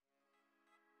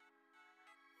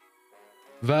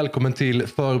Välkommen till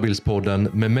Förebildspodden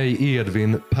med mig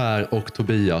Edvin, Per och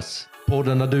Tobias.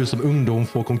 Podden där du som ungdom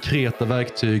får konkreta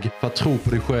verktyg för att tro på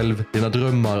dig själv, dina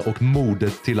drömmar och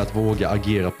modet till att våga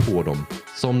agera på dem.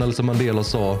 Som Nelson Mandela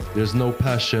sa, there's no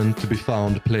passion to be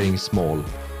found playing small.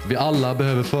 Vi alla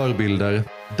behöver förebilder.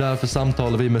 Därför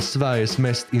samtalar vi med Sveriges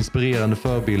mest inspirerande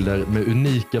förebilder med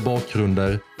unika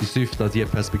bakgrunder i syfte att ge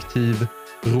perspektiv,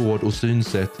 råd och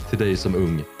synsätt till dig som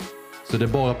ung. Så det är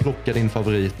bara att plocka din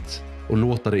favorit och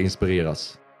låta dig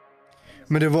inspireras.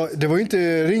 Men det var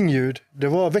inte ringljud, det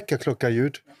var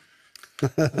väckarklocka-ljud.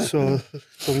 Så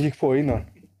som gick på innan.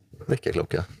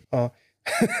 Väckarklocka? Ja.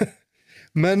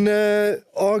 Men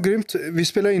ja, grymt. Vi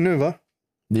spelar in nu, va?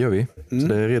 Det gör vi. Så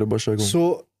det är redo att bara köra igång.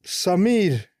 Så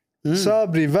Samir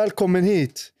Sabri, välkommen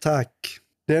hit. Tack.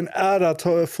 Det är en ära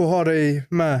att få ha dig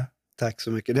med. Tack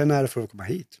så mycket. Det är en ära för att komma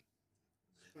hit.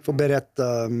 Få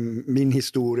berätta min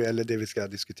historia eller det vi ska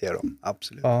diskutera om.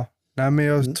 Absolut. Ja. Nej, men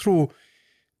jag tror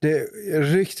det är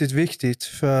riktigt viktigt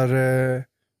för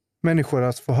människor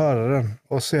att få höra den.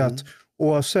 Och se att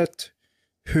oavsett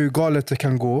hur galet det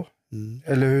kan gå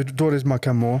eller hur dåligt man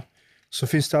kan må, så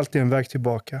finns det alltid en väg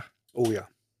tillbaka. Oh ja.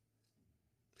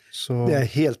 Så, det är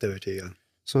helt övertygad.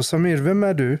 Så Samir, vem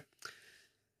är du?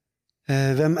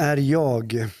 Vem är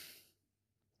jag?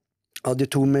 Ja, det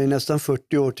tog mig nästan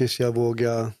 40 år tills jag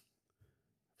vågade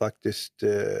faktiskt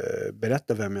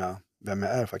berätta vem jag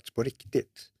är faktiskt på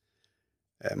riktigt.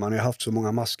 Man har ju haft så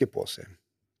många masker på sig.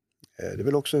 Det är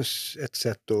väl också ett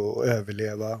sätt att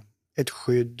överleva. Ett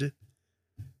skydd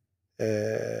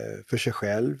för sig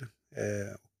själv.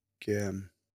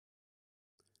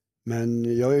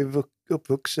 Men jag är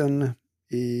uppvuxen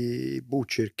i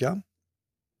Botkyrka.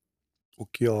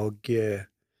 Och jag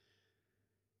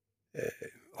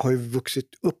har ju vuxit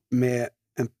upp med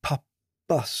en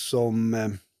pappa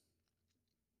som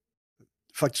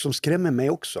faktiskt som skrämmer mig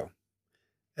också.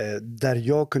 Där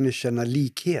jag kunde känna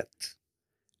likhet.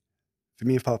 För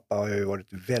min pappa har ju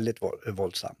varit väldigt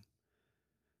våldsam.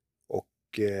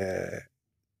 Och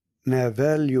när jag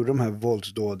väl gjorde de här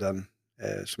våldsdåden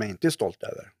som jag inte är stolt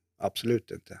över.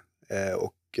 Absolut inte.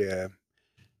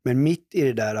 Men mitt i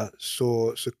det där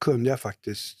så kunde jag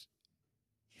faktiskt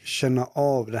känna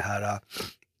av det här.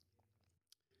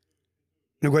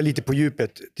 Nu går jag lite på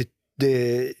djupet.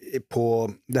 Det är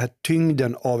på den här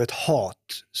tyngden av ett hat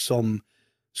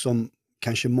som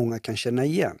kanske många kan känna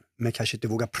igen, men kanske inte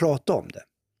vågar prata om det.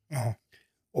 Ja.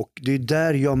 Och det är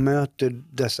där jag möter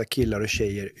dessa killar och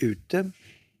tjejer ute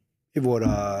i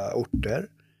våra orter,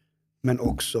 men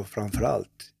också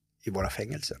framförallt i våra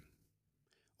fängelser.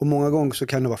 Och många gånger så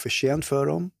kan det vara för sent för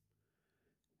dem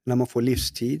när man får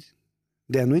livstid.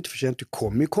 Det är nog inte för sent, du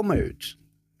kommer ju komma ut.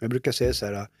 Jag brukar säga så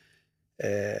här,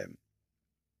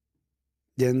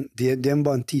 det är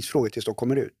bara en tidsfråga tills de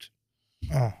kommer ut.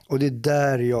 Ja. Och det är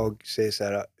där jag säger så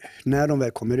här, när de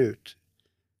väl kommer ut,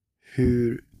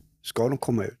 hur ska de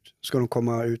komma ut? Ska de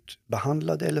komma ut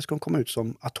behandlade eller ska de komma ut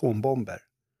som atombomber?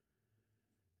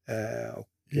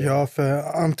 Ja, för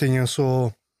antingen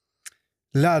så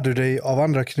lär du dig av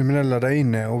andra kriminella där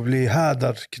inne och blir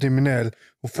härdad kriminell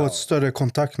och får ett större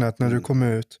kontaktnät när du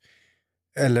kommer ut.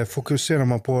 Eller fokuserar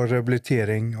man på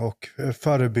rehabilitering och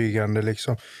förebyggande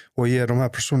liksom, och ger de här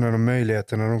personerna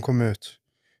möjligheter när de kommer ut.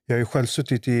 Jag har ju själv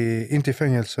suttit inte i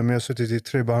fängelse, men jag har suttit i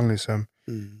 3 behandlingshem.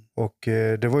 Och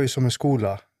det var ju som en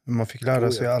skola. Man fick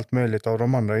lära sig allt möjligt av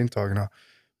de andra intagna.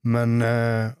 Men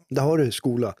där har du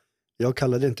skola. Jag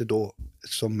kallade det inte då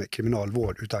som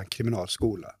kriminalvård utan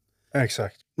kriminalskola.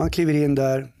 Exakt. Man kliver in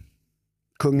där,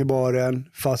 kung i baren,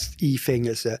 fast i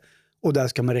fängelse, och där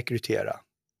ska man rekrytera.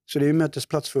 Så det är en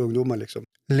mötesplats för ungdomar liksom.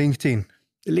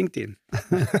 LinkedIn.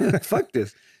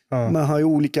 Faktiskt. Ja. Man har ju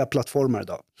olika plattformar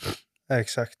idag.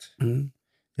 Exakt.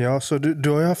 Ja, så du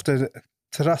har ju haft ett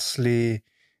trassligt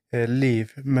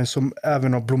liv, men som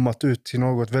även har blommat ut till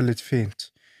något väldigt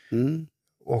fint.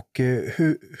 Och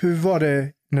hur var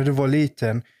det när du var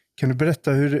liten? Kan du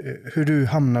berätta hur du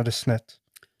hamnade snett?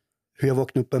 Hur jag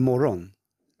vaknade upp en morgon.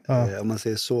 Ja. Om man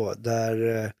säger så.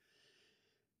 Där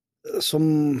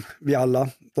som vi alla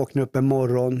vaknar upp en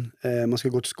morgon. Man ska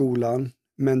gå till skolan.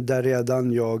 Men där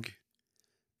redan jag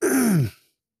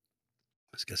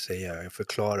jag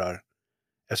förklarar.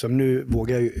 Eftersom nu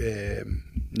vågar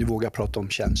jag prata om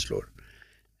känslor.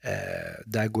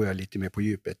 Där går jag lite mer på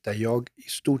djupet. Där jag i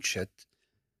stort sett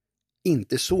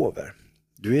inte sover.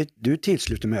 Du är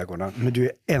tillsluten med ögonen, men du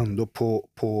är ändå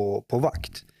på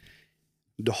vakt.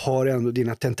 Du har ändå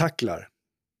dina tentaklar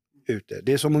ute.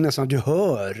 Det är som om nästan du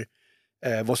hör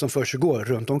vad som försiggår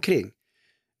runt omkring.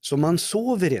 Så man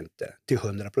sover inte till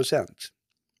 100%.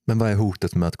 Men vad är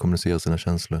hotet med att kommunicera sina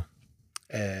känslor?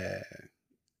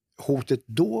 Hotet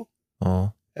då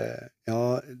Ja.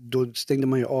 Ja, då stängde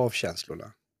man ju av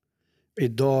känslorna.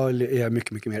 Idag är jag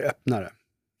mycket, mycket mer öppnare.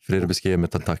 För det du beskrev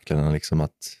med tentaklerna, liksom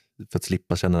för att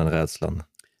slippa känna den rädslan.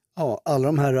 Ja, alla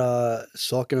de här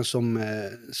sakerna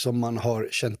som man har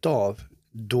känt av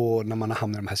då när man har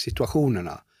hamnat i de här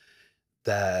situationerna.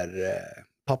 Där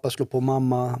pappa slår på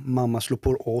mamma slår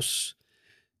på oss.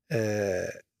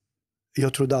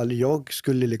 Jag trodde aldrig jag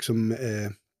skulle liksom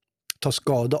ta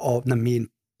skada av när min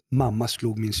mamma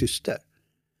slog min syster.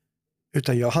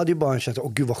 Utan jag hade ju bara en känsla,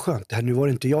 gud vad skönt, nu var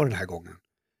det inte jag den här gången.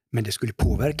 Men det skulle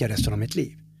påverka resten av mitt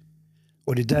liv.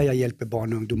 Och det är där jag hjälper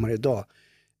barn och ungdomar idag.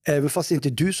 Även fast det inte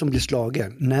är du som blir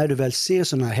slagen, när du väl ser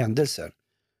sådana här händelser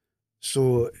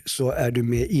så är du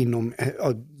med inom,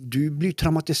 du blir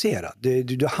traumatiserad.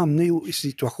 Du hamnar ju i en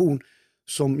situation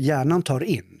som hjärnan tar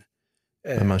in.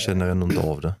 Men man känner ändå inte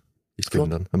av det i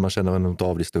stunden. Men man känner ändå inte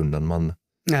av det i stunden.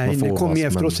 Nej, det kommer ju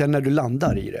efter och sen när du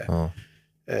landar i det. Ja.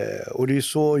 Och det är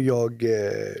så jag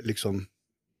liksom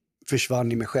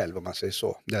försvann i mig själv, om man säger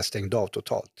så. Där jag stängde av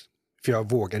totalt. För jag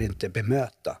vågar inte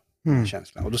bemöta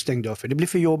känslan. Och då stängde jag, för det blir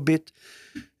för jobbigt.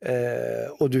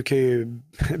 Och du kan ju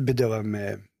bedöva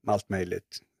med allt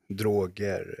möjligt.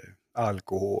 Droger,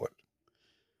 alkohol.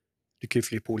 Du kan ju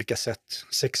fly på olika sätt.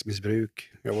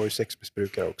 Sexmissbruk. Jag var ju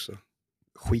sexmissbrukare också.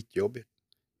 Skitjobbigt.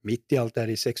 Mitt i allt det här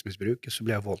i sexmissbruket så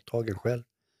blev jag våldtagen själv.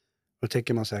 Då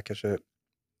tänker man så här, kanske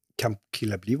kan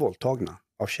killar bli våldtagna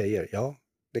av tjejer? Ja,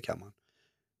 det kan man.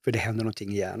 För det händer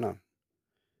någonting i hjärnan.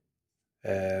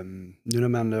 Nu när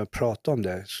man pratar om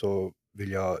det så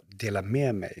vill jag dela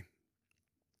med mig.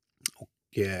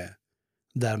 Och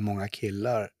där många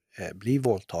killar blir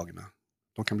våldtagna.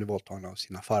 De kan bli våldtagna av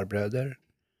sina farbröder,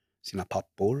 sina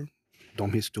pappor.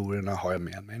 De historierna har jag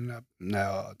med mig när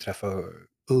jag träffar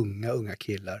unga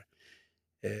killar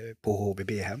på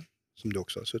HVB-hem, som du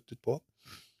också har suttit på.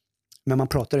 Men man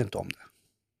pratar inte om det.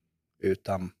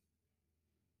 Utan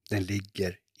den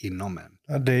ligger inom en.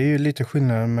 Ja, det är ju lite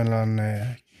skillnad mellan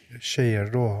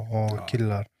tjejer då och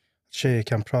killar. Tjejer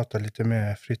kan prata lite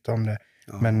mer fritt om det.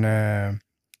 Ja. Men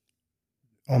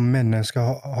om männen ska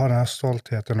ha den här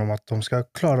stoltheten om att de ska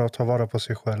klara att ta vara på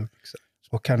sig själv. Exakt.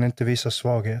 Och kan inte visa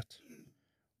svaghet.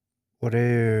 Och det är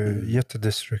ju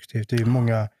jättedestruktivt. Det är ju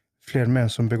många fler män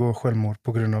som begår självmord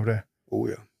på grund av det.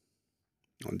 Oh ja.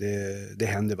 Och det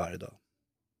händer varje dag.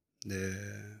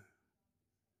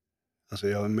 Alltså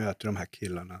jag möter de här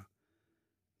killarna.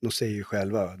 De säger ju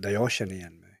själva, där jag känner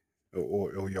igen mig.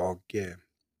 Och jag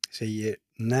säger,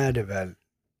 när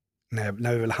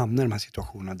vi väl hamnar i de här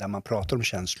situationerna där man pratar om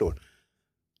känslor.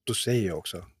 Då säger jag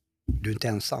också, du är inte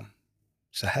ensam.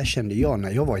 Så här kände jag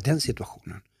när jag var i den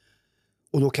situationen.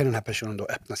 Och då kan den här personen då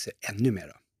öppna sig ännu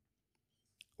mer.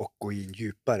 Och gå in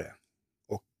djupare.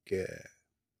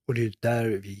 Och det är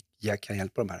där jag kan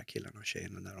hjälpa de här killarna och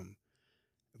tjejerna. När de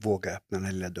vågar öppna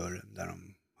den lilla dörren. Där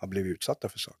de har blivit utsatta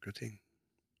för saker och ting.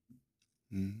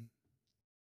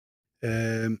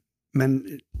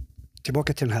 Men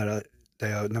tillbaka till den här.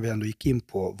 När vi ändå gick in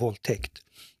på våldtäkt.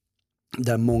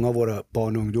 Där många av våra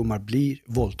barn och ungdomar blir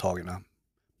våldtagna.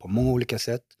 På många olika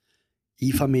sätt.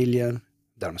 I familjen.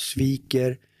 Där de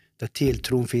sviker. Där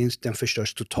tilltron finns. Den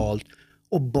förstörs totalt.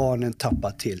 Och barnen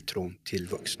tappar tilltron till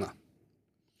vuxna.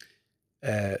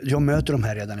 Jag möter de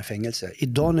här redan i fängelse.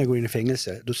 Idag när jag går in i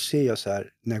fängelse, då ser jag så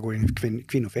här, när jag går in i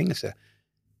kvinnofängelse.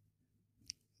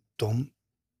 De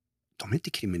är inte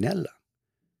kriminella.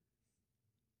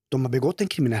 De har begått en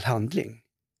kriminell handling.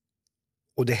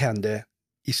 Och det hände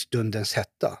i stundens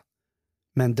hetta.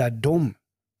 Men där de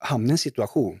hamnar i en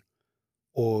situation.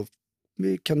 Och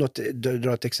vi kan då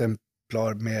dra ett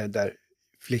exemplar med där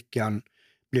flickan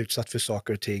blir utsatt för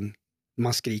saker och ting.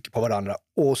 Man skriker på varandra.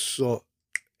 Och så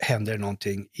händer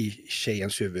någonting i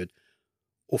tjejens huvud.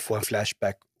 Och får en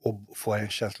flashback. Och får en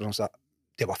känsla av att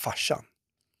det var farsan.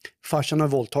 Farsan har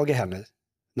våldtagit henne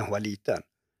när hon var liten.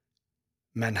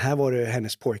 Men här var det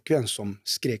hennes pojkvän som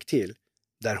skrek till.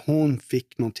 Där hon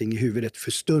fick någonting i huvudet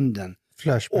för stunden.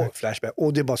 Flashback.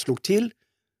 Och det bara slog till.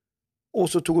 Och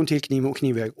så tog hon till kniv och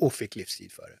knivväg och fick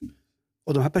livstid för det.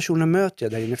 Och de här personerna möter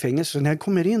jag där inne i fängelse. Så när jag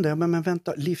kommer in där, men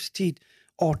vänta, livstid,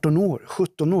 18 år,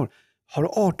 17 år. Har du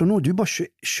 18 år, du är bara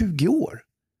 20 år.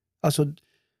 Alltså,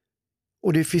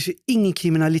 och det finns ju ingen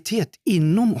kriminalitet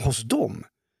hos dem.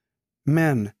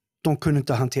 Men de kunde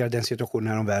inte hantera den situationen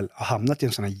när de väl har hamnat i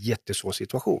en sån här jättesvår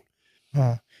situation.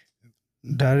 Ja.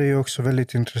 Där är ju också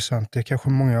väldigt intressant. Det är kanske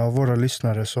många av våra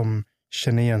lyssnare som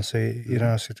känner igen sig i den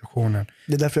här situationen.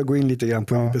 Det är därför jag går in lite grann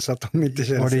på det så att de inte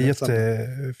känner sig. Och det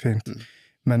är jättefint.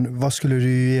 Men vad skulle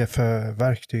du ge för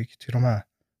verktyg till de här?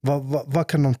 Vad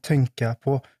kan de tänka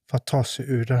på för att ta sig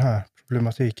ur den här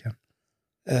problematiken?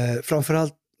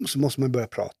 Framförallt så måste man börja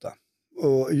prata.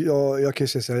 Och jag kan ju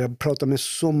säga så här, jag pratar med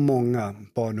så många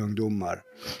barn och ungdomar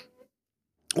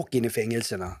och in i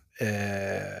fängelserna.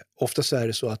 Ofta så är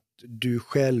det så att du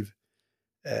själv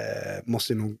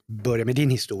måste nog börja med din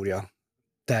historia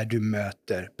där du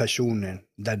möter personen,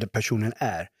 där personen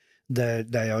är.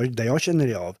 Där jag känner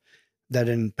det av, där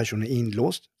den personen är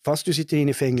inlåst. Fast du sitter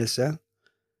inne i fängelse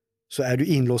så är du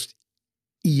inlåst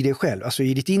i dig själv, alltså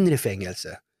i ditt inre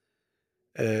fängelse.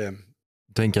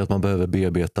 Tänker att man behöver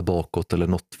bearbeta bakåt eller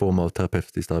något form av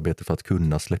terapeutiskt arbete för att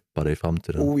kunna släppa det i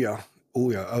framtiden. Oh ja.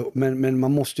 Men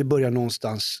man måste börja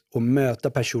någonstans och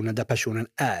möta personen där personen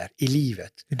är i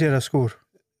livet. I deras skor.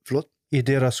 Förlåt? I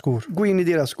deras skor. Gå in i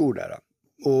deras skor där.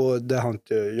 Och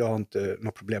jag har inte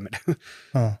något problem med det.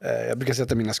 Ja. Jag brukar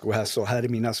sätta mina skor här, så här är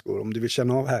mina skor. Om du vill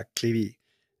känna av här, kliv i.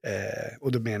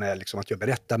 Och då menar jag liksom att jag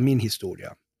berättar min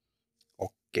historia.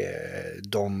 Och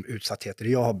de utsattheter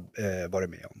jag har varit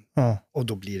med om. Ja. Och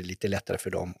då blir det lite lättare för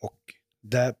dem. Och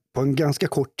där, på en ganska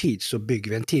kort tid så bygger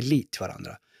vi en tillit till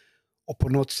varandra. Och på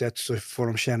något sätt så får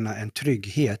de känna en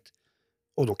trygghet.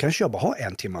 Och då kanske jag bara har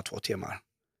 1 timme, 2 timmar.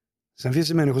 Sen finns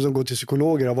det människor som går till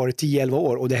psykologer och har varit 10-11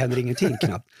 år och det händer ingenting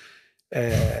knappt.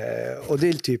 Och det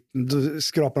är typ, då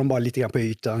skrapar de bara lite grann på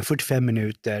ytan, 45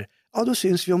 minuter. Ja, då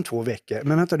syns vi om 2 veckor.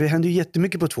 Men vänta, det händer ju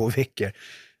jättemycket på 2 veckor.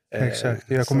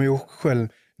 Exakt. Jag kommer ihåg själv,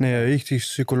 när jag gick till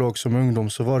psykolog som ungdom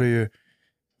så var det ju,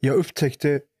 jag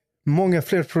upptäckte många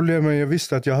fler problem än jag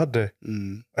visste att jag hade.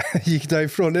 Gick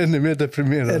därifrån ännu mer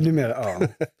deprimerad. Ännu mer, ja.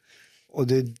 Och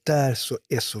det där så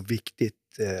är så viktigt.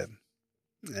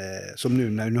 Som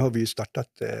nu har vi ju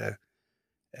startat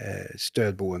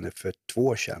stödboende för 2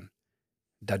 år sedan.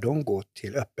 Där de går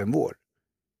till öppenvård.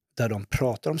 Där de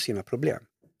pratar om sina problem.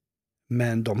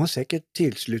 Men de har säkert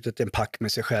tillslutit en pack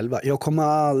med sig själva. Jag kommer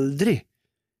aldrig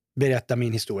berätta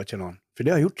min historia till någon. För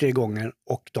det har jag gjort 3 gånger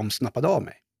och de snappade av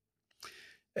mig.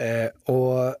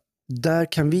 Och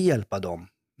där kan vi hjälpa dem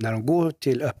när de går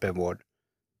till öppenvård.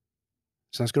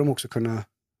 Sen ska de också kunna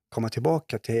komma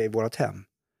tillbaka till vårt hem.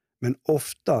 Men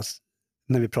oftast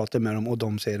när vi pratar med dem och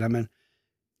de säger, nej men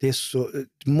det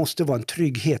måste vara en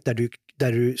trygghet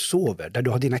där du sover, där du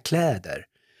har dina kläder.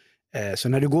 Så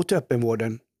när du går till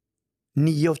öppenvården,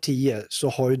 9 av 10 så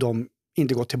har ju de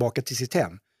inte gått tillbaka till sitt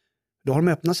hem. Då har de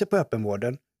öppnat sig på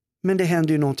öppenvården, men det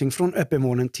händer ju någonting från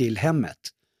öppenvården till hemmet.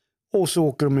 Och så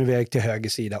åker de iväg till höger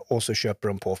sida och så köper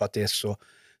de på för att det är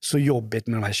så jobbigt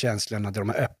med de här känslorna där de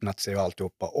har öppnat sig och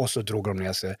alltihopa. Och så drog de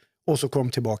ner sig. Och så kom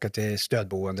de tillbaka till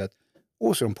stödboendet.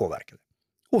 Och så är de påverkade.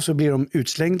 Och så blir de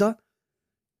utslängda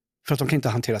för att de kan inte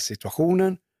hantera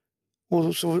situationen.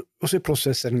 Och så är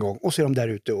processen igång. Och så är de där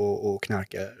ute och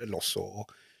knarkar loss.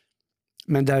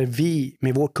 Men där vi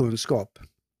med vår kunskap,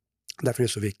 därför är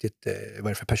det så viktigt vad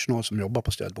det är för personal som jobbar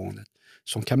på stödboendet,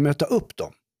 som kan möta upp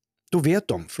dem. Då vet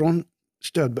de från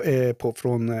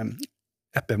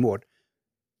öppenvård,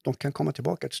 de kan komma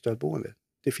tillbaka till stödboendet.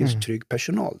 Det finns trygg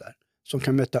personal där som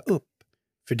kan möta upp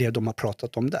för det de har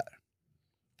pratat om där.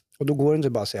 Och då går det inte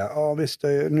bara att säga, ja visst,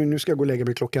 nu ska jag gå och lägga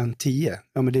mig klockan 10.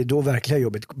 Ja, men det är då verkliga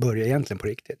jobbet börjar egentligen på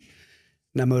riktigt.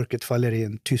 När mörkret faller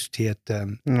in,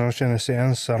 tystheten. När de känner sig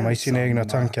ensamma i sina egna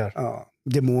tankar. Ja,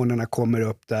 demonerna kommer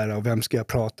upp där och vem ska jag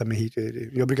prata med hit?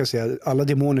 Jag brukar säga, alla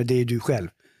demoner det är du själv.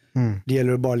 Det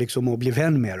gäller bara liksom att bli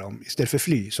vän med dem istället för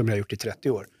fly som jag har gjort i 30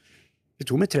 år. Det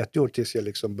tog mig 30 år tills jag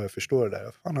liksom började förstå det där.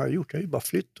 Vad fan har jag gjort? Jag har ju bara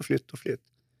flytt.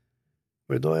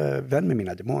 Och idag är jag vän med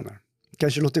mina demoner.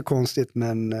 Kanske låter konstigt,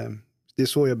 men det är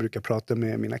så jag brukar prata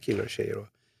med mina killar och tjejer. Och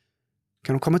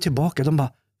kan de komma tillbaka? De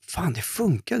bara, fan det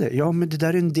funkade. Ja, men det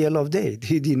där är en del av dig.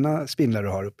 Det är dina spindlar du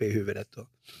har uppe i huvudet.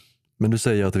 Men du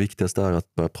säger att det viktigaste är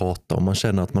att börja prata om man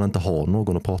känner att man inte har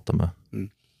någon att prata med.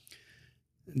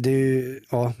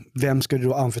 Vem ska du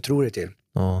då anförtro dig till?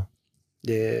 Ja.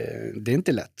 Det är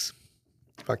inte lätt,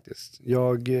 faktiskt.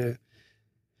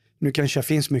 Nu kanske det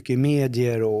finns mycket i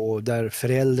medier och där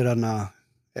föräldrarna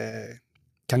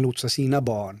kan lotsa sina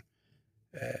barn.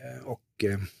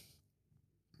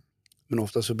 Men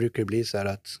ofta så brukar det bli så här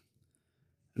att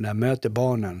när jag möter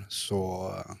barnen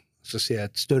så ser jag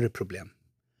ett större problem.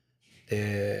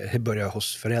 Det börjar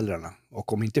hos föräldrarna.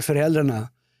 Och om inte föräldrarna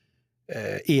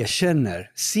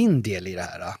erkänner sin del i det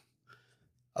här,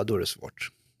 ja, då är det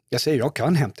svårt. Jag säger, jag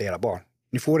kan hämta era barn.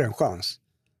 Ni får en chans.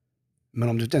 Men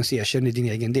om du inte ens erkänner din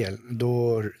egen del,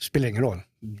 då spelar det ingen roll.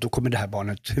 Då kommer det här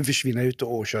barnet försvinna ut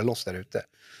och köra loss där ute.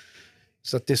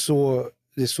 Så att det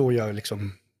är så jag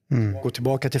liksom går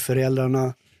tillbaka till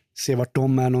föräldrarna, ser vart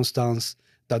de är någonstans,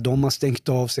 där de har stängt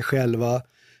av sig själva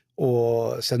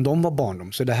och sen de var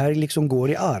barndom. Så det här liksom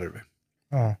går i arv.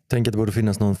 Ja. Tänk att det borde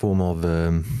finnas någon form av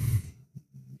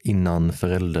innan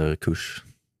förälderkurs.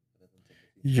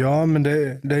 Ja, men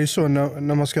det är ju så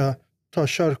när man ska ta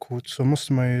körkort så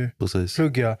måste man ju Precis.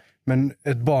 plugga. Men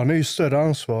ett barn är ju större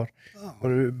ansvar. Och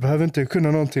du behöver inte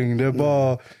kunna någonting. Det är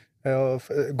bara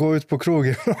gå ut på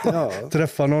krogen och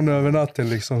träffa någon över natten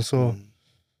liksom. Så.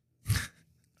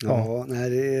 Ja, nej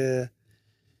det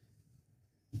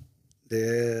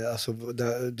är alltså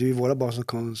det är ju våra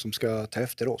barn som ska ta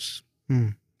efter oss.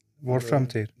 Vår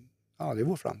framtid. Ja, det är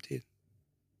vår framtid.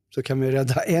 Så kan vi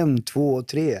rädda 1, 2,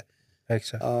 3.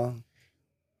 Exakt. Ja.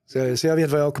 Så jag vet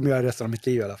vad jag kommer göra resten av mitt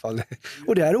liv i alla fall.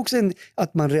 Och det är också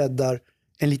att man räddar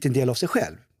en liten del av sig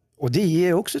själv. Och det ger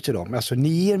jag också till dem. Alltså, ni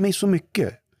ger mig så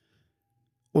mycket.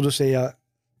 Och så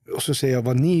säger jag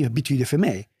vad ni betyder för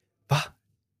mig. Va?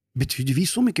 Betyder vi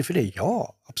så mycket för dig?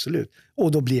 Ja, absolut.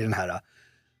 Och då blir den här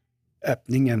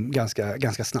öppningen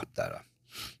ganska snabbt där.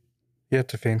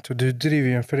 Jättefint. Och du driver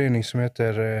ju en förening som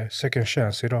heter Second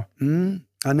Chance idag.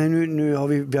 Ja, nej, nu har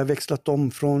vi har växlat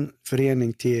om från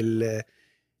förening till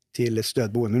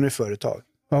stödboende. Nu är det företag.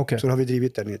 Okay. Så har vi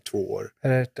drivit den i 2 år. Är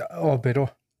det ett AB då?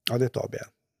 Ja, det är ett AB.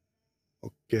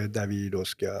 Och där vi då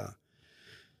ska...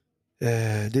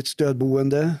 det är ett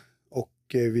stödboende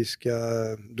och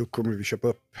då kommer vi köpa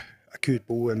upp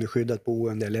akutboende, skyddat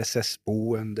boende,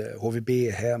 LSS-boende,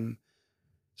 HVB-hem.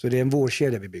 Så det är en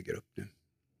vårdkedja vi bygger upp nu.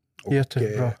 Och,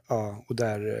 jättebra. Ja, och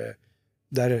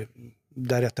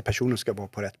där rätta personer ska vara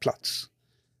på rätt plats.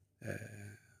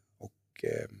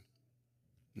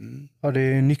 Ja, det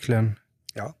är nyckeln.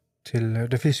 Ja.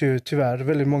 Det finns ju tyvärr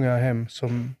väldigt många hem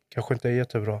som kanske inte är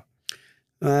jättebra.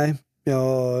 Nej,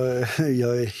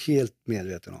 jag är helt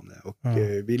medveten om det. Och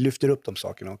vi lyfter upp de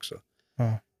sakerna också.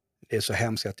 Ja. Det är så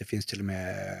hemskt att det finns till och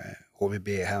med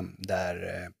HVB-hem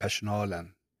där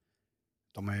personalen,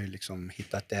 de har ju liksom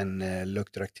hittat en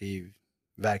lukrativ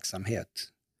verksamhet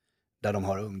där de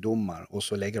har ungdomar och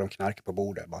så lägger de knark på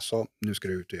bordet. Bara så, nu ska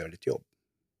du ut och göra ditt jobb.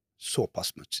 Så pass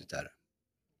smutsigt är det.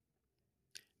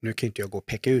 Nu kan inte jag gå och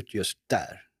peka ut just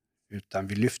där, utan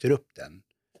vi lyfter upp den.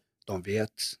 De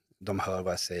vet, de hör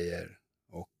vad jag säger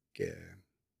och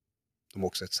de har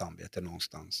också ett samvete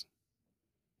någonstans.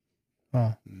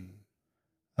 Ja.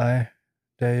 Nej,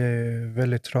 det är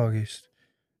väldigt tragiskt.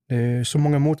 Det är så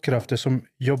många motkrafter som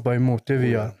jobbar emot det vi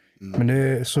gör. Men det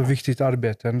är så viktigt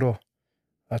arbete ändå.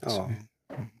 Att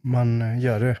man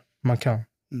gör det man kan.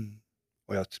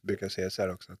 Och jag brukar säga så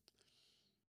här också. Att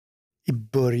i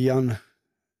början,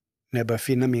 när jag började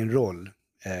finna min roll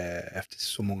efter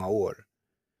så många år.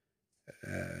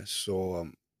 Så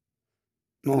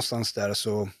någonstans där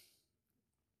så...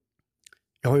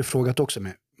 Jag har ju frågat också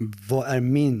mig, vad är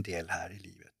min del här i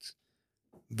livet?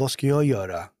 Vad ska jag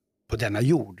göra på denna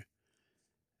jord?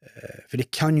 För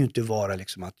det kan ju inte vara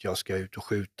liksom att jag ska ut och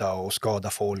skjuta och skada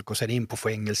folk och sen in på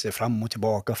fängelse fram och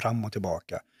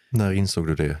tillbaka. När insåg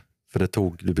du det? För du sa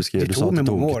att det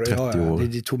tog 30 år.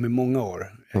 Det tog mig många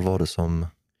år. Vad var det som...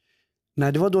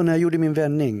 Nej, det var då när jag gjorde min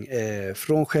vändning.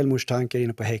 Från självmordstankar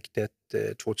inne på häktet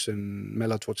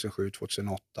mellan 2007 och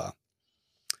 2008.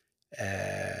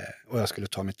 Och jag skulle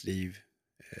ta mitt liv.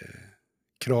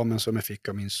 Kramen som jag fick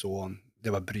av min son, det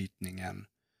var brytningen.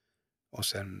 Och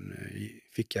sen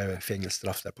fick jag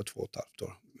fängelsestraff där på 2,5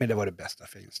 år. Men det var det bästa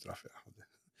fängelsestraff jag hade.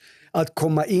 Att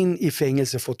komma in i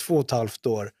fängelse för 2,5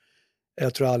 år.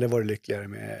 Jag tror aldrig varit lyckligare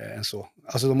med än så.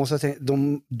 Alltså de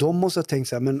måste ha tänkt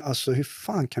så här, men alltså hur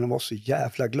fan kan de vara så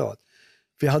jävla glad?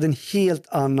 För jag hade en helt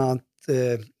annat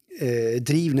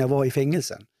driv när jag var i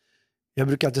fängelsen. Jag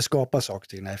brukar inte skapa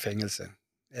saker när jag är i fängelse.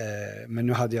 Men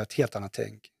nu hade jag ett helt annat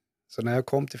tänk. Så när jag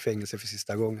kom till fängelse för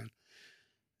sista gången,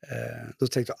 då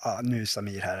tänkte jag, nu är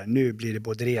Samir här. Nu blir det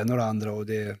både det ena och det andra och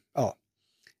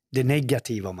det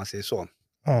negativa om man säger så.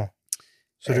 Ja.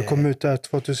 Så du kom ut där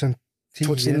 2010?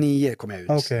 2009 kom jag ut.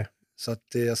 Okay. Så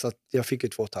att jag fick ju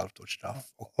 2,5 års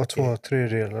straff. Och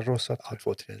 2/3 då satt du?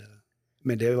 Ja, 2/3.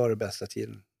 Men det var det bästa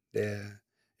tiden.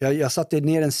 Jag satte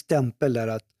ner en stämpel där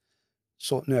att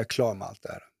så, nu är jag klar med allt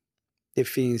det här. Det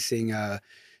finns inga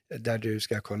där du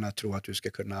ska kunna tro att du ska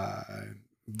kunna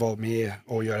vara med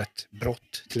och göra ett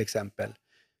brott till exempel.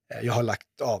 Jag har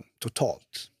lagt av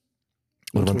totalt.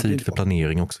 Och det var en tid för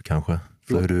planering också kanske?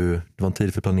 Det var en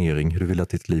tid för planering, hur du ville att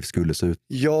ditt liv skulle se ut?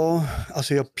 Ja,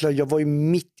 alltså jag var ju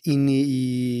mitt inne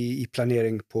i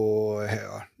planering på,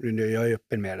 jag är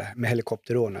öppen med det, med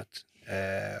helikopterrånet.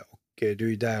 Och det är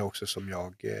ju där också som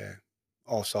jag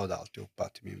avsade alltihopa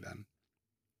till min vän.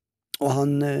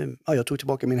 Och jag tog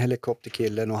tillbaka min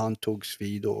helikopterkillen och han tog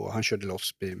svid och han körde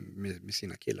loss med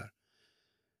sina killar.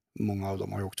 Många av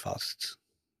dem har ju åkt fast.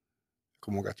 Jag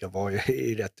kommer ihåg att jag var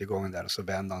i rättegången där och så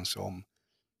vände han sig om.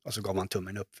 Och så gav man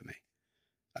tummen upp för mig.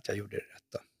 Att jag gjorde det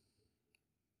rätta.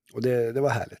 Och det var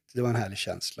härligt. Det var en härlig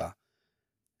känsla.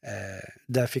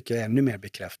 Där fick jag ännu mer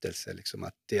bekräftelse. Liksom,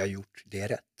 att det jag gjort, det är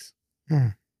rätt.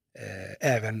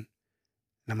 Även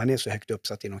när man är så högt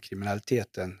uppsatt inom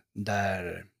kriminaliteten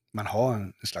där man har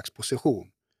en slags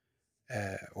position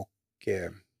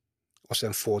och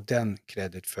sen få den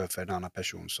kredit för en annan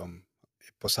person som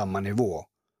är på samma nivå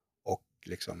och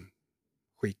liksom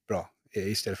skitbra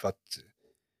istället för att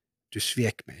du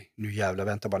svek mig, nu jävla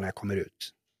vänta bara när jag kommer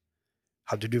ut.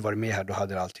 Hade du varit med här då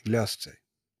hade allting löst sig.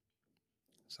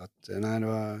 Så att nej,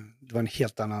 det var en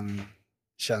helt annan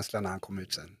känsla när han kom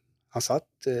ut sen. Han satt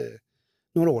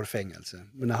några år i fängelse,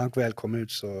 men när han väl kom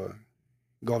ut så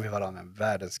gav vi varandra en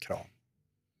världens kram.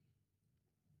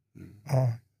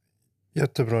 Ja,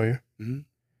 jättebra ju.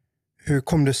 Hur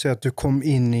kom det sig att du kom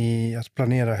in i att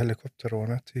planera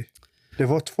helikopterrånet? Det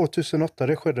var 2008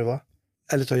 det skedde, va?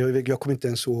 Eller jag kommer inte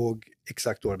ens ihåg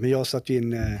exakt år, men jag satt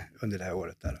in under det här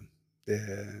året där.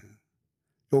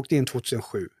 Jag åkte in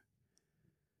 2007.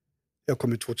 Jag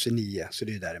kom ut 2009, så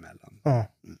det är däremellan. Ja.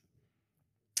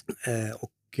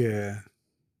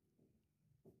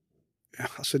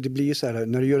 Alltså det blir ju så här,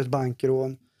 när du gör ett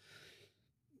bankrån,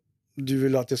 du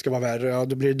vill att det ska vara värre, ja,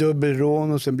 då blir det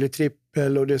dubbelrån och sen blir det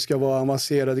trippel och det ska vara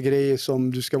avancerade grejer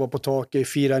som du ska vara på taket,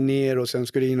 fira ner och sen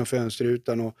ska du in och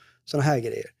fönsterrutan och såna här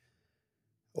grejer.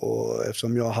 Och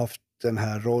eftersom jag har haft den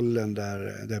här rollen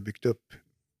där jag byggt upp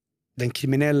den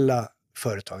kriminella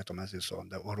företaget, om jag säger så,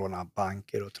 och råna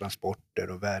banker och transporter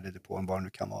och värdedepån, vad det nu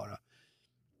kan vara.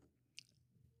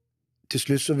 Till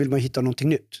slut så vill man hitta någonting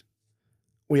nytt.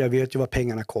 Och jag vet ju var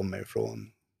pengarna kommer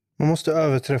ifrån. Man måste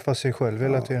överträffa sig själv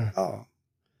hela tiden. Ja.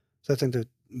 Så jag tänkte,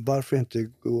 varför inte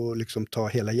gå och liksom ta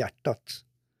hela hjärtat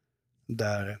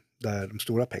där de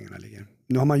stora pengarna ligger.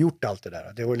 Nu har man gjort allt det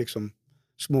där. Det var liksom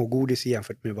smågodis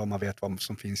jämfört med vad man vet vad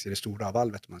som finns i det stora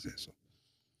valvet, om man säger så.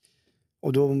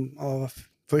 Och då,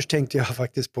 först tänkte jag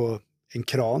faktiskt på en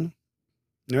kran.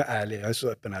 Nu är jag ärlig, jag är så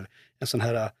öppen här. En sån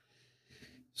här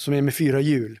som är med 4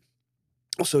 hjul.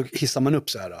 Och så hissar man upp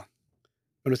så här.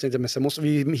 Men då tänkte jag, men sen måste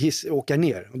vi åka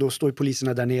ner. Och då står ju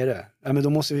poliserna där nere. Ja, men då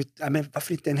måste vi, ja, men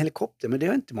varför inte en helikopter? Men det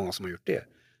är inte många som har gjort det.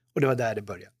 Och det var där det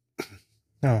började.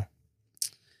 Ja.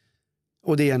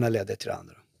 Och det ena ledde till det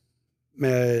andra. Men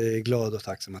jag är glad och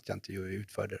tacksam att jag inte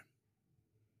utförde det.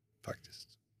 Faktiskt.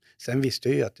 Sen visste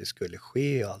jag ju att det skulle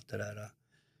ske och allt det där.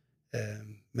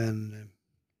 Men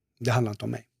det handlar inte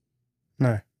om mig.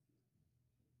 Nej.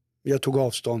 Jag tog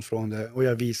avstånd från det och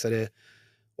jag visade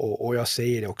och jag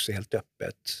säger det också helt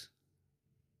öppet.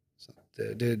 Så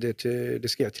det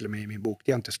skrev jag till och med i min bok. Det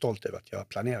är jag inte stolt över att jag har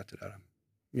planerat det där.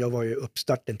 Jag var ju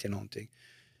uppstarten till någonting.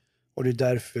 Och det är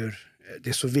därför det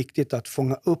är så viktigt att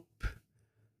fånga upp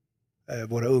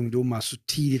våra ungdomar så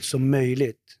tidigt som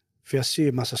möjligt. För jag ser ju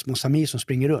en massa små Samir som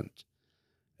springer runt.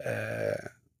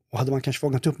 Och hade man kanske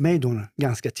fångat upp mig då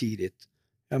ganska tidigt,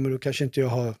 ja, men då kanske inte jag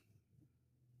har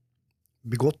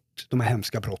begått de här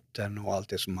hemska brotten och allt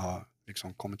det som har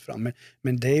liksom kommit fram.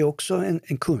 Men det är också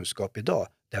en kunskap idag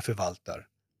där jag förvaltar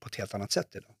på ett helt annat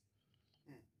sätt idag.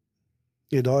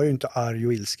 Idag är jag ju inte arg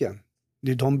och ilsken.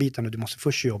 Det är de bitarna du måste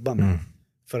först jobba med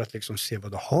för att liksom se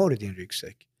vad du har i din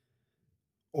ryggsäck.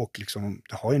 Och liksom,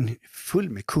 du har en full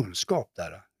med kunskap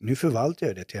där. Nu förvaltar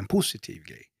jag det till en positiv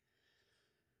grej.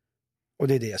 Och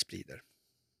det är det jag sprider.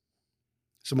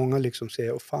 Så många liksom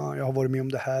säger, fan, jag har varit med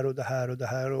om det här och det här och det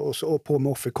här. Och så på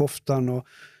med offerkoftan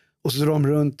och så drar de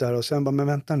runt där och sen bara, men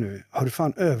vänta nu, har du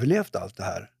fan överlevt allt det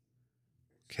här?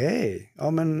 Okej,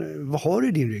 ja men vad har du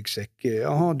i din ryggsäck?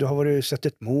 Jaha, du har sett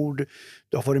ett mord,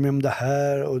 du har varit med om det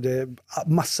här och det är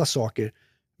massa saker.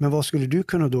 Men vad skulle du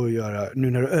kunna då göra nu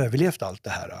när du överlevt allt det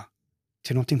här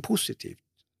till någonting positivt?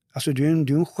 Alltså du är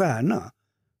en stjärna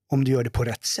om du gör det på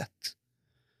rätt sätt.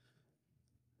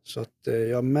 Så att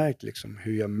jag har märkt liksom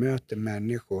hur jag möter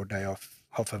människor där jag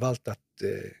har förvaltat.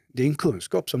 Det är en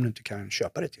kunskap som du inte kan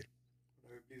köpa det till.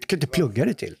 Du kan inte plugga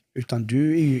det till. Utan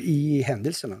du är ju i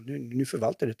händelserna. Nu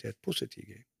förvaltar det till ett positivt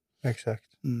grej. Exakt.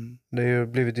 Det har ju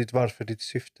blivit ditt varför, ditt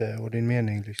syfte och din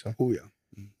mening liksom. Oh ja.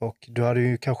 Och du hade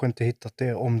ju kanske inte hittat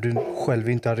det om du själv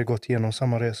inte hade gått igenom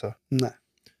samma resa. Nej.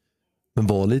 Men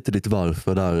var lite ditt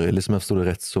varför där, eller som jag förstod det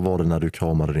rätt så var det när du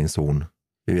kramade din son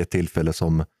vid ett tillfälle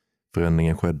som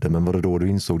förändringen skedde. Men var det då du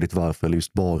insåg ditt varför, eller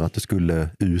just bara att du skulle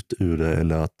ut ur det,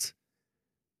 eller att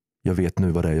jag vet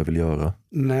nu vad det är jag vill göra?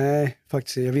 Nej,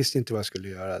 faktiskt jag visste inte vad jag skulle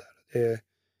göra där.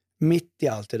 Mitt i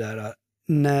allt det där,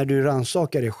 när du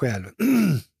rannsakar dig själv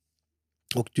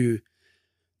och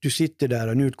du sitter där,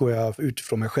 och nu utgår jag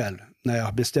utifrån mig själv när jag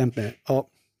har bestämt mig. Ja,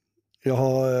 jag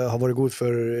har varit god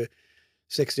för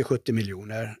 60-70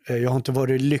 miljoner. Jag har inte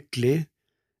varit lycklig.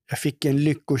 Jag fick en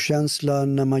lyckokänsla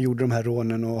när man gjorde de här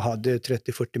rånen och hade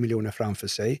 30-40 miljoner framför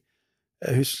sig.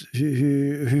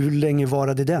 Hur länge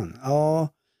varade den? Ja,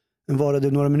 den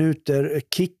varade några minuter.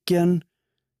 Kicken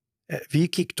Vi är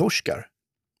kicktorskar.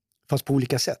 Fast på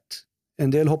olika sätt.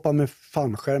 En del hoppar med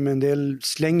fallskärmen, en del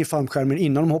slänger fallskärmen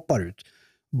innan de hoppar ut.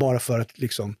 Bara för att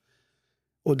liksom...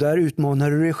 Och där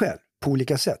utmanar du dig själv på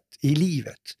olika sätt i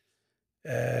livet.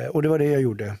 Och det var det jag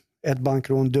gjorde. Ett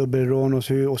bankrån, dubbelrån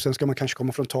och sen ska man kanske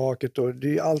komma från taket. Och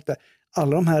det är allt det.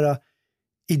 Alla de här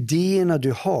idéerna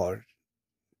du har.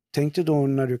 Tänk dig då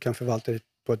när du kan förvalta det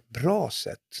på ett bra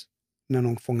sätt. När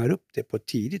någon fångar upp det på ett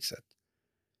tidigt sätt.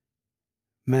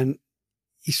 Men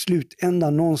i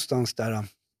slutändan någonstans där,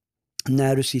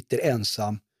 när du sitter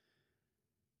ensam.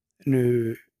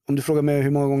 Nu, om du frågar mig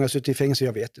hur många gånger jag suttit i fängelse,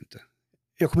 jag vet inte.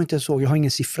 Jag kommer inte ens ihåg, jag har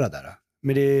ingen siffra där.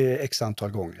 Men det är x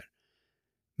antal gånger.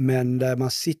 Men där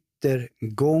man sitter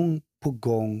gång på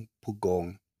gång på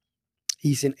gång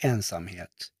i sin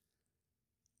ensamhet.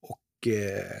 Och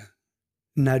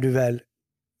när du väl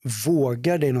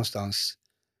vågar dig någonstans.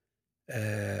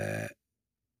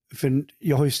 För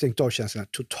jag har ju stängt av känslorna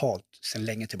totalt sedan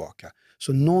länge tillbaka.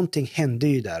 Så någonting hände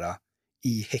ju där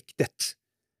i häktet.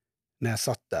 När jag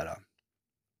satt där.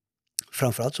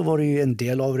 Framförallt så var det ju en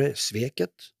del av det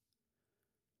sveket.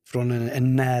 Från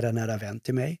en nära vän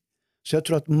till mig. Så jag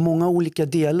tror att många olika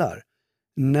delar.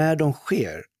 När de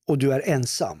sker och du är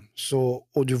ensam.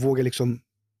 Och du vågar liksom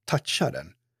toucha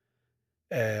den.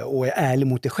 Och är ärlig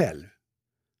mot dig själv.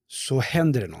 Så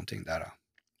händer det någonting där.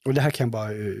 Och det här kan jag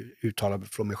bara uttala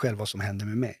från mig själv vad som hände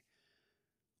med mig.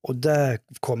 Och där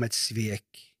kom ett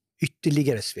svek.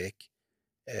 Ytterligare svek.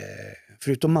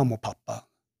 Förutom mamma och pappa.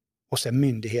 Och sen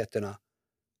myndigheterna.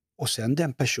 Och sen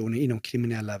den personen inom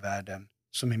kriminella världen.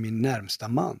 Som är min närmsta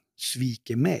man.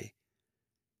 Sviker mig.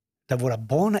 Där våra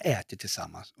barn har ätit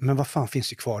tillsammans. Men vad fan finns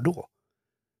det kvar då?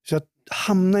 Så att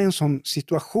hamna i en sån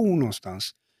situation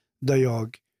någonstans. Där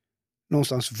jag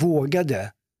någonstans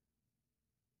vågade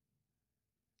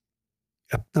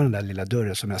öppna den där lilla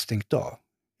dörren som jag stängt av.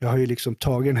 Jag har ju liksom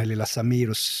tagit den här lilla Samir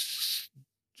och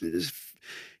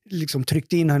liksom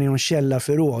tryckt in han i någon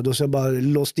källarförråd och så bara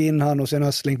låst in han och sen har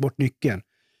jag slängt bort nyckeln.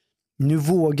 Nu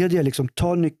vågade jag liksom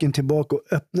ta nyckeln tillbaka och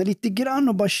öppna lite grann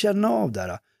och bara känna av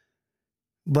där.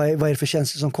 Vad är det för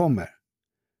känslor som kommer?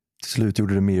 Till slut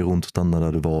gjorde det mer ont att stanna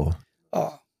där du var.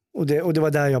 Ja, och det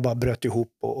var där jag bara bröt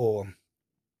ihop och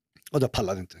då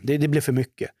pallade inte. Det blev för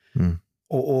mycket. Mm.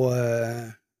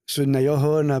 Så när jag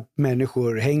hör när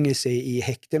människor hänger sig i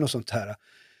häkten och sånt här,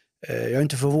 jag är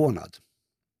inte förvånad.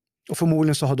 Och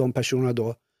förmodligen så har de personerna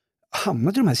då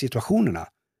hamnat i de här situationerna.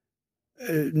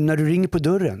 När du ringer på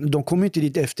dörren, de kommer inte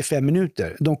dit efter 5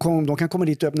 minuter. De kan komma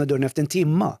dit och öppna dörren efter en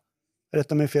timme.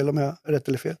 Rätta mig fel om jag har rätt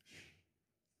eller fel.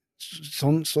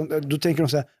 Då tänker de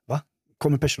så här, va?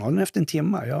 Kommer personalen efter en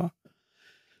timme? Ja.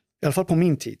 I alla fall på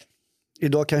min tid.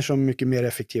 Idag kanske de är mycket mer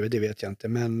effektiva, det vet jag inte.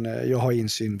 Men jag har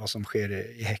insyn vad som sker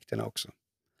i häktena också.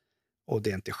 Och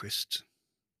det är inte schysst.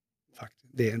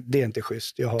 Faktiskt. Det är inte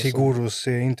schysst.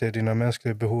 Tillgodose inte dina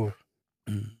mänskliga behov.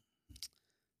 Mm.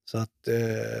 Så att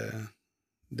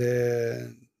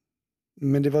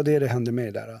men det var det hände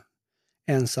med där.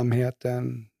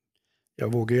 Ensamheten.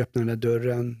 Jag vågade öppna den där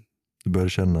dörren. Du började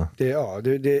känna. Jag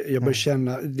började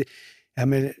känna.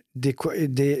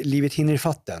 Livet hinner i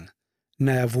fatten.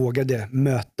 När jag vågade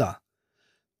möta.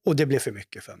 Och det blev för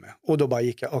mycket för mig. Och då bara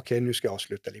gick jag, okej, nu ska jag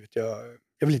avsluta livet. Jag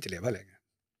vill inte leva längre.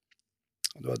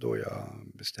 Och det var då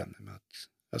jag bestämde mig att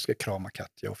jag ska krama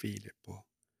Katja och Filip.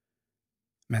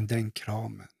 Men den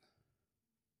kramen.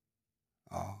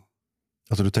 Ja.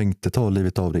 Alltså du tänkte ta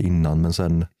livet av dig innan, men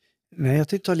sen... Nej, jag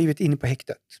tänkte ta livet inne på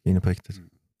häktet. Inne på häktet. Mm.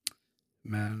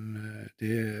 Men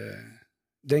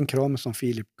den kramen som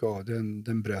Filip gav,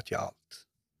 den bröt jag allt.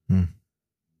 Mm.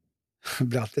 Det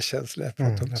blir alltid känsla jag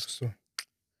pratar om det.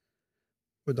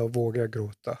 Och då vågar jag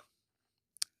gråta.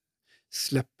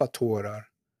 Släppa tårar.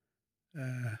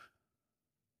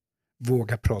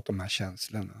 Våga prata om de här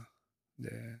känslorna.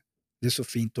 Det är så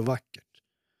fint och vackert.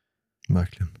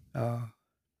 Verkligen. Ja.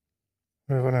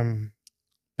 Det var den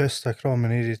bästa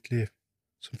kramen i ditt liv.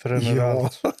 Som förändrade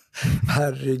allt.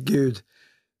 Herregud.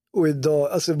 Och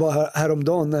idag, alltså bara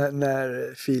häromdagen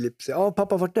när Filip säger,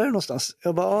 pappa, vart är du någonstans?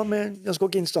 Jag bara, men jag ska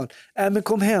åka in i stan. Men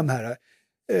kom hem här.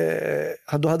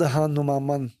 Då hade han och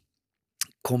mamman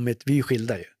kommit, vi är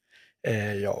skilda ju.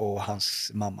 Jag och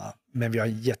hans mamma. Men vi har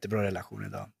en jättebra relation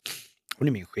idag. Hon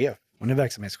är min chef. Hon är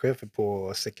verksamhetschef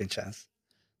på Second Chance.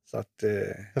 Så att...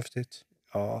 häftigt.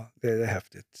 Ja, det är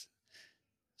häftigt.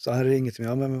 Så han ringer till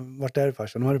mig, men vart är du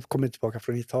farsan? Nu har du kommit tillbaka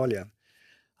från Italien.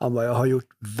 Han bara, jag har gjort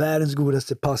världens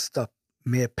godaste pasta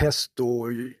med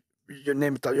pesto.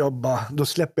 Jag bara, då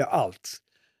släpper jag allt.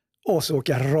 Och så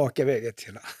åker jag raka vägen till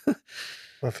henne.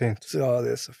 Vad fint. Så, ja,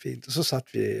 det är så fint. Och så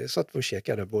satt vi och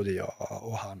käkade, både jag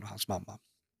och han och hans mamma.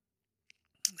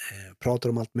 Pratade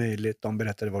om allt möjligt. De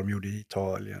berättade vad de gjorde i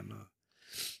Italien. Och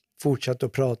fortsatte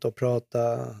att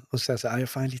prata. Och sen så jag är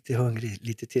fan lite hungrig.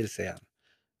 Lite till, säger han.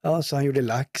 Ja, så han gjorde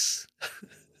lax.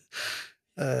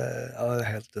 Ja, det är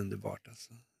helt underbart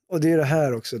alltså. Och det är det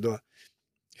här också då.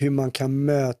 Hur man kan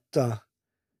möta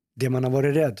det man har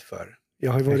varit rädd för.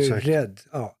 Jag har ju varit rädd.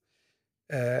 Ja.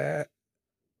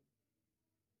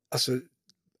 Alltså,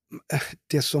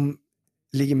 det som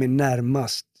ligger mig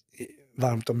närmast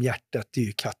varmt om hjärtat, det är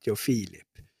ju Katja och Filip.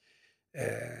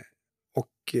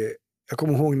 Jag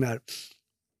kommer ihåg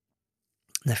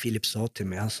när Filip sa till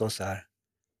mig, han sa så här: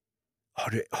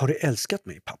 har du älskat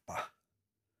mig, pappa?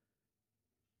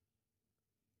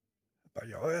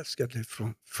 Jag har älskat dig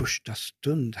från första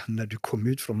stunden när du kom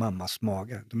ut från mammas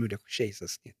mage. De gjorde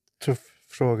kejsarsnitt. Tuff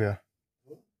fråga.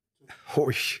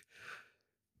 Oj.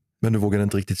 Men du vågade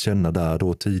inte riktigt känna där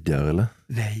då tidigare, eller?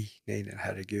 Nej,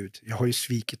 herregud. Jag har ju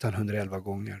svikit han 111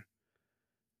 gånger.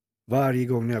 Varje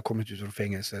gång när jag kommit ut från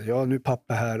fängelse. Ja, nu är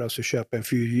pappa här och så köper en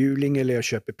fyrhjuling eller jag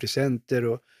köper presenter.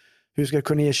 Och hur ska jag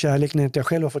kunna ge kärlek när inte jag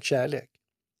själv har fått kärlek?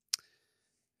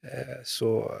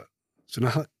 Så när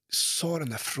han sa den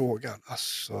där frågan,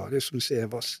 alltså, det är som du säger,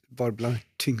 var bland de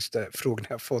tyngsta frågorna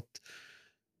jag fått.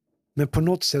 Men på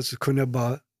något sätt så kunde jag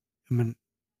bara, men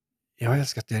jag har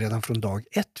älskat dig redan från dag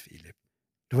 1, Filip.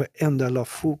 Det var enda jag la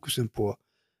fokusen på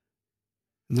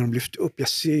när de lyfte upp, jag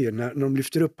ser ju, när de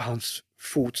lyfter upp hans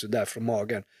fot så där från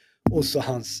magen och så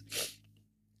hans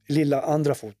lilla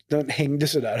andra fot, den hängde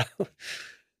så där.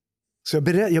 Så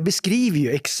jag beskriver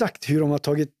ju exakt hur de har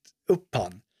tagit upp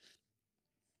han.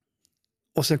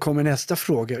 Och sen kommer nästa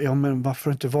fråga, ja men varför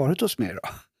har du inte varit hos mig då?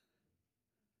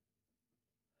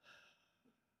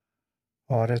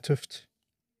 Ja, det är tufft.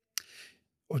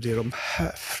 Och det är de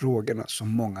här frågorna som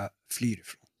många flyr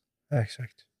ifrån.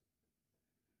 Exakt.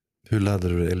 Hur lärde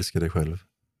du dig älska dig själv?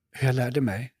 Hur jag lärde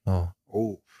mig? Ja.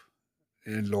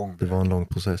 Det var en lång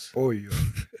process. Oj.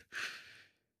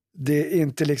 Det är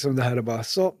inte liksom det här att bara,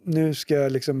 så nu ska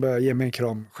jag liksom börja ge mig en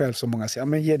kram själv, som många säger. Ja,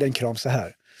 men ge den en kram så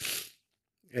här.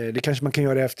 Det kanske man kan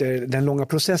göra efter den långa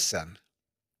processen.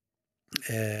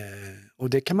 Och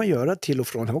det kan man göra till och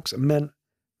från här också. Men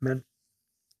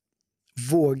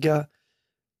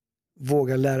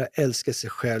våga lära älska sig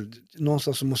själv.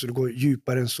 Någonstans så måste du gå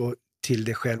djupare än så till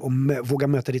dig själv och våga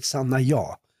möta ditt sanna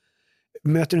jag.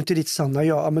 Möter du inte ditt sanna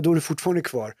jag, men då är du fortfarande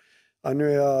kvar. Ja,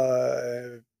 nu är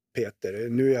jag Peter,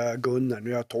 nu är jag Gunnar,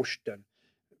 nu är jag Torsten.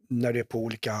 När det är på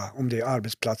olika, om det är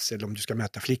arbetsplatser eller om du ska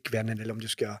möta flickvännen eller om du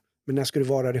ska, men när ska du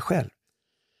vara dig själv?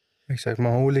 Exakt,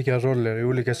 man har olika roller i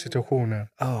olika situationer.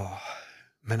 Ja,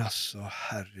 men alltså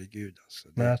herregud alltså.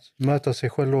 Men att möta sig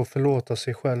själv och förlåta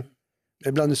sig själv. Det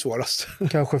är bland det svåraste.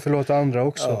 Kanske förlåta andra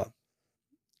också.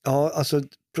 Ja, alltså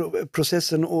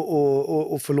processen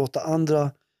och förlåta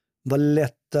andra var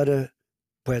lättare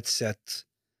på ett sätt.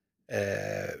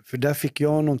 För där fick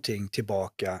jag någonting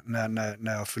tillbaka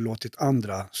när jag förlåtit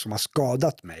andra som har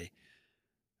skadat mig.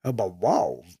 Jag bara,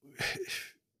 wow.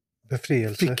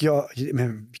 Befrielse.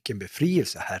 Men vilken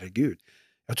befrielse, herregud.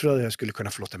 Jag trodde att jag skulle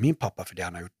kunna förlåta min pappa för det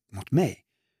han har gjort mot mig.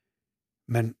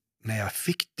 Men när jag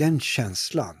fick den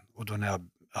känslan och då när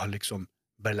jag liksom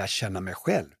började känna mig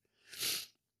själv.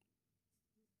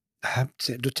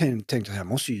 Då tänkte jag att jag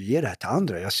måste ju ge det här till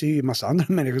andra. Jag ser ju en massa andra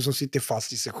människor som sitter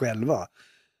fast i sig själva.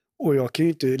 Och jag kan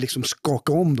ju inte liksom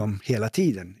skaka om dem hela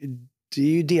tiden. Det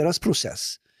är ju deras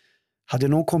process. Hade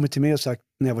någon kommit till mig och sagt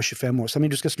när jag var 25 år, Samir,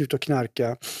 du ska sluta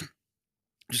knarka,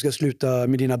 du ska sluta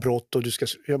med dina brott och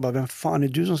jag bara, vem fan är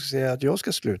du som ska säga att jag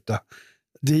ska sluta?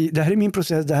 Det här är min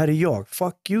process, det här är jag.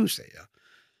 Fuck you, säger jag.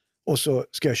 Och så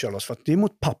ska jag köra loss för att det är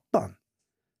mot pappan.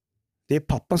 Det är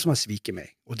pappan som har svikit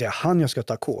mig och det är han jag ska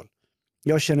ta kål.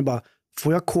 Jag känner bara,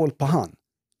 får jag kål på han,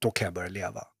 då kan jag börja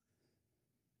leva.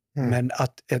 Men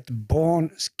att ett barn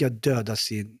ska döda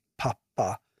sin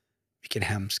pappa, vilken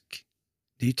hemsk,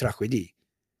 det är ju tragedi.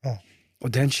 Ja.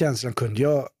 Och den känslan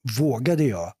vågade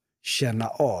jag känna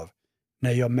av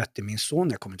när jag mötte min son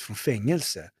när jag kommit från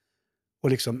fängelse. Och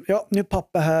liksom, ja, nu är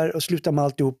pappa här och slutar med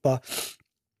alltihopa.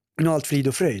 Nu är allt frid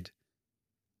och fröjd.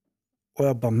 Och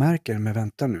jag bara märker, men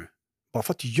vänta nu. Bara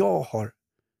för att jag har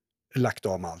lagt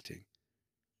av med allting.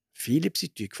 Filip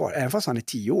sitter ju kvar, även fast han är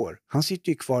 10 år. Han sitter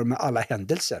ju kvar med alla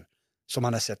händelser som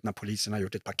han har sett när polisen har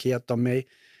gjort ett paket av mig.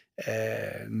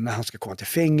 När han ska komma till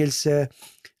fängelse.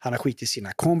 Han har skit i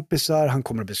sina kompisar. Han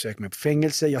kommer att besöka mig på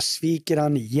fängelse. Jag sviker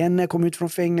han igen när jag kommer ut från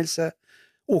fängelse.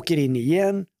 Åker in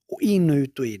igen. Och in och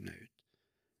ut och in och ut.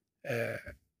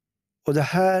 Och det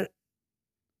här,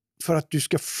 för att du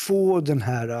ska få den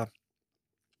här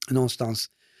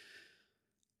någonstans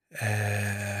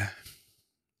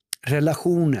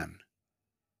relationen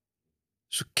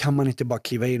så kan man inte bara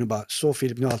kliva in och bara, så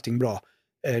Filip, nu är allting bra.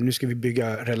 Nu ska vi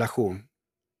bygga relation.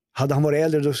 Hade han varit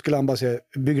äldre då skulle han bara säga,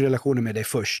 bygg relationen med dig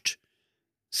först.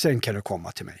 Sen kan du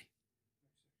komma till mig.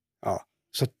 Ja,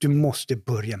 så att du måste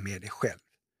börja med dig själv.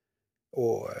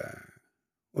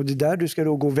 Och det är där du ska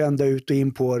då gå och vända ut och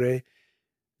in på dig.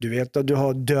 Du vet att du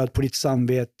har död på ditt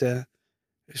samvete.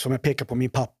 Som jag pekar på min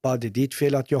pappa. Det är ditt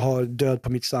fel att jag har död på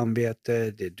mitt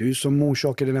samvete. Det är du som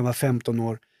orsakade när jag var 15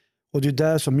 år. Och det är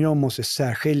där som jag måste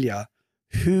särskilja.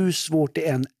 Hur svårt det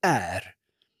än är.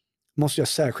 Måste jag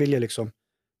särskilja liksom.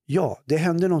 Ja, det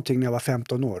hände någonting när jag var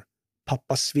 15 år.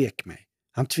 Pappa svek mig.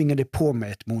 Han tvingade på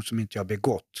mig ett mord som inte jag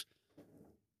begått.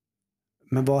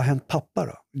 Men vad har hänt pappa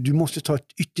då? Du måste ta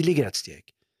ytterligare ett steg.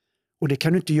 Och det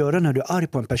kan du inte göra när du är arg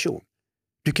på en person.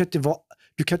 Du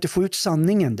kan inte få ut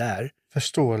sanningen där.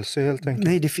 Förståelse helt enkelt.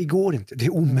 Nej, det går inte. Det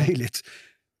är omöjligt.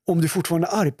 Om du fortfarande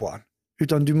är arg på han.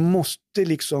 Utan du måste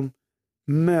liksom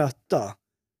möta.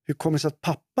 Hur kommer det sig att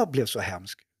pappa blev så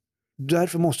hemsk?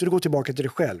 Därför måste du gå tillbaka till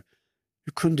dig själv.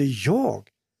 Hur kunde jag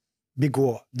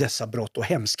begå dessa brott och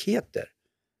hemskheter?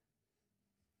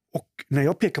 Och när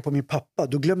jag pekar på min pappa,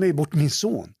 då glömmer jag bort min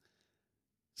son.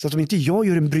 Så att om inte jag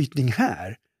gör en brytning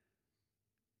här,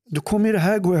 då kommer det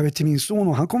här gå över till min son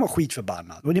och han kommer vara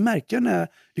skitförbannad. Och det märkte jag när jag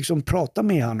liksom pratade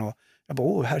med han och jag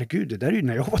bara, herregud, det där är ju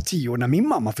när jag var 10 år, när min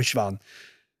mamma försvann.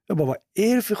 Jag bara, vad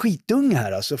är det för skitunge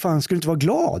här alltså? Fan, skulle inte vara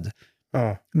glad.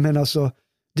 Ja. Men alltså,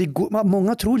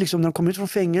 många tror liksom när de kommer ut från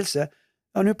fängelse,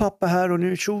 ja nu är pappa här och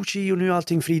nu är tjo-chi och nu är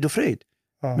allting frid och fröjd.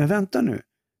 Ja. Men vänta nu.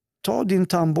 Ta din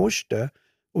tandborste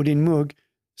och din mugg,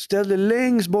 ställ dig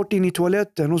längst bort in i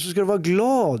toaletten och så ska du vara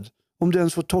glad om du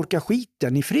ens får torka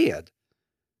skiten i fred.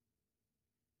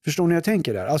 Förstår ni jag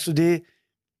tänker där? Alltså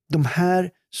de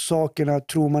här sakerna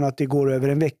tror man att det går över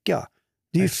en vecka.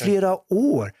 Det är ju flera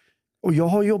år. Och jag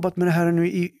har jobbat med det här nu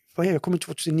i, jag kommer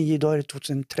 2009, idag är det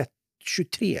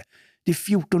 2023. Det är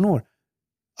 14 år.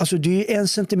 Alltså det är 1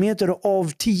 centimeter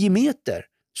av 10 meter.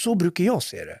 Så brukar jag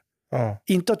se det. Ja.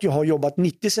 Inte att jag har jobbat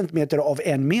 90 centimeter av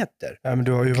 1 meter. Ja, men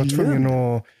du har ju varit tvungen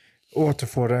att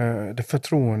återfå det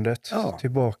förtroendet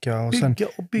tillbaka. Och sen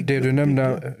det du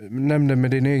nämnde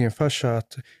med din egen farsa,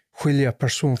 att skilja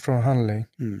person från handling.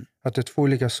 Mm. Att det är 2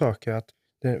 olika saker. Att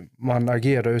man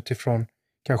agerar utifrån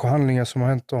kanske handlingar som har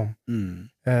hänt om.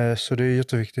 Mm. Så det är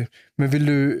jätteviktigt. Men vill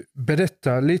du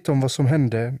berätta lite om vad som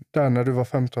hände där när du var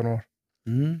 15 år?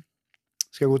 Mm.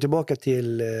 Ska jag gå tillbaka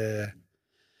till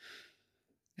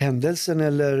händelsen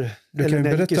eller du kan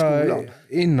berätta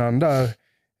innan där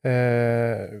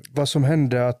vad som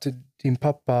hände, att din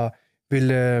pappa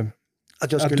ville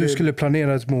att du skulle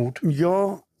planera ett mord.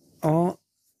 Ja,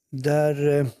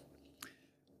 där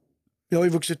jag har ju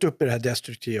vuxit upp i det här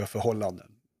destruktiva förhållanden.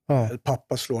 Ja.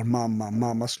 Pappa slår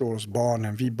mamma slår oss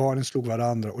barnen, vi barnen slog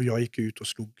varandra och jag gick ut och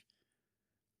slog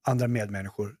andra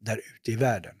medmänniskor där ute i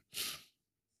världen.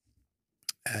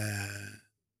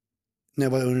 När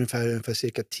jag var ungefär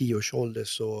cirka 10 års ålder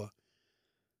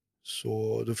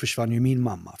så då försvann ju min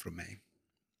mamma från mig.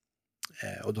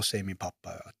 Och då säger min pappa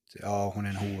att hon är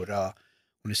en hora,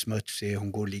 hon är smutsig,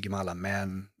 hon går och ligger med alla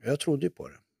män. Jag trodde ju på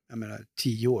det. Jag menar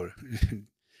 10 år.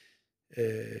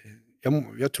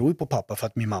 Jag tror ju på pappa för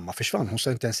att min mamma försvann. Hon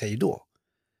sa inte ens hej då.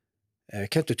 Jag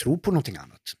kan inte tro på någonting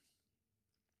annat.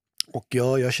 Och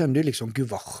jag kände ju liksom, gud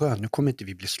vad skönt, nu kommer inte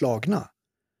vi bli slagna.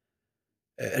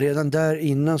 Redan där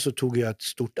innan så tog jag ett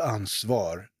stort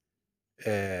ansvar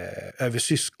över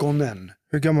syskonen.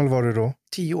 Hur gammal var du då?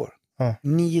 10 år. Ja.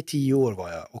 9-10 år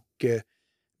var jag. Och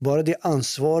bara det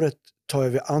ansvaret tar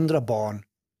över andra barn,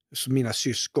 som mina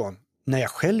syskon, när jag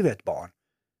själv är ett barn.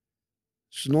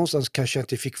 Så någonstans kanske jag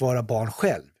inte fick vara barn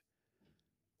själv.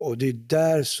 Och det är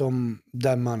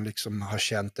där man liksom har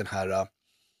känt den här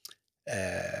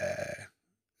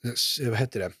vad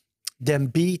heter det? Den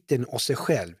biten av sig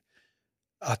själv.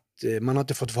 Att man har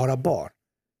inte fått vara barn.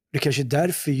 Det är kanske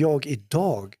därför jag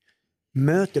idag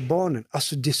möter barnen.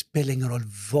 Alltså det spelar ingen roll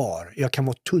var. Jag kan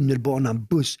vara tunnelbanan,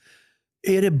 buss.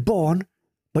 Är det barn?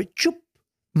 Bara tjup,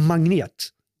 magnet.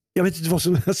 Jag vet inte vad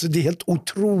som, alltså det är helt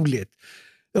otroligt.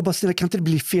 Jag bara säger, kan inte det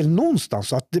bli fel någonstans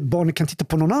så att barnen kan titta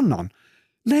på någon annan?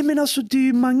 Nej men alltså det är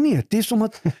ju magnet. Det är som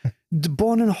att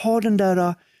barnen har den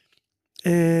där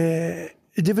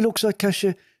det är väl också att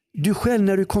kanske du själv,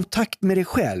 när du är i kontakt med dig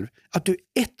själv, att du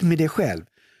är ett med dig själv,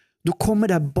 då kommer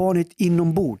det här barnet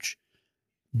inombords.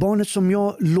 Barnet som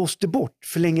jag låste bort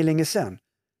för länge sedan.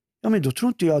 Ja men då tror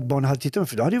inte jag att barnet hade tittat på mig,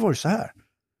 för då hade det varit så här.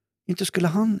 Inte skulle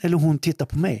han eller hon titta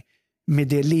på mig med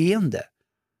det leende.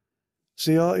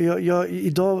 Så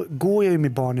idag går jag ju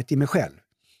med barnet i mig själv.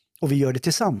 Och vi gör det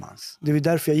tillsammans. Det är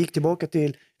därför jag gick tillbaka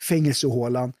till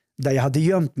fängelsehålan där jag hade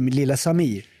gömt min lilla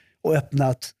Samir och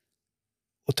öppnat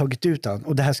och tagit ut han.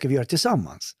 Och det här ska vi göra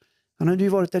tillsammans. Han hade ju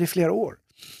varit där i flera år.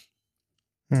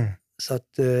 Så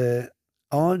att,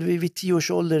 vid 10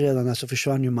 års ålder redan så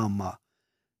försvann ju mamma.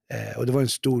 Och det var en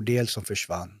stor del som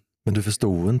försvann. Men du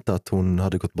förstod inte att hon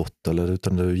hade gått bort eller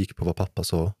utan du gick på vad pappa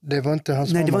sa? Det var inte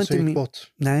hans mamma som gick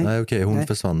bort. Nej, okej, hon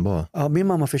försvann bara. Ja, min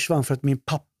mamma försvann för att min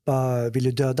pappa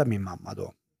ville döda min mamma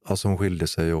då. Alltså hon skilde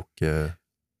sig och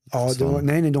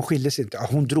nej, de skilde sig inte.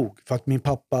 Hon drog för att min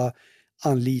pappa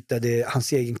anlitade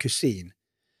hans egen kusin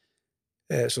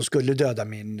som skulle döda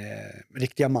min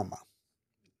riktiga mamma.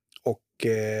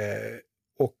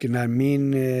 Och när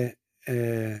min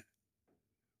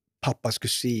pappas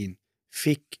kusin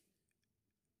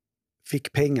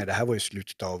fick pengar, det här var i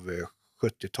slutet av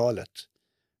 70-talet,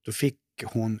 då fick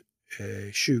hon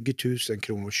 20 000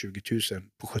 kronor, 20 000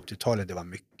 på 70-talet, det var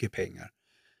mycket pengar.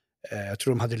 Jag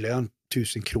tror de hade lön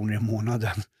 1000 kronor i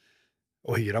månaden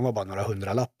och hyran var bara några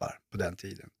 100-lappar på den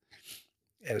tiden.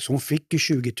 Så hon fick ju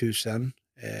 20 000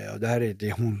 och det här är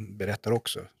det hon berättar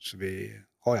också, så vi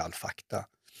har ju all fakta.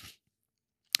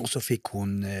 Och så fick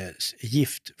hon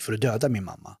gift för att döda min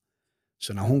mamma.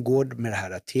 Så när hon går med det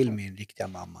här till min riktiga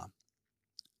mamma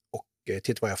och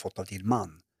titta vad jag fått av din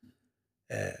man,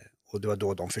 och det var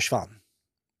då de försvann.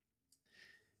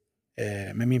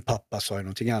 Men min pappa sa ju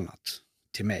någonting annat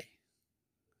till mig.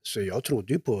 Så jag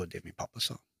trodde ju på det min pappa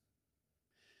sa.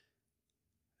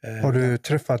 Har du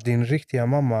träffat din riktiga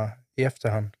mamma i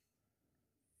efterhand?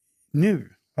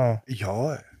 Nu?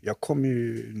 Ja, jag kom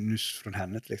ju nyss från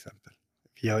henne till exempel.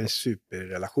 Vi har en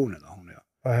superrelation då, hon och jag.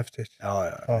 Vad häftigt.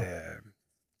 Ja.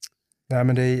 Nej,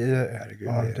 men det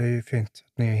är ju fint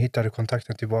att ni hittade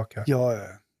kontakten tillbaka. Ja,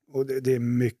 och det är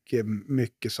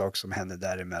mycket saker som händer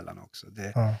däremellan också.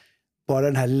 Bara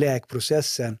den här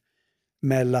läkprocessen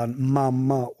mellan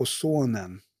mamma och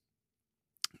sonen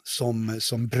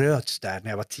som bröts där när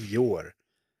jag var 10 år.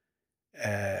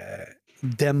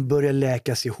 Den började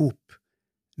läkas ihop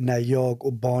när jag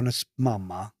och barnets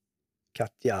mamma,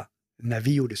 Katja, när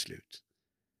vi gjorde slut.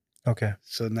 Okay.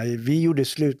 Så när vi gjorde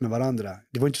slut med varandra,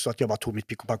 det var inte så att jag bara tog mitt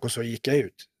pick och pack och så gick jag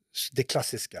ut. Det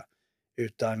klassiska.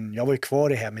 Utan jag var ju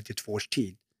kvar i hemmet i 2 års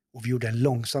tid. Och vi gjorde en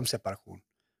långsam separation.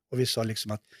 Och vi sa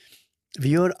liksom att vi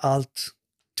gör allt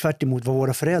tvärt emot vad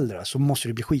våra föräldrar, så måste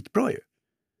det bli skitbra ju.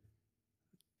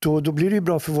 Då blir det ju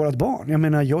bra för vårat barn. Jag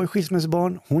menar, jag är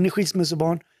skilsmässobarn, hon är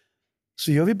skilsmässobarn.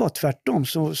 Så gör vi bara tvärtom,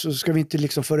 så ska vi inte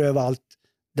liksom föra över allt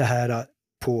det här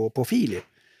på Filip.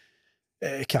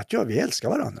 Katja, vi älskar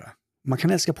varandra. Man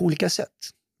kan älska på olika sätt.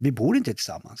 Vi bor inte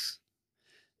tillsammans.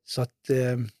 Så att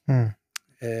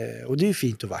och det är ju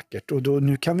fint och vackert. Och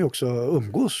nu kan vi också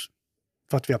umgås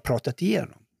för att vi har pratat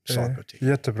igenom saker och ting.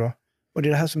 Jättebra. Och det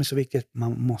är det här som är så viktigt.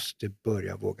 Man måste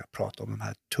börja våga prata om de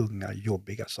här tunga,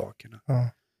 jobbiga sakerna. Ja.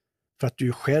 För att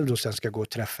du själv då sen ska gå och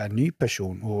träffa en ny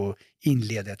person och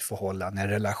inleda ett förhållande, en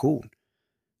relation.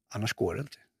 Annars går det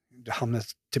inte. Du hamnar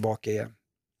tillbaka igen.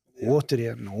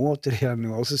 Återigen.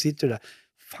 Och så sitter du där.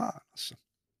 Fan alltså.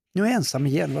 Nu är jag ensam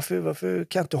igen. Varför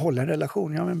kan jag inte hålla en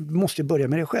relation? Jag måste börja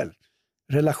med dig själv.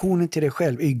 Relationen till dig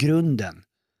själv är grunden.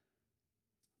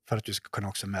 För att du ska kunna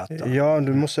också möta. Ja,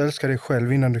 du måste älska dig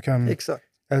själv innan du kan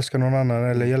älska någon annan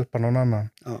eller hjälpa någon annan.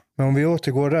 Ja. Men om vi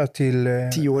återgår där till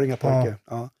 10-åriga pojkar.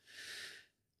 Ja.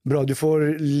 Bra, du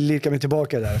får lirka mig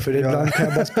tillbaka där. För ibland kan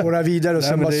jag bara spåra vidare och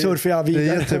sen bara surfar jag vidare.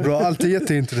 Det är jättebra, allt är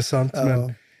jätteintressant.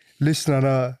 Men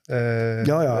lyssnarna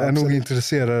är nog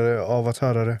intresserade av att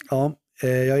höra det. Ja,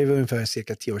 jag är ungefär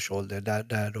cirka 10 års ålder.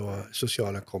 Där då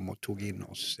socialen kom och tog in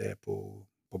oss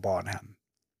på barnhem.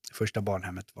 Första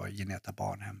barnhemmet var Geneta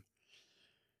barnhem.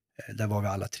 Där var vi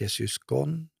alla 3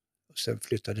 syskon. Och sen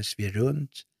flyttades vi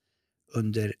runt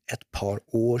under ett par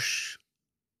års...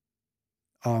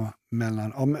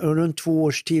 runt 2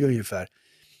 års tid ungefär.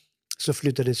 Så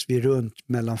flyttades vi runt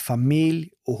mellan familj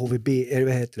och HVB,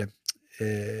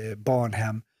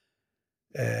 barnhem,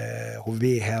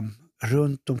 HVB-hem.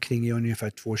 Runt omkring i ungefär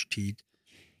 2 års tid.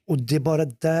 Och det bara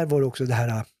där var det också det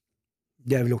här...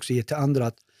 Det jag vill också ge till andra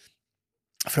att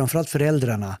framförallt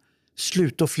föräldrarna,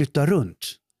 sluta att flytta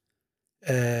runt.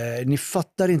 Ni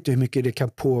fattar inte hur mycket det kan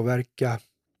påverka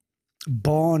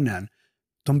barnen.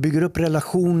 De bygger upp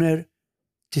relationer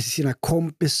till sina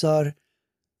kompisar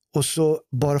och så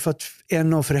bara för att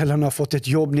en av föräldrarna har fått ett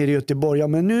jobb nere i Göteborg, ja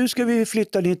men nu ska vi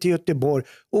flytta ner till Göteborg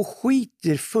och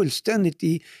skiter fullständigt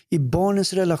i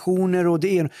barnens relationer och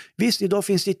det är, visst idag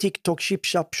finns det TikTok, Chip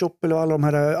Chap Shop eller alla de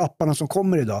här apparna som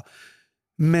kommer idag.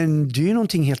 Men det är ju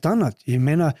någonting helt annat. Jag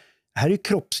menar, här är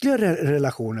kroppsliga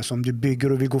relationer som du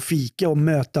bygger och vill gå fika och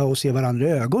möta och se varandra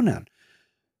i ögonen.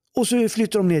 Och så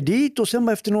flyttar de ner dit och sen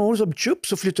bara efter några år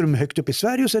så flyttar de högt upp i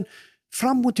Sverige och sen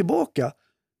fram och tillbaka.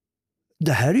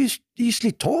 det här är ju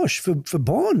slitage för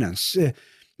barnens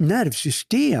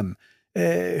nervsystem.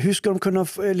 Hur ska de kunna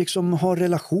liksom ha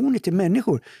relationer till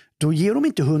människor? Då ger de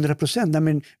inte 100%. Nej,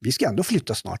 men vi ska ändå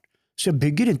flytta snart. Så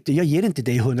jag ger inte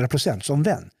dig 100% som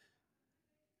vän.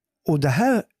 Och det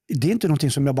är inte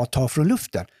någonting som jag bara tar från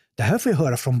luften. Det här får jag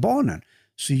höra från barnen.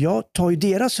 Så jag tar ju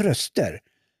deras röster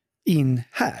in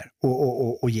här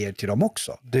och ger till dem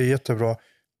också. Det är jättebra.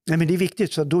 Nej, men det är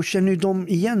viktigt, så då känner ju de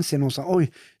igen sig någonstans.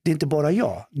 Oj, det är inte bara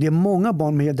jag. Det är många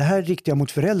barn med det här riktiga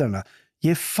mot föräldrarna.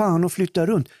 Ge fan och flytta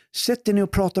runt. Sätt dig ner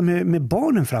och prata med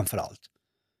barnen framför allt.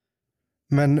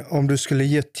 Men om du skulle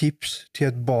ge tips till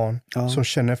ett barn som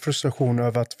känner frustration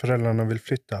över att föräldrarna vill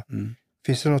flytta.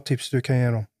 Finns det något tips du kan ge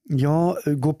dem? Ja,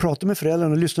 gå och prata med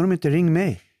föräldrarna. Lyssnar de inte, ring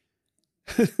mig.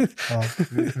 Ja,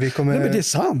 vi kommer Nej, men det är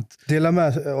sant. Dela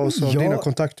med oss av dina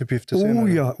kontaktuppgifter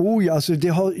senare. Alltså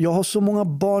jag har så många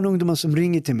barn och ungdomar som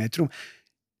ringer till mig.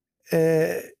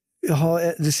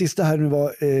 Det sista här nu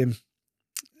var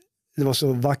det var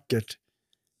så vackert.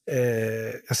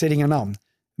 Jag säger inga namn.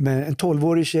 Men en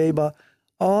 12-årig tjej bara,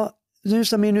 nu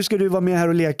Samir, nu ska du vara med här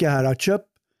och leka här. Köp.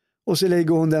 Och så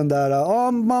lägger hon den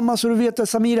där, mamma, så du vet att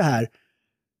Samir är här.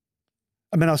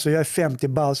 Men alltså jag är 50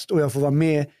 bast och jag får vara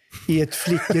med i ett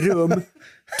flickrum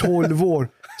 12 år.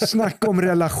 Snacka om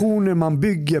relationer man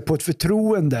bygger på ett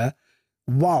förtroende.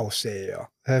 Wow, säger jag.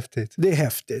 Häftigt. Det är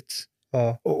häftigt.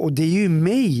 Ja. Och det är ju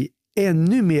mig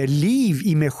ännu mer liv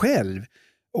i mig själv.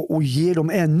 Och ger dem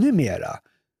ännu mera.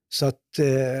 Så att,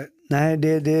 nej,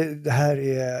 det här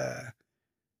är...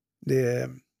 Det,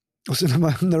 och sen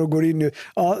när de går in nu,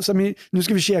 Samir, nu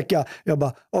ska vi käka. Jag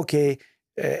bara, okej,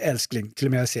 älskling. Till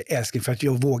och med jag säger älskling för att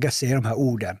jag vågar säga de här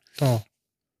orden. Ja.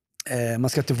 Man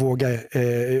ska inte våga,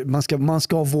 man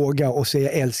ska våga och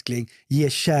säga älskling, ge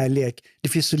kärlek. Det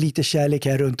finns så lite kärlek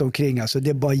här runt omkring, alltså. Det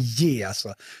är bara ge,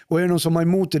 alltså. Och är det någon som har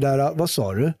emot det där, vad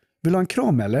sa du? Vill du ha en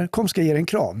kram eller? Kom, ska jag ge dig en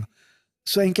kram.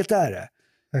 Så enkelt är det.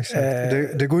 Exakt.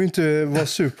 Det går ju inte att vara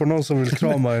sur på någon som vill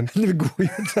krama en. Det går ju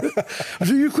inte.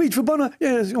 Du är ju skitförbannad.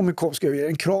 Om jag kom, ska jag ge dig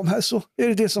en kram här, så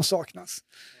är det som saknas.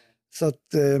 Så att...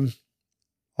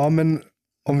 Ja, men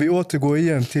om vi återgår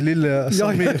igen till lilla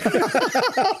Samir.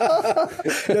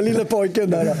 Ja, lilla pojken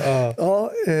där.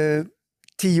 Ja,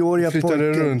 10-åriga pojken.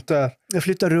 Flyttade runt där. Jag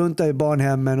flyttade runt där i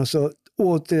barnhemmen och så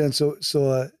återigen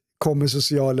så kommer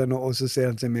socialen och så säger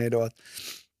han till mig då att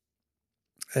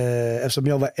eftersom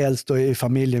jag var äldst då i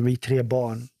familjen, vi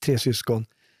 3 syskon,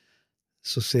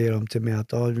 så säger de till mig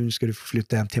att nu ska du få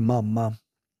flytta hem till mamma.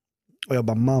 Och jag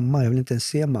bara, mamma, jag vill inte ens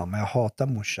se mamma, jag hatar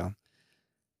morsan.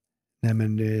 Nej,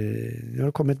 men nu har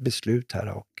det kommit ett beslut här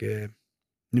och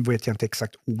nu vet jag inte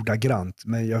exakt ordagrant,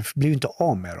 men jag blir ju inte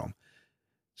av med dem.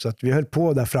 Så att vi höll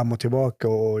på där fram och tillbaka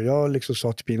och jag liksom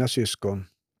sa till mina syskon,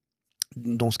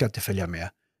 de ska inte följa med,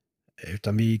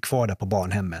 utan vi är kvar där på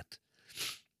barnhemmet.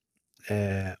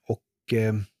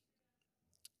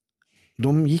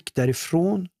 De gick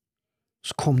därifrån,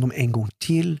 så kom de en gång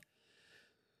till.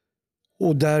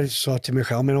 Och där sa jag till mig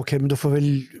själv, men okej, men då får vi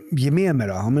väl ge med mig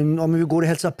då. Men vi går och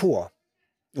hälsar på.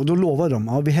 Och då lovade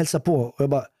de, vi hälsar på.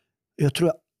 Och jag tror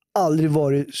jag aldrig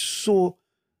varit så,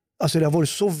 alltså det har varit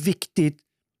så viktigt,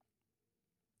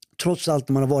 trots allt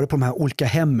när man har varit på de här olika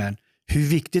hemmen, hur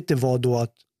viktigt det var då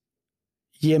att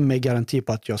ge mig garanti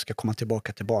på att jag ska komma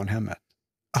tillbaka till barnhemmet.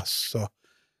 Alltså,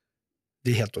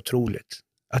 det är helt otroligt.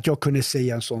 Att jag kunde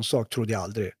säga en sån sak trodde jag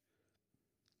aldrig.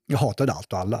 Jag hatade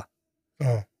allt och alla.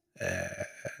 Ja.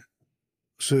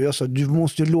 Så jag sa, du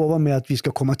måste lova mig att vi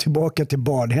ska komma tillbaka till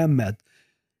barnhemmet.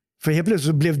 För helt plötsligt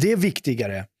så blev det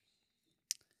viktigare.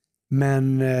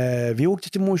 Men vi åkte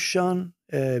till morsan,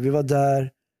 vi var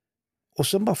där. Och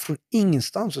sen bara från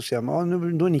ingenstans så säger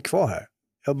man, då är ni kvar här.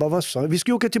 Jag bara, vad sa? Vi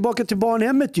ska åka tillbaka till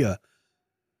barnhemmet ju.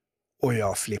 Och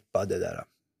jag flippade där.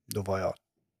 Då var jag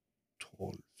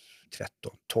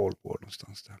 12 år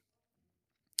någonstans där.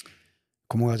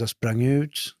 Kommer ihåg att jag sprang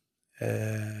ut.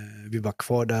 Vi var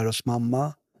kvar där hos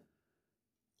mamma.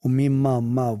 Och min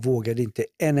mamma vågade inte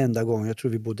en enda gång. Jag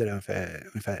tror vi bodde där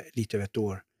ungefär lite över ett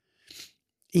år.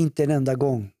 Inte en enda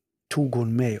gång tog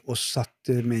hon mig och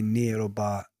satte mig ner och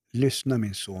bara, lyssna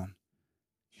min son.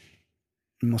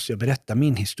 Nu måste jag berätta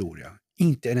min historia.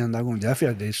 Inte en enda gång. Därför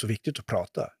är det så viktigt att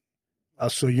prata.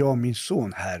 Alltså jag och min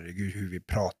son, herregud hur vi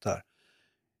pratar.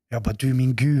 Jag bara, du är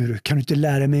min guru. Kan du inte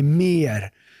lära mig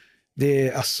mer? Det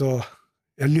är alltså,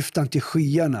 jag lyfter inte i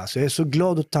skyarna. Så jag är så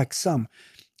glad och tacksam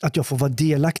att jag får vara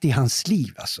delaktig i hans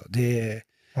liv. Alltså,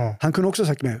 han kunde också ha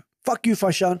sagt mig, fuck you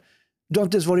farsan. Du har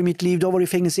inte ens varit i mitt liv. Du har varit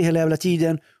i fängelse hela jävla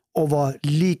tiden. Och var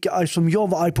lika arg som jag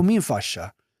var arg på min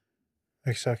farsa.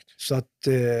 Exakt. Så att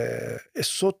jag är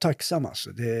så tacksam alltså.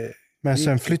 Men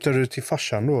sen flyttade du till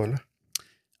farsan då eller?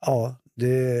 Ja,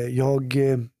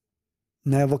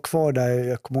 När jag var kvar där,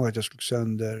 jag kommer ihåg att jag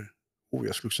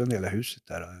slog sönder hela huset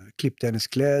där. Jag klippte hennes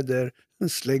kläder,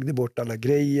 slängde bort alla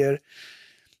grejer.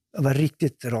 Jag var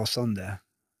riktigt rasande.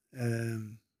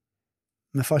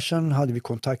 Men farsan hade vi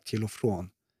kontakt till och från.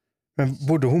 Men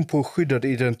bodde hon på skyddad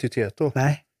identitet då?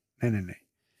 Nej.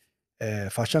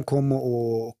 Farsan kom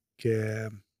och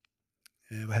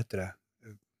vad heter det?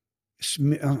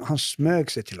 Han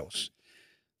smög sig till oss.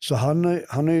 Så han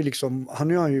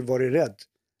har ju varit rädd.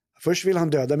 Först vill han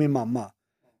döda min mamma.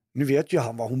 Nu vet ju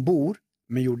han var hon bor,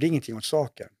 men gjorde ingenting åt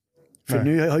saken. För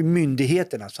nu har ju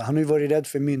myndigheterna, så han har ju varit rädd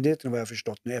för myndigheterna, vad jag har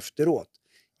förstått nu efteråt.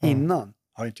 Innan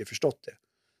har jag inte förstått det.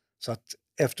 Så att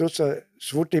efteråt så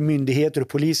fort det är myndigheter och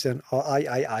polisen,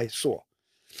 aj, så.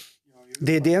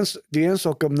 Det är en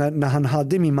sak om när han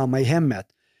hade min mamma i hemmet.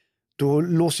 Då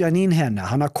låser jag in henne,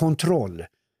 han har kontroll.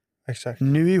 Exakt.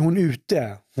 Nu är hon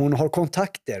ute, hon har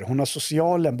kontakter, hon har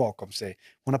socialen bakom sig,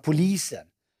 hon har polisen.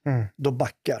 Då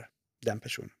backar den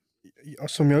personen.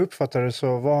 Som jag uppfattade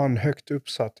så var han högt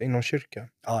uppsatt inom kyrkan.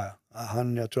 Ja.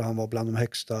 Jag tror han var bland de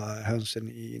högsta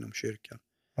hönsen inom kyrkan.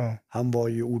 Ja. Han var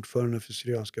ju ordförande för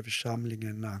Syrianska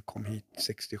församlingen när han kom hit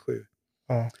 67.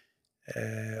 Ja.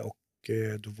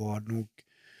 Då var nog,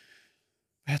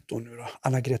 vad hette hon nu då?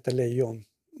 Anna-Greta Leijon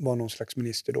var någon slags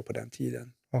minister då på den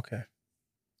tiden. Okej.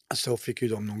 Så fick ju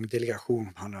de någon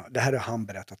delegation, det här har han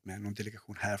berättat med, någon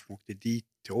delegation härifrån åkte dit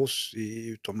till oss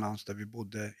utomlands där vi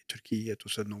bodde i Turkiet,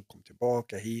 och sen de kom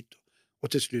tillbaka hit.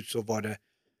 Och till slut så var det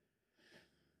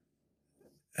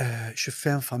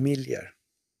 25 familjer.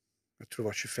 Jag tror det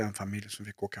var 25 familjer som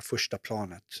fick åka första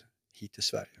planet hit till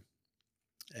Sverige.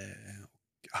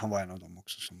 Och han var en av dem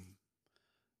också som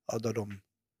hade de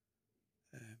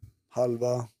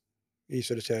halva i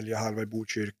Södertälje, halva i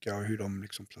Botkyrka, och hur de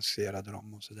liksom placerade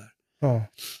dem och sådär. Ja.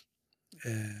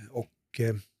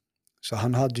 Så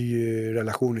han hade ju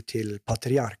relationer till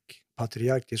patriark.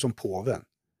 Patriark är som påven.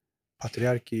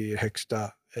 Patriark är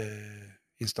högsta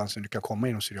instansen du kan komma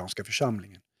inom Syrianska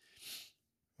församlingen.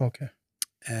 Okej.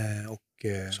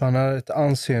 Så han hade ett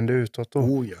anseende utåt då?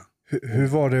 Oh ja. Hur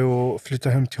var det att flytta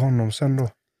hem till honom sen då?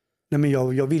 Nej, men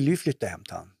jag ville ju flytta hem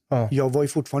till honom. Ja. Jag var ju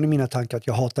fortfarande i mina tankar att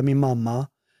jag hatar min mamma.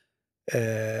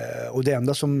 Och det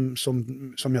enda som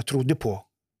jag trodde på,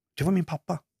 det var min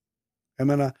pappa. Jag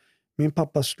menar, min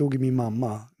pappa slog min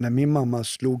mamma. När min mamma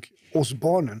slog oss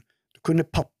barnen, då kunde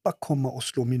pappa komma och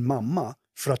slå min mamma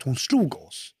för att hon slog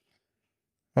oss.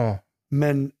 Ja.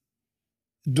 Men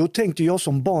då tänkte jag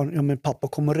som barn, ja men pappa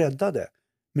kommer rädda det.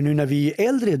 Men nu när vi är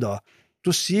äldre idag,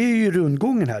 då ser jag ju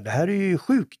rundgången här. Det här är ju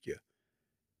sjukt ju.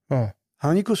 Ja.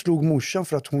 Han gick och slog morsan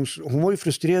för att hon var ju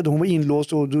frustrerad och hon var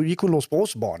inlåst, och då gick hon loss på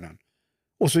oss barnen.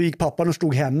 Och så gick pappan och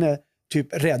slog henne, typ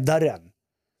räddaren.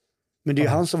 Men det är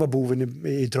han som var boven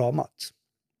i dramat.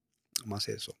 Om man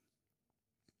säger så.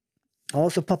 Ja,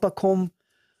 så pappa kom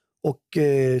och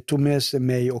tog med sig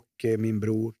mig och min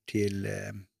bror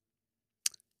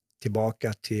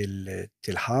tillbaka till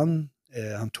han.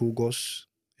 Han tog oss.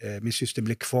 Min syster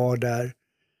blev kvar där.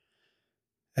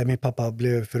 Min pappa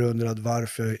blev förundrad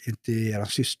varför inte er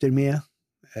syster med.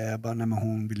 Jag bara, nej men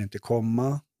hon vill inte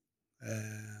komma.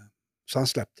 Så han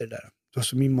släppte det där.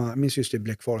 Så min syster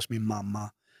blev kvar hos min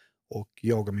mamma. Och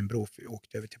jag och min bror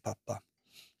åkte över till pappa.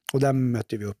 Och där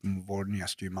mötte vi upp vår nya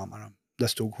styrmamma då. Där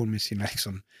stod hon med sina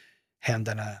liksom,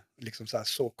 händerna liksom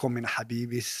så kom mina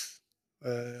habibis.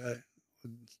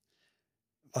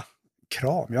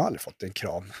 Kram, jag har aldrig fått en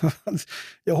kram.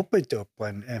 Jag hoppar inte upp på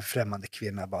en främmande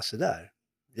kvinna bara så där.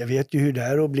 Jag vet ju hur det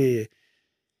är att bli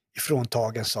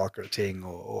ifråntagen saker och ting.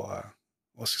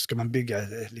 Och så ska man bygga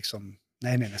liksom,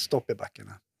 nej, stopp i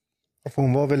backarna. För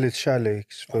hon var väldigt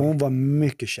kärleksfull. Hon var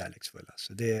mycket kärleksfull.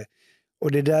 Alltså.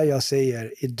 Och det är där jag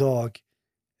säger idag,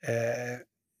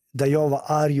 där jag var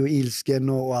arg och ilsken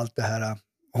och allt det här.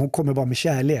 Hon kommer bara med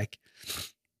kärlek.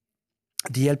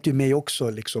 Det hjälpte ju mig också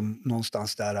liksom,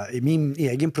 någonstans där, i min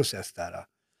egen process där.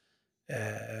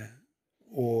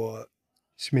 Och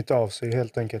smitta av sig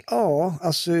helt enkelt. Ja,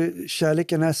 alltså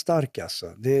kärleken är stark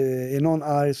alltså. Det är någon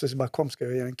arg så bara kom, ska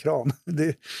jag ge en kram.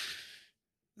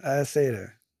 Jag säger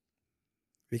det.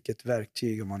 Vilket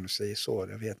verktyg, om man nu säger så.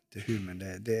 Jag vet inte hur,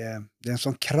 men det är en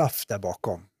sån kraft där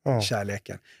bakom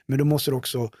kärleken. Men då måste du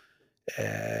också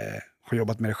ha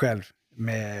jobbat med dig själv.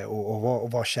 Med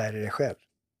och vara kär i dig själv.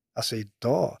 Alltså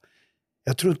idag,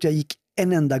 jag tror inte jag gick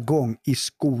en enda gång i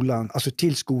skolan, alltså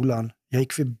till skolan. Jag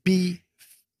gick förbi,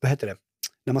 vad heter det?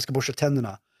 När man ska borsta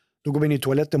tänderna. Då går man in i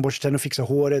toaletten, borstar tänderna och fixar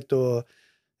håret och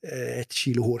ett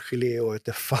kilo hårgelé och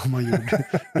ett fan man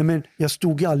gjorde. Nej, men jag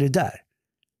stod ju aldrig där.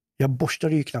 Jag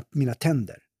borstade ju knappt mina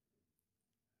tänder.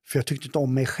 För jag tyckte inte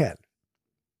om mig själv.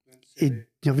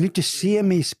 Jag vill inte se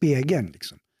mig i spegeln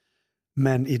liksom.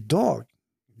 Men idag,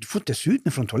 du får inte se ut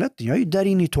mig från toaletten. Jag är ju där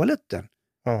inne i toaletten.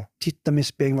 Ja. Titta mig i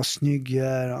spegeln, vad snygg jag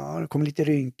är. Ja, det kommer lite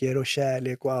rynkor och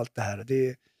kärlek och allt det här. Och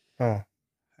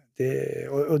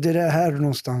det är det här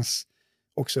någonstans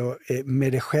också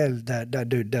med dig själv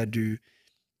där du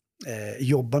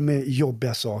jobbar med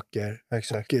jobbiga saker.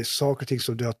 Exakt. Och saker och ting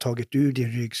som du har tagit ur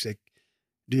din ryggsäck.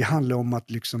 Det handlar om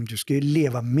att liksom, du ska ju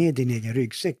leva med din egen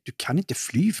ryggsäck. Du kan inte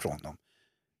fly från dem.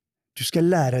 Du ska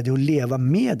lära dig att leva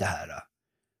med det här.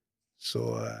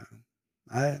 Så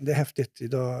nej, det är häftigt.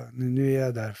 Idag, nu är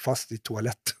jag där fast i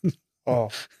toaletten.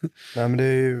 Ja, nej, men det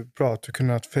är ju bra att du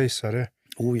kunnat fejsa det.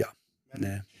 Oh ja.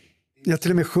 Nej. Jag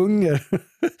till och med sjunger.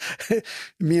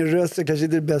 Min röst är kanske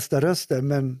inte den bästa rösten,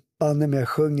 men banne mig jag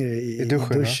sjunger i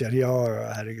duschen.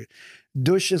 Ja, herregud.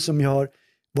 Duschen som jag har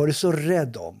varit så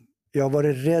rädd om. Jag har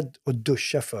varit rädd att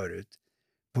duscha förut.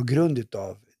 På grund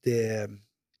utav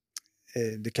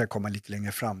det kan komma lite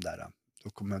längre fram där.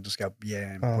 Då ska jag ge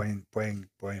en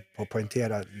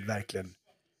poängtera verkligen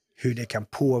hur det kan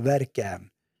påverka en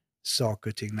saker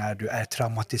och ting när du är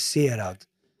traumatiserad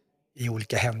i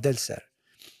olika händelser.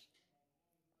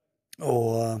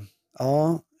 Och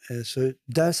ja, så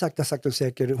där sakta och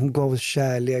säkert, hon gav oss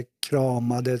kärlek,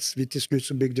 kramades, vi till slut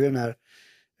så byggde vi den här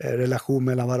relation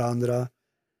mellan varandra.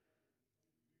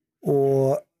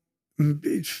 Och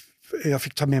jag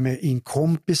fick ta med mig in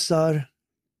kompisar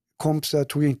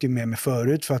tog jag inte med mig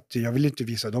förut för att jag ville inte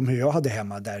visa dem hur jag hade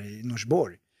hemma där i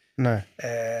Norsborg. Nej.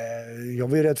 Jag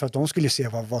var ju rädd för att de skulle se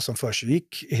vad som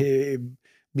försiggick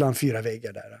bland 4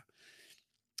 väggar där.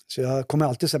 Så jag kommer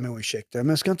alltid säga med ursäkter.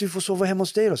 Men ska inte vi få sova hemma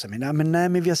hos dig då? Så nej,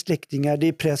 men vi har släktingar, det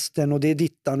är prästen och det är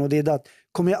dittan och det är datt.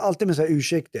 Kommer jag alltid med så här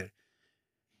ursäkter.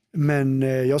 Men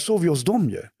jag sov ju hos dem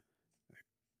ju.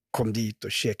 Kom dit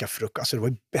och käka frukost. Alltså det var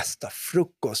ju bästa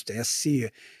frukosten. Jag ser,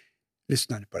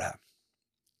 lyssna nu på det här.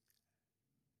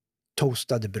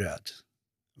 Toastade bröd.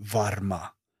 Varma.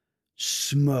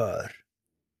 Smör.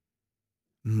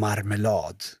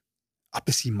 Marmelad.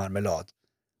 Apelsinmarmelad.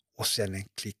 Och sen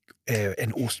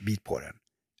en ostbit på den.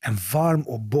 En varm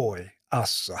O'boy.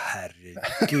 Alltså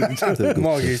herregud.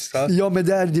 Magiskt. Ja, men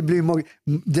det blev magiskt.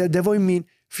 Det var ju min...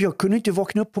 För jag kunde inte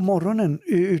vakna upp på morgonen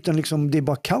utan liksom, det är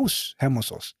bara kaos hemma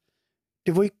hos oss.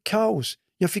 Det var ju kaos.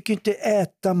 Jag fick ju inte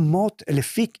äta mat.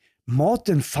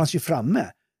 Maten fanns ju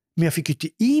framme. Men jag fick ju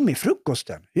inte i mig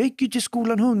frukosten. Jag gick ju till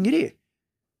skolan hungrig.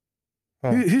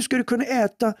 Ja. Hur ska du kunna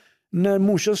äta när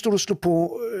morsan står och slår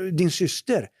på din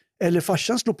syster? Eller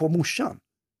farsan slår på morsan?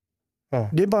 Ja.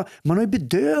 Det är bara, man har ju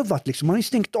bedövat liksom. Man har ju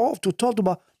stängt av totalt och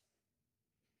bara...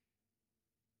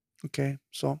 Okej,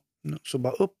 så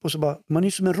bara upp och så bara... Man är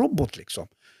ju som en robot liksom.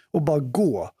 Och bara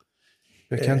gå.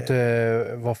 Du kan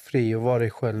inte vara fri och vara dig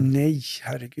själv. Nej,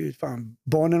 herregud. Fan.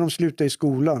 Barnen de slutar i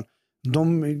skolan.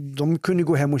 De kunde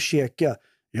gå hem och käka.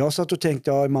 Jag satt och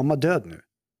tänkte, är mamma död nu?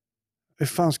 Hur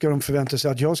fan ska de förvänta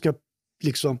sig att jag ska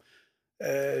liksom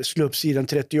slå upp sidan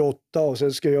 38 och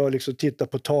sen ska jag liksom titta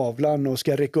på tavlan och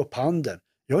ska räcka upp handen?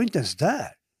 Jag är inte ens där.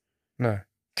 Nej.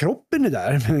 Kroppen är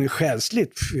där, men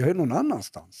själsligt, jag är någon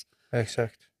annanstans.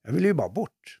 Exakt. Jag ville ju bara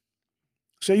bort.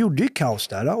 Så jag gjorde ju kaos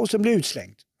där och sen blev jag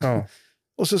utslängd. Ja.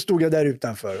 Och så stod jag där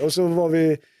utanför. Och så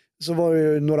var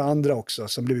det några andra också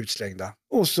som blev utslängda.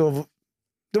 Och så,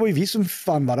 det var ju vi som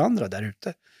fann varandra där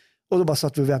ute. Och då bara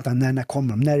satt vi och väntade, när kommer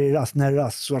de? När är det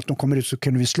rast? Så att de kommer ut så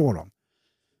kunde vi slå dem.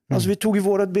 Alltså vi tog ju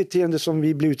vårat beteende som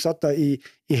vi blev utsatta i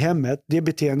hemmet. Det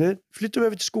beteende flyttade vi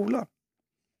över till skolan.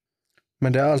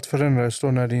 Men det är allt förändrades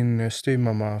då när din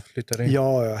styvmamma flyttade in?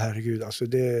 Ja, herregud. Alltså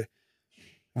det...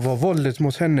 Var våldet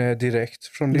mot henne direkt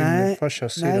från din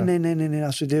farsas sida? Nej.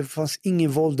 Alltså det fanns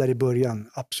ingen våld där i början.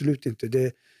 Absolut inte.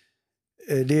 Det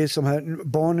är som här,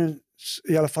 barnen,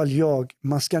 i alla fall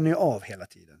man skannar ju av hela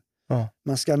tiden. Ja.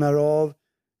 Man skannar av,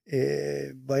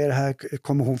 vad är det här?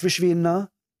 Kommer hon försvinna?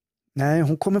 Nej,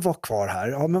 hon kommer vara kvar här.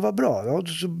 Ja, men vad bra. Ja,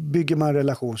 så bygger man en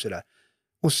relation sådär.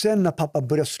 Och sen när pappa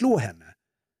börjar slå henne,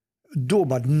 då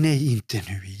bara, nej, inte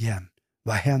nu igen.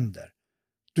 Vad händer?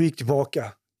 Då gick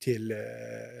tillbaka till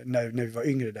när vi var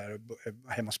yngre där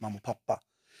hemma hos mamma och pappa.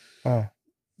 Ja.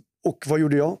 Och vad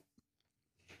gjorde jag?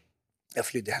 Jag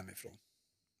flydde hemifrån.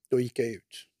 Då gick jag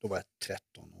ut. Då var jag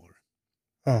 13 år.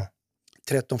 Ja.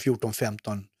 13, 14,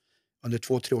 15. Under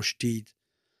 2-3 års tid.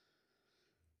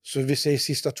 Så vi säger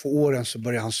sista 2 åren så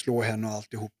började han slå henne och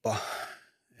alltihopa.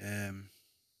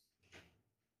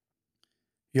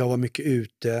 Jag var mycket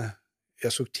ute.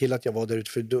 Jag såg till att jag var där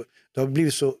ute. För då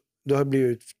har jag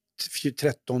blivit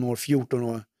 13 år, 14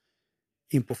 år.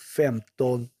 In på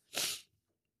 15.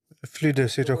 Flydde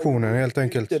situationen helt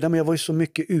enkelt. Nej, men jag var ju så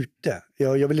mycket ute.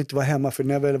 Jag ville inte vara hemma, för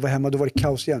när jag väl var hemma då var det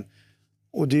kaos igen.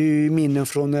 Och det är ju minnen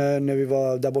från när vi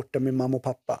var där borta med mamma och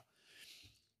pappa.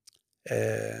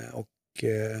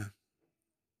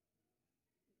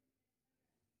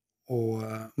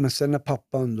 Men sen när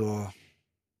pappan då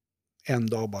en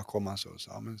dag bara kom han så och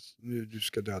sa, men nu du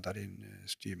ska döda din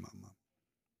styrmamma.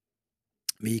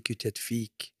 Vi gick ju till ett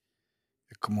fik.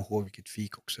 Jag kommer ihåg vilket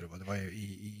fik också det var. Det var ju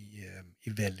i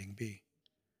Vällingby.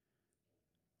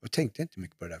 Jag tänkte inte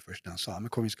mycket på det där först när han sa, men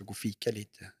kom vi ska gå och fika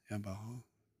lite. Jag bara,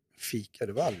 fika,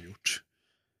 det var aldrig gjort.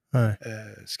 Nej.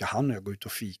 Ska han och jag gå ut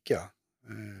och fika?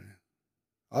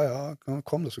 Ja,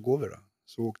 kom då så går vi då.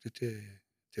 Så åkte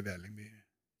till Vällingby,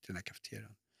 till den här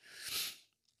kafeterian.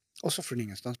 Och så från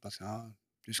ingenstans bara, ja,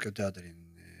 du ska döda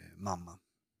din mamma,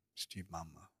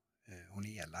 styvmamma. Hon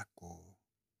är elak och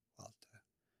allt det.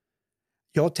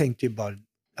 Jag tänkte ju bara,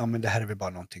 ja men det här är väl bara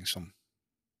någonting som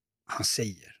han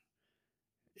säger.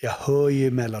 Jag hör ju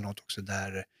emellanåt också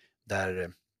där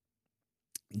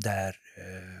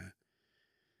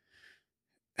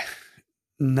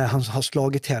när han har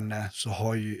slagit henne så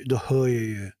då hör jag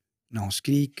ju när hon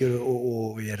skriker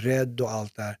och är rädd och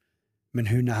allt där. Men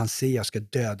hur när han säger jag ska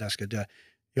döda.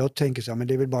 Jag tänker så här, men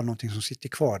det är väl bara någonting som sitter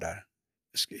kvar där.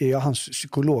 Är jag hans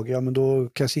psykolog, ja men då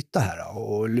kan jag sitta här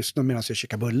och lyssna medan jag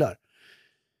käkar bullar.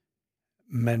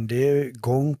 Men det är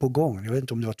gång på gång, jag vet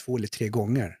inte om det var 2 eller 3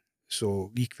 gånger,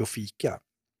 så gick vi och fika.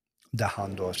 Där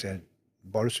han då säger,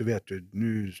 bara så vet du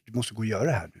måste gå och göra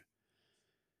det här nu.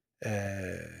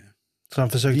 Så han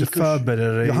försökte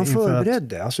förbereda dig? Ja, han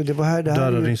förberedde. Alltså det var här, det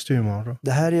här döda din styrmor då?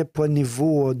 Det här är på en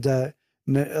nivå där,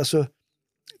 alltså,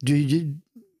 du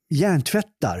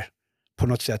hjärntvättar på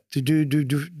något sätt.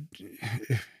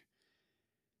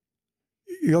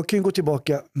 Jag kan ju gå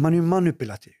tillbaka, man är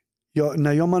manipulativ.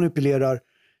 När jag manipulerar,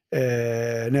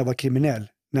 när jag var kriminell,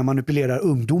 när jag manipulerar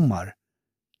ungdomar,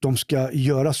 de ska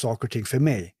göra saker och ting för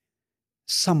mig.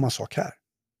 Samma sak här.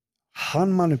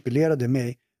 Han manipulerade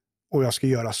mig och jag ska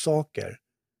göra saker.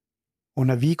 Och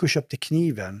när vi gick och köpte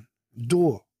kniven,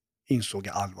 då insåg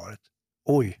jag allvaret.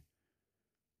 Oj,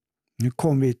 nu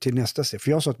kom vi till nästa steg.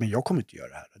 För jag sa att jag kommer inte göra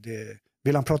det här.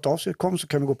 Vill han prata av sig, kom så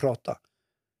kan vi gå och prata.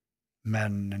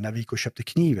 Men när vi gick och köpte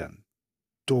kniven,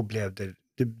 då blev det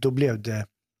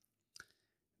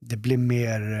blev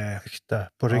mer äkta,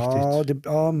 på riktigt.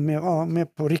 Mer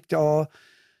på riktigt. Ja,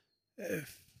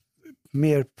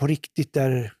 mer på riktigt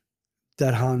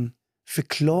där han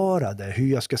förklarade hur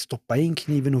jag ska stoppa in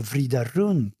kniven och vrida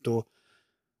runt. Och,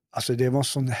 alltså det var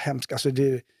sån hemskt. Alltså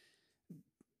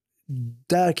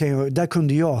där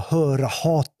kunde jag höra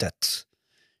hatet.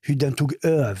 Hur den tog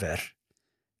över.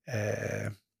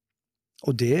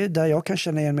 Och det är där jag kan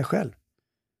känna igen mig själv.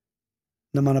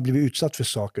 När man har blivit utsatt för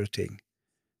saker och ting.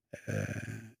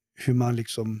 Hur man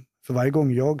liksom, för varje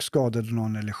gång jag skadade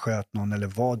någon eller sköt någon eller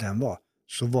vad den var,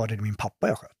 så var det min pappa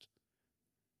jag sköt.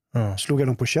 Slog jag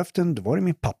någon på käften, då var det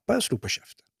min pappa jag slog på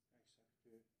käften.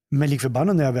 Men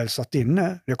likförbannat när jag väl satt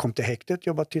inne, jag kom till häktet,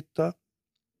 jag bara tittade.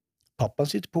 Pappan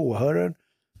sitter på åhöraren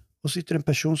och sitter en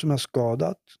person som jag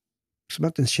skadat, som jag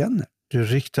inte ens känner. Du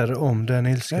riktade om den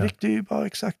ilskan. Jag riktade ju bara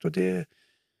exakt. Och det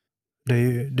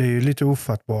är ju lite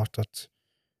ofattbart att,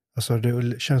 alltså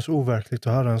det känns overkligt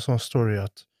att höra en sån story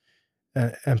att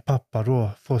en pappa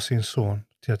då får sin son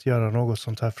till att göra något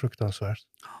sånt här fruktansvärt.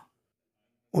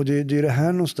 Och det är det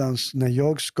här någonstans när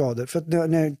jag skadar. För att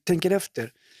när jag tänker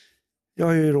efter, jag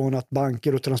har ju rånat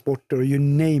banker och transporter och you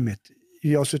name it.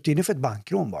 Jag har suttit inne för ett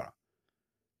bankrån bara.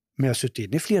 Men jag har suttit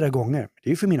inne flera gånger. Det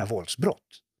är ju för mina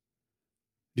våldsbrott.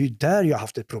 Det är ju där jag har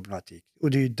haft ett problematik.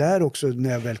 Och det är ju där också när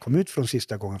jag väl kom ut från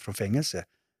sista gången från fängelse.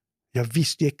 Jag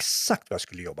visste ju exakt vad jag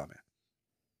skulle jobba med.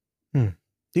 Mm.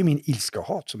 Det är min ilska och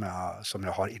hat som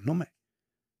jag har inom mig.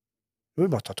 Jag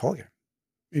vill bara ta tag i det.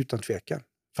 Utan tvekan.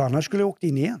 För annars skulle jag åkt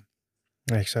in igen.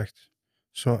 Ja, exakt.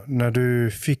 Så när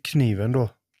du fick kniven då?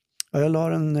 Ja, jag la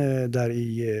den där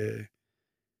i...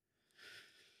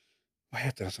 vad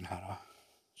heter en sån här?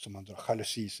 Som man drar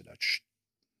jalusi sådär.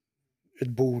 Ett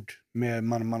bord med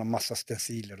man har massa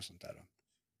stenciler och sånt där.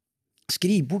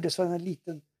 Skrivbord, det är sån här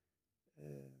liten...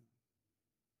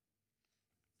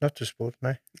 Nattduksbord?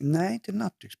 Nej, inte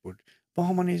nattduksbord. Vad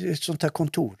har man i ett sånt här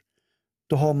kontor?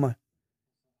 Då har man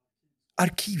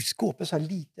arkivskåp, så här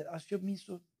litet. Alltså jag minns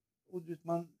så, och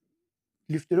man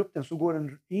lyfter upp den så går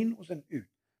den in och sen ut.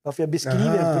 Varför jag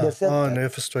beskriver den på det sättet. Ja,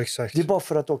 jag förstår exakt. Det är bara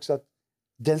för att också att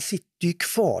den sitter ju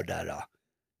kvar där.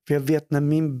 För jag vet när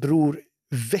min bror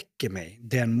väcker mig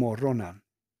den morgonen.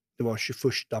 Det var 21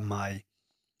 maj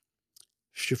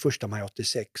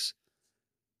 86.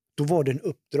 Då var den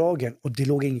uppdragen och det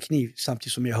låg ingen kniv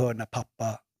samtidigt som jag hör när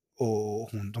pappa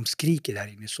och hon, de skriker där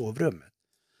inne i sovrummet.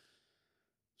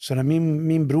 Så när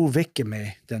min bror väcker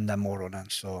mig den där morgonen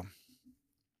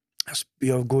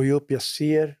Jag går ju upp, jag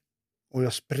ser och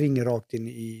jag springer rakt in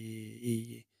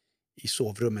i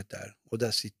sovrummet där. Och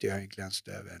där sitter jag i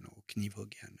glänstöveln och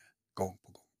knivhugger henne gång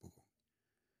på gång på gång.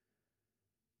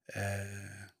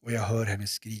 Och jag hör henne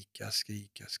skrika.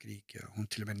 Hon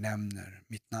till och med nämner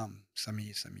mitt namn.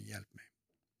 Samir, hjälp mig.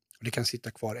 Och det kan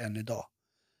sitta kvar än idag.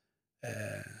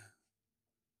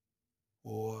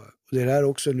 Och det är där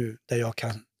också nu där jag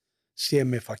kan se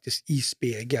mig faktiskt i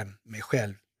spegeln, mig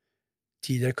själv.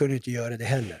 Tidigare kunde jag inte göra det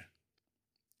heller.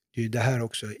 Det är det här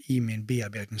också i min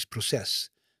bearbetningsprocess.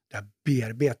 Där jag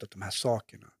bearbetat de här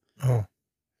sakerna. Ja.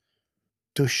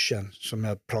 Duschen som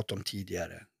jag pratade om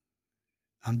tidigare.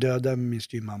 Han dödade min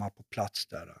styvmamma på plats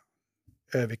där.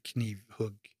 Över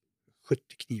knivhugg. 70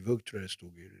 knivhugg tror jag det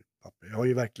stod i papper. Jag har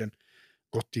ju verkligen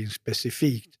gått in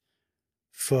specifikt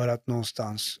för att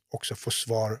någonstans också få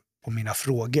svar på mina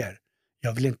frågor.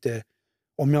 Jag vill inte,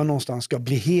 om jag någonstans ska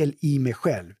bli hel i mig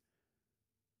själv,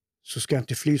 så ska jag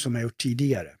inte fly som jag gjort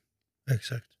tidigare.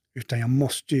 Exakt. Utan jag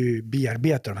måste ju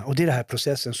bearbeta de här. Och det är den här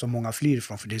processen som många flyr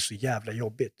ifrån, för det är så jävla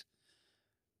jobbigt.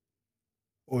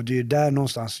 Och det är där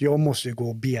någonstans jag måste gå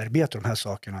och bearbeta de här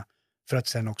sakerna för att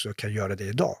sen också kan göra det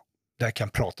idag. Där jag kan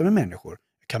prata med människor,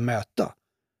 jag kan möta.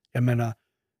 Jag menar,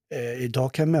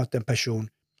 idag kan jag möta en person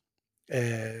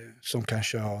som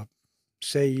kanske har,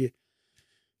 säg,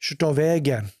 kört av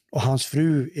vägen och hans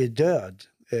fru är död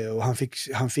och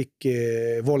han fick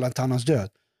vållat till annans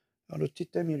död. Ja, då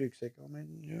tittar jag i min ryggsäck. Ja,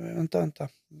 men vänta.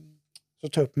 Så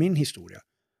tar jag upp min historia.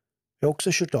 Jag har också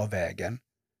kört av vägen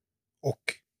och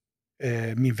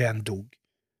min vän dog.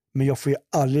 Men jag får ju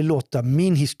aldrig låta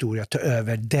min historia ta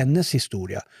över dennes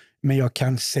historia. Men jag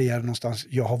kan säga någonstans,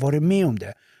 jag har varit med om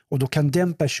det. Och då kan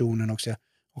den personen också säga,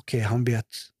 okej, han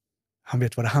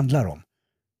vet vad det handlar om.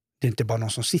 Det är inte bara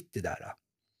någon som sitter där.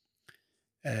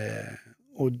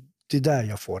 Och det är där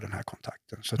jag får den här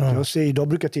kontakten. Så att jag säger, idag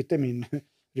brukar jag titta i min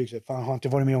ryggsäck, fan, har inte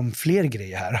varit med om fler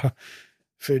grejer här.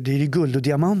 För det är ju guld och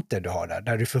diamanter du har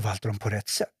där du förvaltar dem på rätt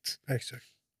sätt. Exakt.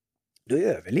 Du har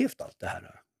överlevt allt det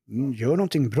här. Gör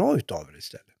någonting bra utav det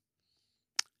istället.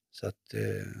 Så att,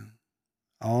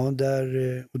 ja,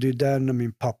 och det är där när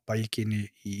min pappa gick in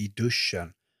i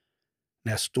duschen.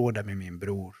 När jag står där med min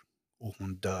bror och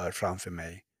hon dör framför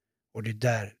mig. Och det är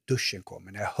där duschen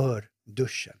kommer, när jag hör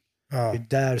duschen. Ja. Det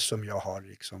är där som jag har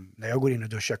liksom, när jag går in och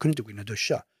duschar, jag kunde inte gå in och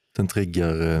duscha. Den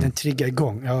triggar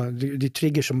igång. Ja, det är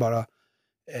trigger som bara,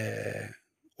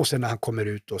 och sen när han kommer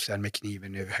ut och sen med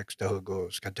kniven i högsta hugg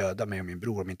och ska döda mig och min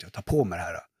bror om inte jag tar på mig det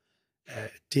här.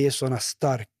 Det är sådana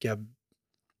starka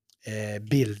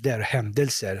bilder,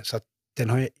 händelser, så att den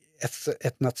har ju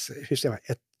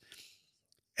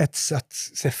etsat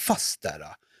sig fast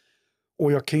där.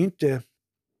 Och jag kan ju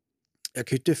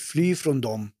inte fly från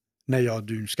dem när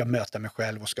jag ska möta mig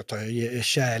själv och ska ta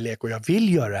kärlek och jag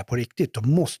vill göra det här på riktigt. Då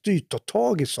måste ju ta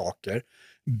tag i saker,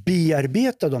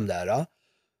 bearbeta dem där.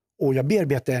 Och jag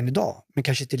bearbetar än idag, men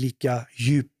kanske inte lika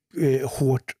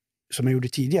hårt som jag gjorde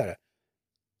tidigare.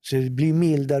 Så det blir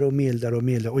mildare och mildare och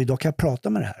mildare. Och idag kan jag prata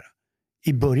med det här.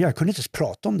 I början kunde jag inte ens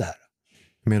prata om det här.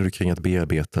 Menar du kring att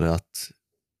bearbeta det, att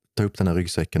ta upp den här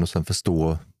ryggsäcken och sen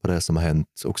förstå vad det är som har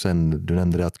hänt? Och sen, du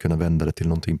nämnde det, att kunna vända det till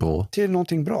någonting bra. Till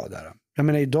någonting bra där. Jag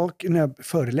menar, idag när jag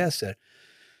föreläser,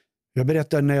 jag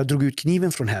berättar när jag drog ut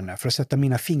kniven från henne för att sätta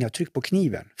mina fingertryck på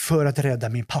kniven för att rädda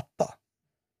min pappa.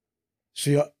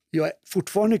 Så jag är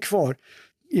fortfarande kvar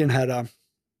i den här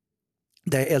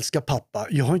där jag älskar pappa.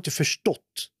 Jag har inte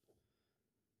förstått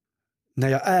när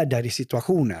jag är där i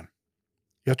situationen.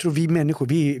 Jag tror vi människor,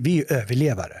 vi är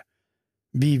överlevare.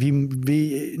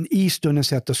 Vi i stunden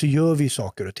sätter så gör vi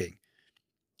saker och ting.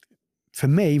 För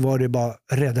mig var det bara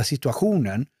rädda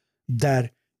situationen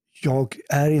där jag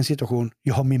är i en situation,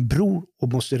 jag har min bror och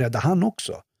måste rädda han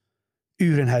också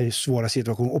ur den här svåra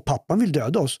situationen. Och pappan vill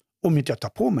döda oss om inte jag tar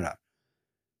på mig det.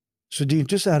 Så det är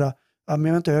inte så här,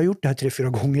 men vänta, jag har gjort det här 3-4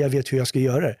 gånger, jag vet hur jag ska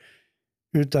göra det.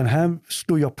 Utan här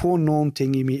slår jag på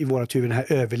någonting i våra huvud, den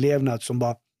här överlevnad som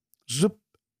bara, zup,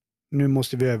 nu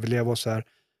måste vi överleva oss här.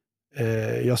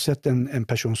 Jag har sett en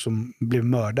person som blev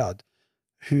mördad.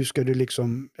 Hur ska du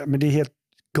liksom, men det är helt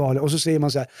galet. Och så säger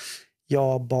man så här,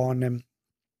 ja barnen,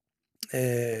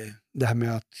 det här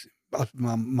med att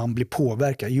man blir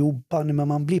påverkad. Jo, men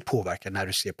man blir påverkad när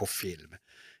du ser på film.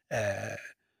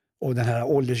 Och den här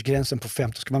åldersgränsen på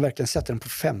 15, ska man verkligen sätta den på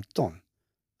 15?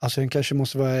 Alltså den kanske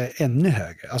måste vara ännu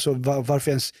högre. Alltså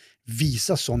varför ens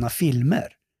visa sådana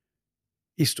filmer?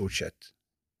 I stort sett.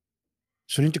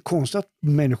 Så det är inte konstigt att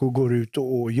människor går ut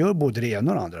och gör både det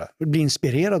ena och det andra. Och blir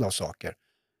inspirerade av saker.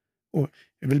 Och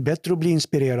det är väl bättre att bli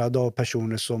inspirerad av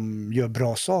personer som gör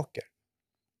bra saker.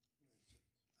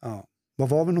 Ja. Var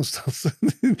var vi någonstans?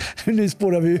 Nu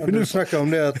spårar vi. Ja, du snackade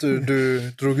om det att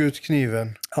du drog ut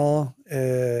kniven. Ja,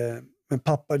 men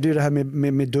pappa, det är det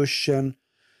här med duschen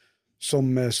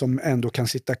som ändå kan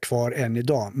sitta kvar än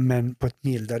idag, men på ett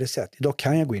mildare sätt. Idag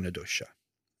kan jag gå in och duscha.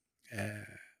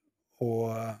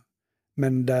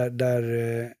 Men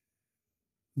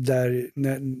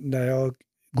när jag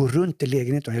går runt i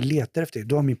lägenheten och jag letar efter det,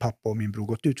 då har min pappa och min bror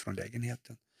gått ut från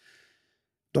lägenheten.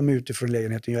 De är ute från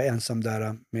lägenheten, jag är ensam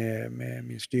där med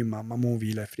min styvmamma, hon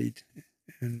vilar i frid.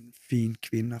 En fin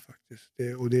kvinna faktiskt.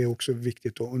 Och det är också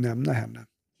viktigt att nämna henne.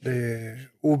 Det är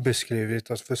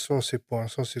obeskrivligt att förstå sig på en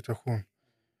sån situation.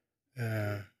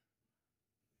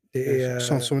 Det är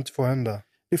sånt som inte får hända.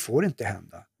 Det får inte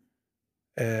hända.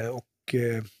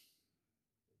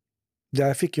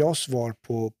 Där fick jag svar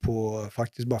på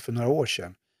faktiskt bara för några år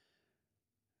sedan.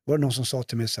 Var det någon som sa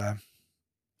till mig så här: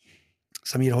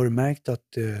 Samir, har du märkt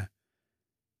att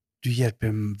du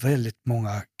hjälper väldigt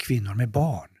många kvinnor med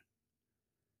barn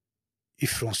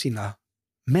ifrån sina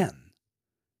män?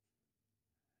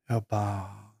 Jag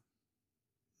bara,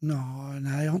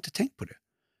 nej, jag har inte tänkt på det.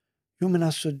 Jo, men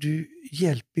alltså, du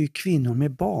hjälper ju kvinnor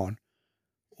med barn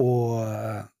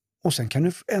och sen kan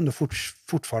du ändå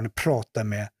fortfarande prata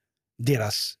med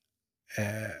deras,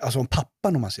 alltså om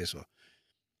pappan, om man säger så.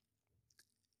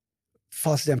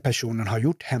 Fast den personen har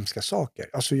gjort hemska saker.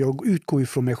 Alltså jag utgår ju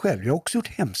från mig själv. Jag har också gjort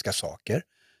hemska saker.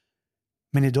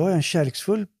 Men idag är jag en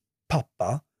kärleksfull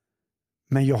pappa.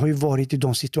 Men jag har ju varit i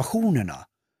de situationerna.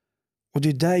 Och det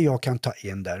är där jag kan ta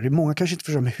in där. Många kanske inte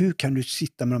förstår, men hur kan du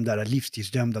sitta med de där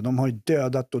livstidsdömda? De har ju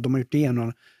dödat och de har gjort det ena.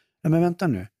 Nej, men vänta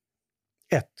nu.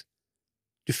 1.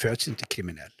 Du föds inte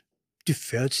kriminell. Du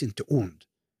föds inte ond.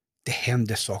 Det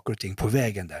händer saker och ting på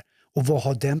vägen där. Och vad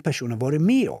har den personen varit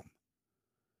med om?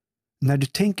 När du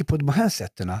tänker på de här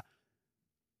sätterna,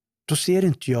 då ser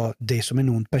inte jag dig som en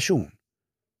ond person.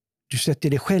 Du sätter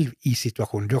dig själv i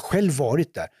situationen. Du har själv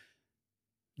varit där.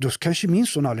 Då kanske min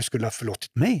son aldrig skulle ha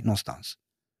förlåtit mig någonstans.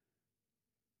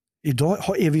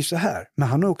 Idag är vi så här. Men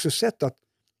han har också sett att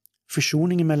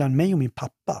försoningen mellan mig och min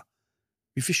pappa,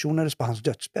 vi försonades på hans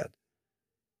dödsbädd.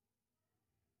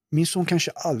 Min son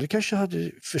kanske aldrig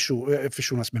hade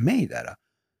försonats med mig där.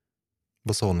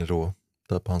 Vad sa ni då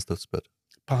där på hans dödsbädd?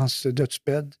 På hans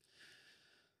dödsbädd.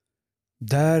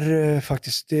 Där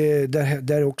faktiskt,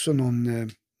 där är också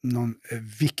någon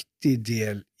viktig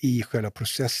del i själva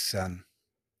processen.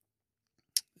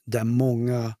 Där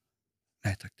många,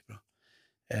 nej tack, det är bra.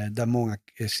 Där många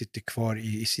sitter kvar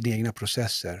i sina egna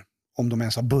processer. Om de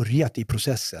ens har börjat i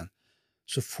processen,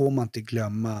 så får man inte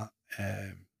glömma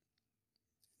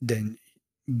den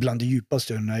bland det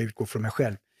djupaste, när jag utgår från mig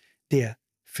själv. Det är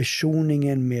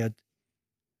försoningen med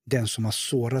den som har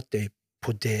sårat dig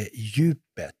på det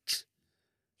djupet.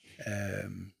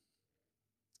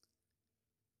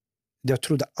 Jag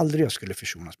trodde aldrig jag skulle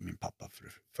försonas med min pappa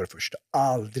för det första.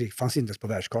 Aldrig. Fanns inte ens på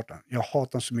världskartan. Jag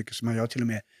hatar honom så mycket som jag till och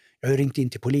med. Jag har ringt in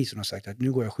till polisen och sagt att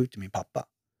nu går jag och skjuter min pappa.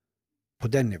 På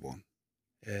den nivån.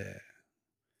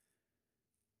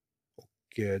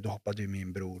 Och då hoppade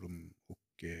min bror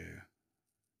och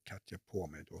Katja på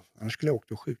mig då. Annars skulle jag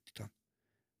åkt och skjutit honom.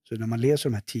 Så när man läser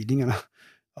de här tidningarna,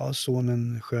 ja,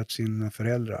 sonen sköt sina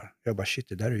föräldrar. Jag bara, shit,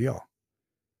 det där är jag.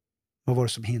 Vad var det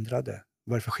som hindrade?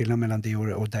 Vad är det för skillnad mellan det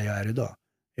och där jag är idag?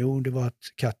 Jo, det var att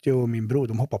Katja och min bror,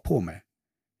 de hoppade på mig.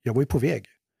 Jag var ju på väg.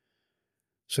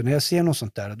 Så när jag ser något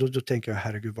sånt där, då tänker jag,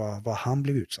 herregud, vad han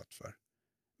blev utsatt för.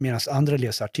 Medan andra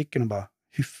läser artikeln och bara,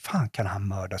 hur fan kan han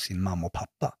mörda sin mamma och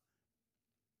pappa?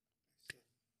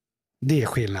 Det är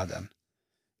skillnaden.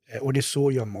 Och det är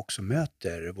så jag också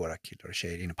möter våra killar och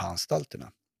tjejer inne på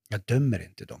anstalterna. Jag dömer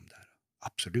inte dem där.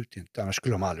 Absolut inte. Annars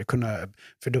skulle de aldrig kunna.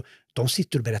 För de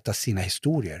sitter och berättar sina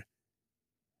historier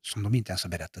som de inte ens har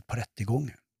berättat på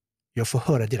rättegången. Jag får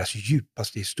höra deras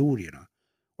djupaste historierna.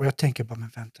 Och jag tänker bara, men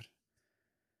vänta.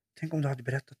 Tänk om du hade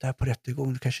berättat det här på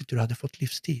rättegången, kanske inte du hade fått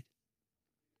livstid.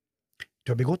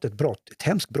 Du har begått ett brott, ett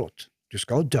hemskt brott. Du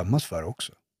ska dömas för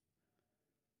också.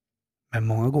 Men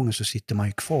många gånger så sitter man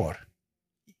ju kvar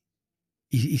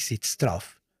i sitt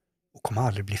straff och kommer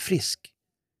aldrig bli frisk.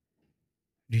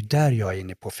 Det är där jag är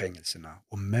inne på fängelserna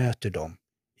och möter dem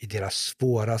i deras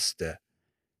svåraste,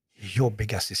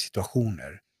 jobbigaste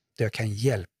situationer, där jag kan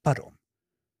hjälpa dem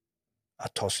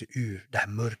att ta sig ur det här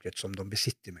mörkret som de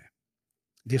besitter med.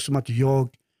 Det är som att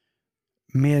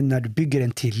när du bygger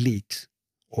en tillit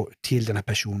till den här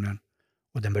personen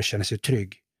och den börjar känna sig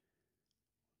trygg,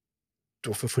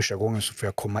 då för första gången så får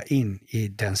jag komma in i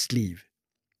dens liv.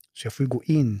 Så jag får gå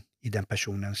in i den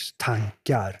personens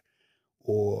tankar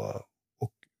och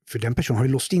för den personen har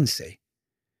ju låst in sig.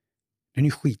 Den är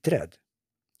ju skiträdd.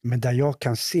 Men där jag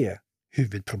kan se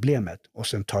huvudproblemet. Och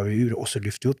sen tar vi ur det och så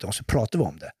lyfter vi upp det och så pratar vi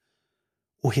om det.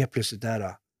 Och helt plötsligt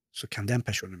där så kan den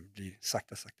personen bli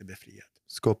sakta befriad.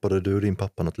 Skapade du och din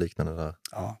pappa något liknande där?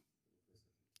 Ja.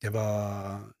 Det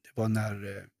var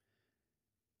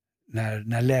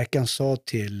när läkaren sa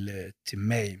till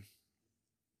mig,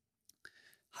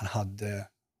 han hade,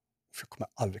 jag kommer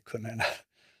aldrig kunna den här,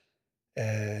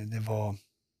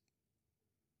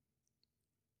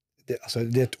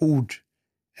 det är ett ord,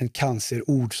 en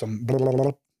cancerord som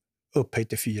upphöjt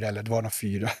till 4, eller det var någon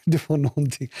 4, det var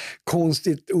någonting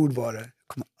konstigt ord var det, jag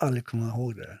kommer aldrig komma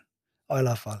ihåg det där. Ja, i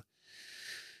alla fall.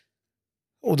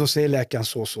 Och då säger läkaren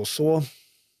så.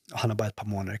 Han har bara ett par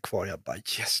månader kvar. Jag bara,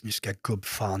 yes, nu ska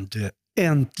gubbfan dö.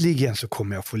 Äntligen så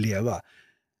kommer jag få leva.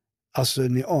 Alltså,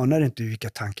 ni anar inte vilka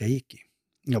tankar jag gick i.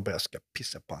 Jag ska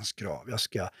pissa på hans grav. Jag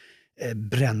ska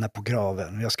bränna på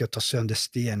graven. Jag ska ta sönder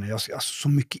stenen. Alltså, så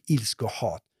mycket ilska och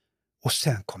hat. Och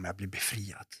sen kommer jag bli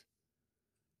befriad.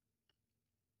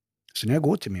 Så när jag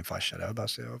går till min farsa där, jag bara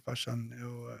säger, farsan,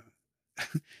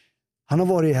 han har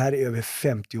varit här i över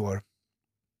 50 år.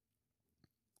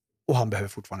 Och han behöver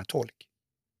fortfarande tolk.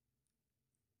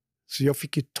 Så jag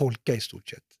fick ju tolka i stort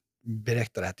sett.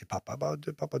 Berätta det här till pappa.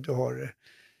 Pappa,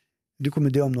 du kommer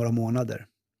dö om några månader.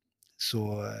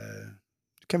 Så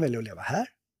du kan välja att leva här.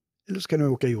 Eller så kan du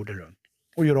åka jorden runt.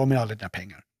 Och göra av med alla dina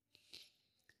pengar.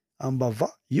 Han bara, va?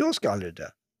 Jag ska aldrig dö.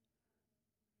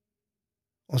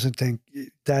 Och så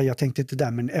jag tänkte inte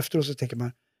där. Men efteråt så tänker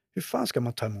man, hur fan ska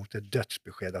man ta emot ett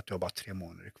dödsbesked att du har bara 3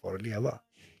 månader kvar att leva?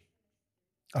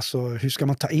 Alltså, hur ska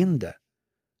man ta in det?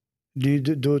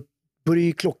 Då börjar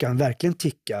ju klockan verkligen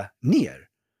ticka ner.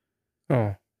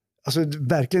 Ja. Alltså,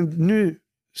 verkligen, nu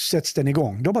sätts den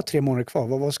igång. Du har bara 3 månader kvar.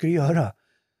 Vad ska du göra?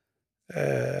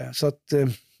 Så att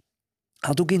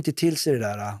han tog inte till sig det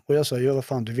där. Och jag sa, gör vad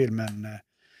fan du vill, men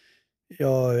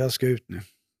jag ska ut nu.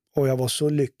 Och jag var så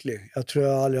lycklig. Jag tror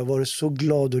jag aldrig har varit så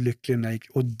glad och lycklig när jag gick.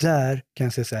 Och där kan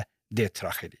jag säga så här, det är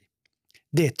tragedi.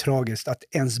 Det är tragiskt att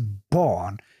ens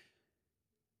barn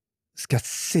ska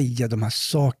säga de här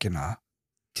sakerna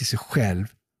till sig själv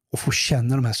och få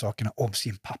känna de här sakerna om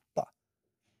sin pappa.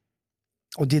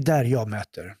 Och det är där jag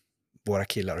möter våra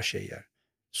killar och tjejer.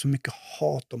 Så mycket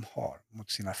hat de har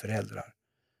mot sina föräldrar.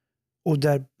 Och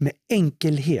där med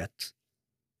enkelhet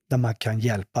där man kan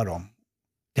hjälpa dem.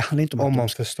 Det handlar inte om att man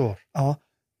förstår. Ja,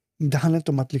 det handlar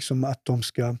inte om att de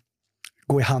ska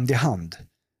gå i hand.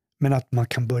 Men att man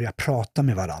kan börja prata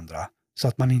med varandra. Så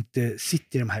att man inte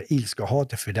sitter i de här ilska och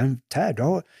hatet, för den tär.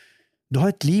 Du har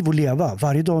ett liv att leva.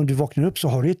 Varje dag du vaknar upp så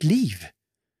har du ett liv.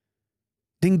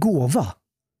 Det är en gåva.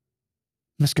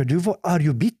 Men ska du vara arg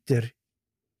och bitter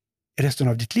resten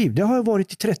av ditt liv? Det har jag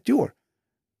varit i 30 år.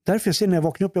 Därför jag ser när jag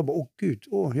vaknar upp, jag bara, gud,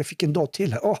 jag fick en dag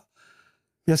till här.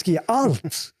 Jag ska ge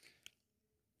allt.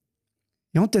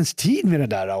 Jag har inte ens tid med det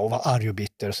där att vara arg och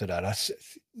bitter och sådär.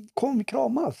 Kom,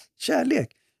 kramas.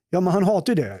 Kärlek. Ja, men han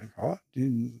hatar det. Ja,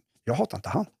 jag hatar inte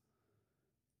han.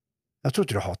 Jag tror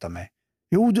inte du hatar mig.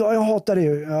 Jo, jag hatar det.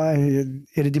 Ja,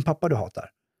 är det din pappa du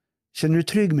hatar? Känner du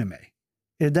trygg med mig?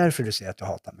 Är det därför du säger att du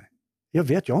hatar mig? Jag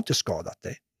vet, jag har inte skadat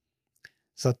dig.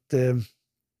 Så att,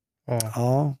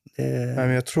 ja. Men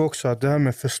jag tror också att det här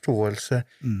med förståelse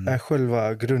är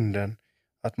själva grunden.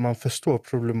 Att man förstår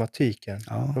problematiken.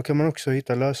 Ja. Då kan man också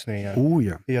hitta lösningar.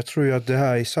 Ja. Jag tror ju att det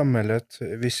här i samhället,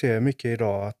 vi ser mycket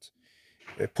idag att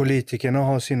politikerna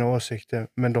har sina åsikter,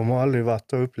 men de har aldrig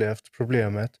varit och upplevt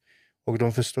problemet. Och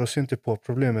de förstår sig inte på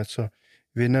problemet. Så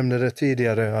vi nämnde det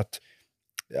tidigare att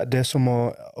det är som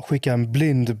att skicka en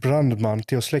blind brandman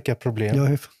till att släcka problem.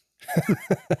 Ja.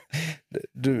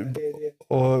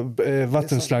 Och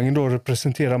vattenslangen då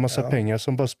representerar massa pengar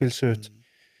som bara spills ut.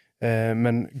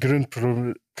 Men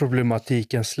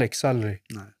grundproblematiken släcks aldrig.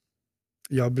 Nej.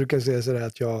 Jag brukar säga sådär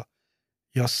att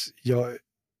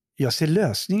jag ser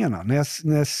lösningarna. När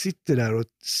jag sitter där och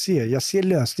jag ser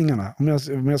lösningarna.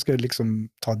 Om jag ska liksom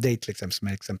ta dig till exempel som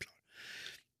ett exempel.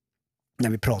 När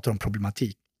vi pratar om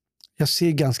problematik. Jag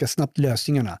ser ganska snabbt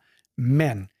lösningarna.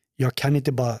 Men jag kan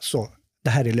inte bara så, det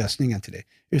här är lösningen till det.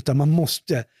 Utan man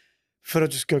måste, för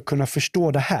att du ska kunna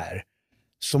förstå det här,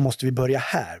 så måste vi börja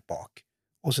här bak.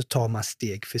 Och så tar man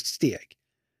steg för steg.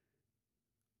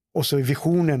 Och så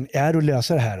visionen är att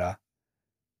lösa det här.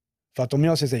 För att om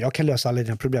jag säger att jag kan lösa alla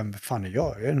dina problem, vad fan är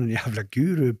jag? Jag är en jävla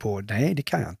guru på, nej det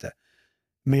kan jag inte.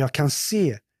 Men jag kan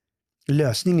se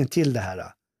lösningen till det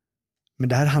här. Men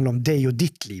det här handlar om dig och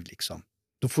ditt liv liksom.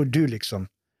 Då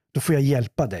får jag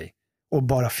hjälpa dig. Och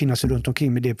bara finnas runt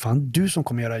omkring, men det är fan du som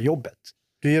kommer göra jobbet.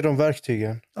 Du ger dem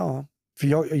verktygen. Ja, för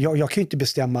jag kan ju inte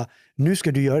bestämma, nu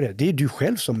ska du göra det. Det är du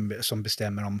själv som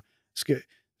bestämmer om, ska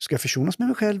jag försonas med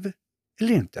mig själv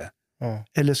eller inte? Ja.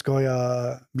 Eller ska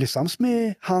jag bli sams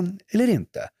med han eller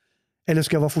inte? Eller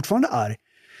ska jag vara fortfarande arg?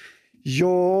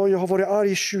 Ja, jag har varit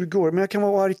arg i 20 år, men jag kan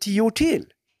vara arg 10 år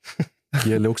till. Det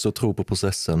gäller också att tro på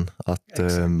processen. Att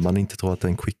man inte tror att det är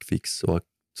en quick fix. Och att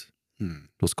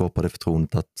då skapar det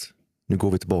förtroendet att nu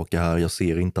går vi tillbaka här. Jag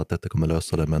ser inte att detta kommer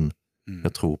lösa det, men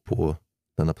jag tror på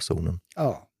denna personen.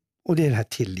 Ja, och det är den här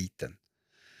tilliten.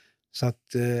 Så att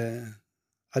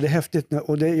ja, det är häftigt.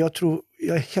 Och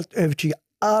jag är helt övertygad.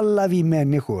 Alla vi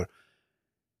människor,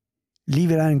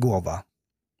 livet är en gåva.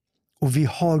 Och vi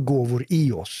har gåvor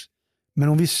i oss. Men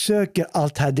om vi söker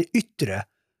allt här det yttre,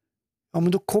 ja,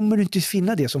 men då kommer du inte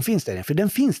finna det som finns där inne. För den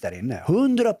finns där inne,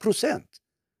 100%.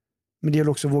 Men det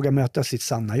gäller också att våga möta sitt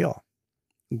sanna jag.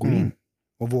 Gå in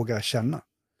och våga känna.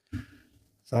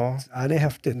 Så att, det är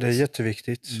häftigt. Det är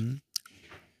jätteviktigt.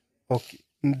 Och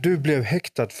du blev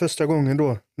häktad första gången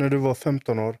då, när du var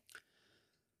 15 år.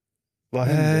 Vad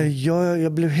hände?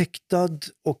 Jag blev häktad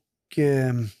och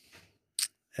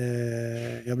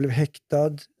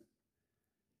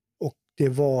det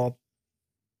var,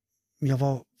 jag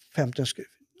var 15,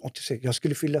 86, jag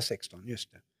skulle fylla 16, just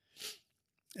det.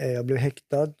 Jag blev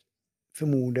häktad för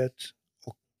mordet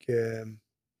och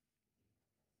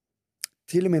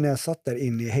till och med när jag satt där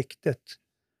inne i häktet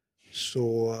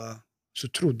så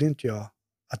trodde inte jag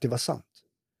att det var sant.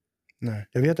 Nej.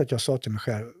 Jag vet att jag sa till mig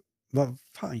själv, vad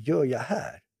fan gör jag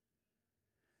här?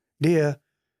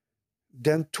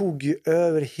 Den tog ju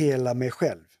över hela mig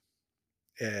själv.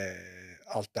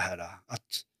 Allt det här. Att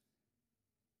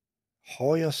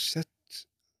har jag sett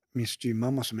min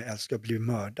styvmamma som jag älskar bli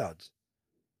mördad?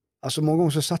 Alltså många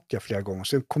gånger så satt jag flera gånger.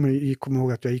 Sen kommer jag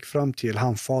ihåg att jag gick fram till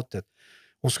handfatet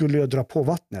och skulle jag dra på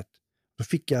vattnet. Då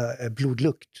fick jag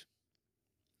blodlukt.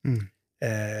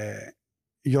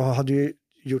 Jag hade ju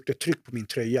gjort ett tryck på min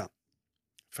tröja.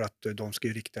 För att de ska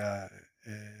ju rikta,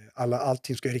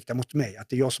 allting ska ju rikta mot mig. Att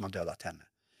det är jag som har dödat henne.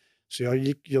 Så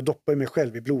jag doppade mig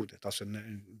själv i blodet. Alltså,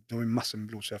 det var ju massor med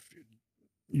blod. Så jag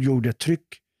gjorde ett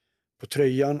tryck på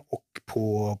tröjan och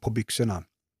på byxorna.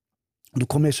 Och då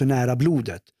kom jag så nära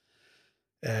blodet.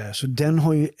 Så den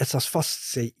har ju etsats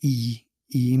fast sig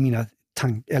i mina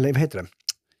eller vad heter det?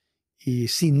 I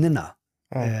sinnena.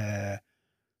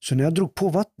 Så när jag drog på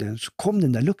vattnet så kom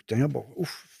den där lukten. Jag bara,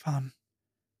 fan.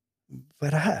 Vad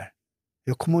är det här?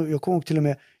 Jag kom till och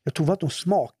med, jag tog vatten och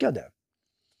smakade.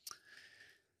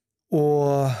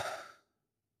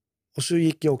 Och så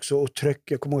gick jag också och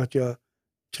jag kommer ihåg att jag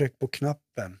tryckte på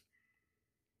knappen.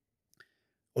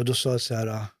 Och då sa jag så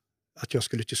här att jag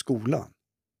skulle till skolan.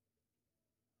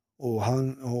 Och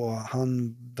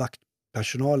han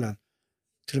vaktpersonalen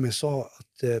till och med sa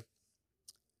att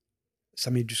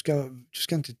Samir, du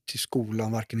ska inte till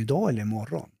skolan varken idag eller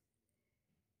imorgon.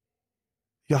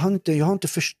 Jag har inte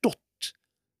förstått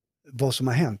vad som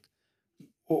har hänt.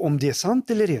 Och om det är sant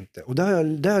eller inte. Och där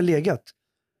har jag legat.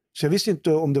 Så jag visste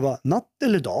inte om det var natt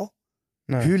eller dag.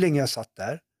 Nej. Hur länge jag satt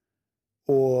där.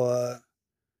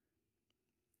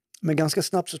 Men ganska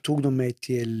snabbt så tog de mig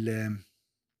till...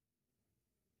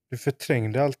 Du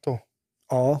förträngde allt då?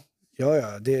 Ja.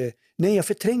 Nej, jag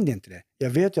förträngde inte det. Jag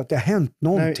vet ju att det har hänt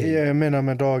någonting. Nej, jag menar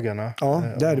med dagarna.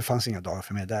 Ja, det fanns inga dagar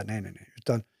för mig där. Nej.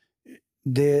 Utan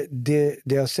det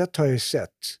jag sett har jag ju sett.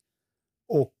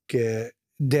 Och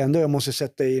det enda jag måste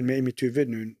sätta in mig i mitt huvud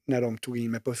nu när de tog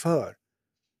in mig på förhör.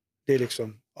 Det är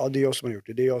liksom, det är jag som har gjort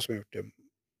det. Det är jag som har gjort det.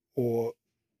 Och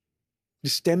det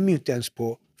stämmer ju inte ens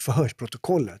på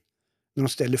förhörsprotokollet. När de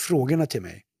ställer frågorna till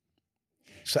mig.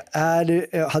 Så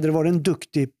hade det varit en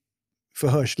duktig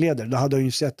förhörsledare, då hade jag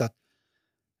ju sett att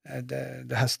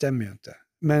det här stämmer ju inte.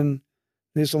 Men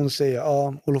det är som de säger,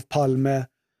 Olof Palme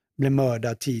blev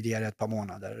mördad tidigare ett par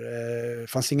månader. Det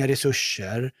fanns inga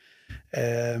resurser.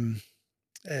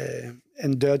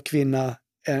 En död kvinna,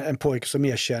 en pojke som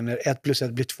erkänner 1 +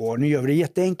 1 blir 2. Nu gör vi det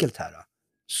jätteenkelt här.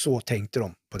 Så tänkte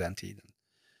de på den tiden.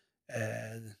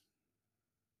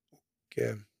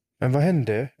 Men vad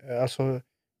hände? Alltså,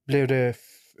 blev det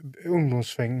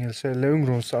ungdomsfängelse eller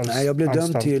ungdomsanstalt? Nej,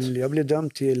 jag blev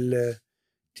dömd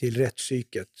till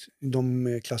rättspsyket.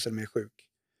 De klassade mig sjuk.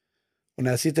 Och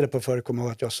när jag sitter där på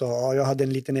förekommer att jag sa, jag hade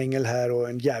en liten ängel här och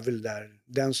en djävul där.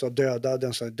 Den sa döda,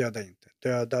 den sa döda inte.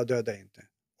 Döda inte.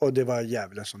 Och det var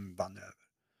djävulen som vann över.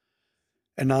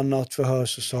 En annat förhör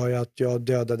så sa jag att jag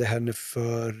dödade henne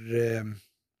för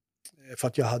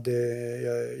att jag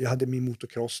hade min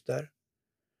motocross där.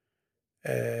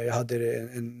 Jag hade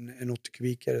en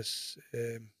 80-kubikares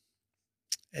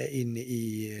inne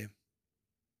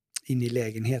i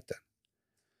lägenheten.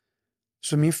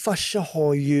 Så min farsa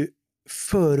har ju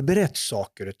förberett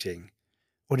saker och ting.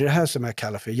 Och det är det här som jag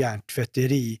kallar för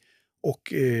hjärntvätteri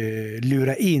och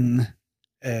lura in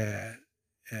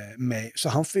mig.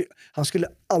 Så han skulle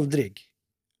aldrig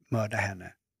mörda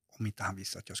henne om inte han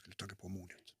visste att jag skulle ta på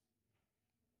mordet.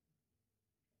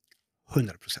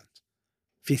 100%.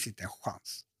 Finns inte en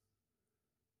chans.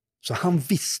 Så han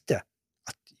visste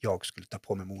att jag skulle ta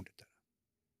på mig mordet.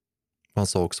 Han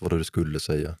sa också vad du skulle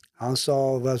säga. Han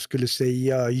sa vad jag skulle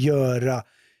säga, göra,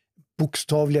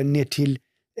 bokstavligen ner till,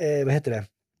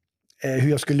 hur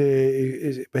jag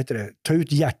skulle, ta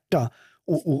ut hjärta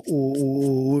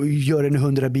och göra en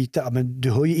 100 bitar. Men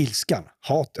du hör ju ilskan,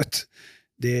 hatet.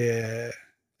 Det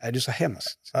är så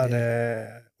hemskt. Ja, det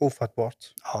är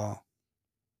ofattbart. Ja.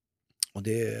 Och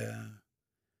det är en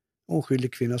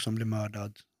oskyldig kvinna som blir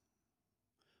mördad.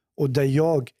 Och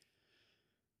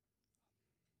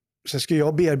så ska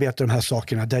jag bearbeta de här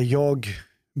sakerna där jag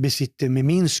besitter med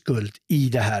min skuld i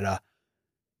det här.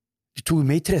 Det tog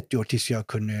mig 30 år tills jag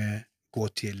kunde gå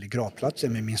till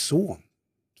gravplatsen med min son.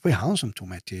 Det var ju han som tog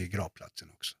mig till gravplatsen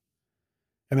också.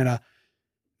 Jag menar,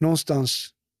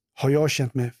 någonstans har jag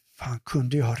känt mig, fan,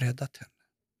 kunde jag ha räddat henne?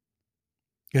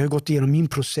 Jag har gått igenom min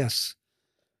process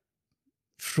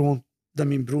från där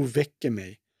min bror väcker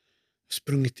mig,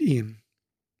 sprungit in.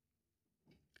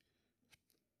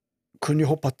 Kunde ju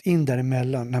hoppat in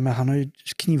däremellan. Nej, men han har ju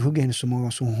knivhuggat henne så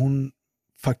många så hon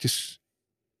faktiskt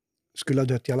skulle ha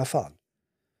dött i alla fall.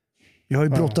 Jag har ju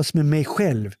brottats med mig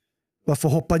själv. Varför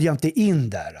hoppade jag inte in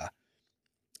där?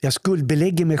 Jag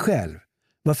skuldbelägger mig själv.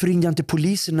 Varför ringde jag inte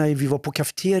polisen när vi var på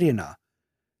kafeterierna?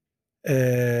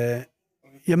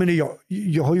 Jag menar,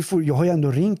 jag har ju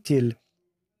ändå ringt till...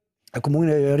 Jag kommer ihåg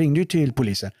när jag ringde till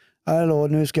polisen. Hallå,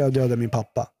 nu ska jag döda min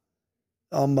pappa.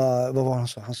 Han bara, vad var han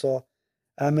sa? Han sa,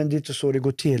 nej men det är inte så det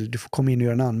går till. Du får komma in och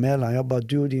göra en anmälan. Jag bara,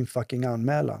 du din fucking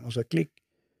anmälan. Och så klick.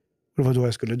 Och det var då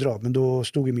jag skulle dra. Men då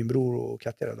stod ju min bror och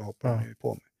katterade och hoppade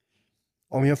på mig.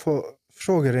 Om jag får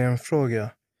fråga dig en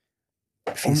fråga.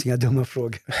 Det finns inga dumma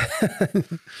frågor.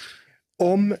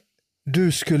 Om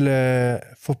du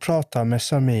skulle få prata med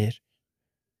Samir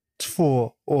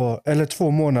 2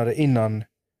 månader innan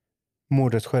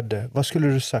mordet skedde, vad skulle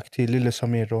du sagt till lille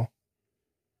Samir då?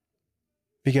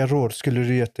 Vilka råd skulle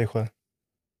du gett dig själv?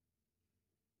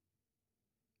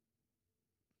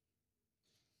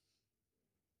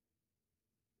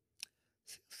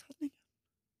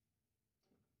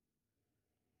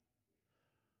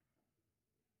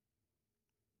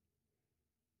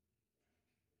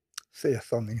 Säga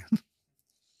sanningen.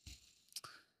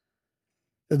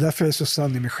 Det är därför jag är så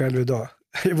sann i mig själv idag.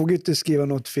 Jag vågar inte skriva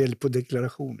något fel på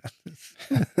deklarationen.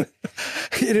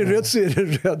 Är det rött så är det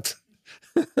rött.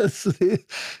 Så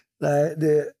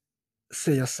det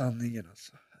säga sanningen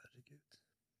alltså.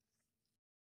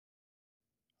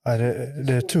 Herregud. Ja,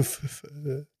 det är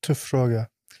tuff fråga.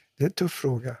 Det är en tuff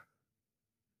fråga.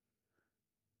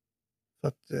 För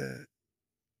att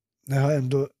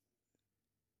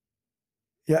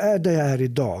jag är där jag är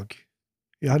idag.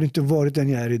 Jag hade inte varit den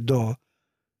jag är idag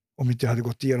om inte jag hade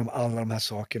gått igenom alla de här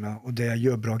sakerna och det jag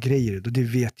gör bra grejer, och det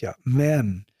vet jag.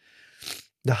 Men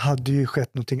det hade ju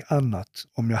skett någonting annat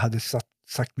om jag hade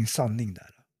sagt min sanning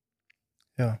där.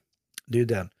 Ja. Det är ju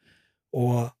den.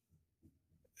 Och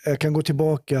jag kan gå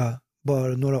tillbaka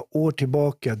bara några år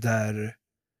tillbaka där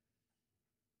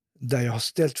jag har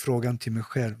ställt frågan till mig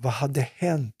själv. Vad hade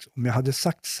hänt om jag hade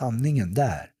sagt sanningen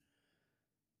där?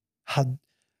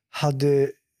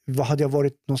 Vad hade jag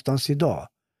varit någonstans idag?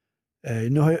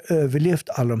 Nu har jag överlevt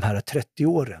alla de här 30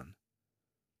 åren.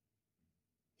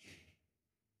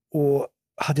 Och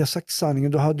hade jag sagt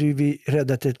sanningen, då hade ju vi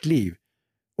räddat ett liv.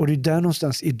 Och det är där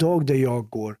någonstans idag där jag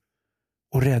går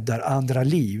och räddar andra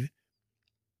liv.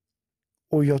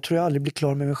 Och jag tror jag aldrig blir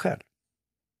klar med mig själv.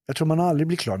 Jag tror man aldrig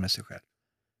blir klar med sig själv.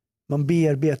 Man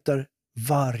bearbetar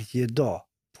varje dag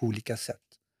på olika sätt.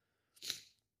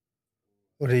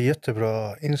 Och det är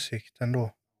jättebra insikt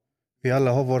ändå. Vi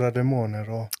alla har våra demoner.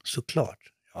 Och...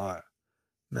 Såklart. Ja.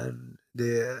 Men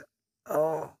det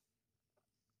var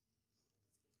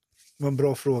en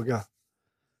bra fråga.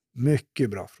 Mycket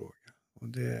bra fråga. Och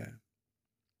det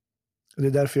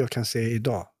är därför jag kan säga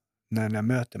idag, när jag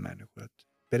möter människor, att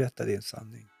berätta din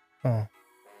sanning. Ja.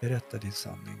 Berätta din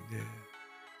sanning.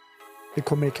 Det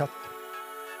kommer i kapp.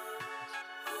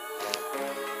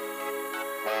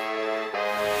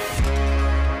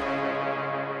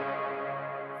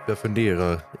 Jag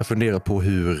funderar på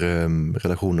hur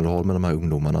relationen du har med de här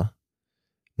ungdomarna.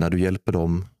 När du hjälper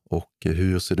dem, och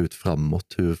hur ser det ut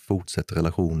framåt? Hur fortsätter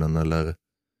relationen? Eller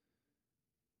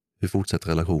hur fortsätter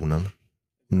relationen?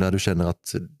 När du känner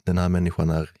att den här människan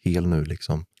är hel nu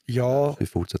liksom. Ja. Hur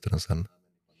fortsätter den sen?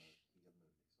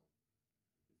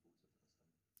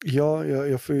 Ja,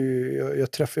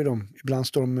 jag träffar dem. Ibland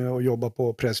står de och jobbar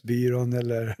på Pressbyrån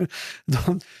eller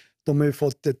de har ju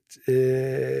fått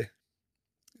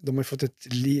de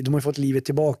har fått livet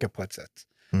tillbaka på ett sätt.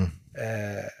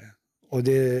 Och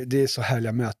det är så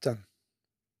härliga möten.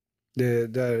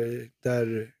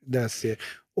 Där ser,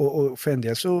 och för en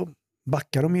del så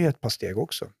backar de ju ett par steg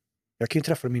också. Jag kan ju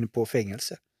träffa dem inne på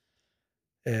fängelse.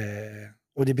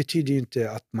 Och det betyder ju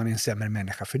inte att man är en sämre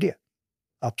människa för det.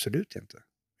 Absolut inte.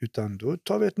 Utan då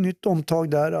tar vi ett nytt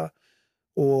omtag där.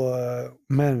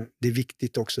 Men det är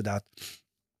viktigt också där att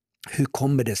hur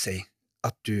kommer det sig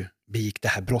att du begick det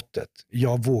här brottet?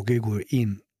 Jag vågar ju gå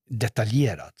in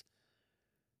detaljerat.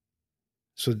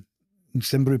 Så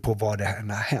sen beror det på vad det här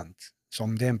har hänt. Så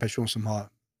om det är en person som har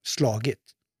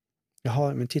slagit.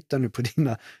 Jaha, men titta nu på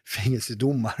dina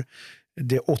fängelsedomar.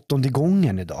 Det är 8:e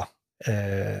gången idag.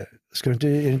 Är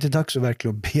det inte dags att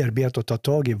verkligen bearbeta och ta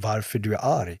tag i varför du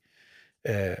är arg?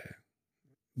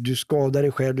 Du skadar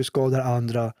dig själv, du skadar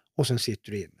andra och sen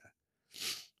sitter du inne.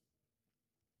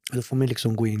 Då får man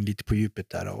liksom gå in lite på djupet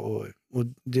där. Och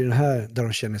det är den här där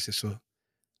de känner sig så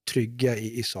trygga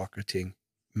i saker och ting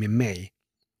med mig.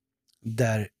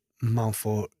 Där man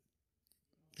får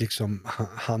liksom,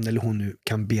 han eller hon nu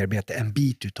kan bearbeta en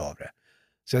bit utav det.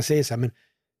 Så jag säger så här, men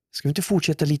ska vi inte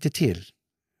fortsätta lite till?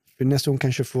 För nästa gång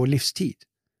kanske får livstid.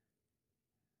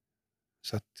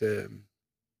 Så att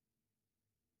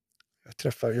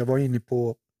jag var inne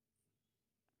på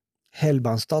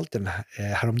Hällbanstalten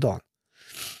häromdagen.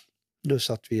 Då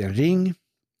satt vi i en ring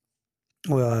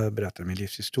och jag berättade min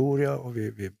livshistoria och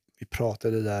vi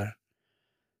pratade där.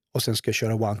 Och sen ska jag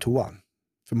köra one-to-one.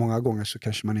 För många gånger så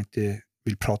kanske man inte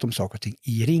vill prata om saker och ting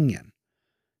i ringen.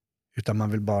 Utan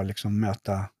man vill bara liksom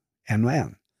möta en och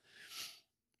en.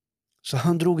 Så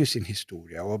han drog i sin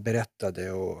historia och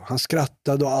berättade och han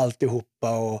skrattade och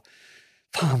alltihopa och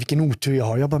fan vilken otur jag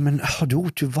har. Jag bara, men har du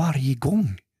otur varje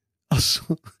gång?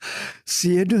 Alltså,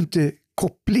 ser du inte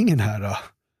kopplingen här då?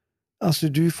 Alltså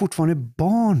du är fortfarande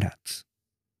barnet.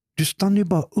 Du stannar ju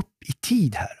bara upp i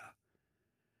tid här.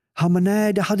 Han men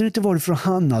nej, det hade inte varit för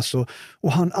han alltså.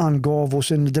 Och han angav och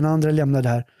sen den andra lämnade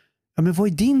här. Ja men vad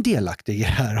är din delaktig i det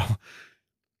här då?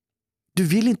 Du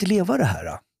vill inte leva det här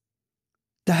då?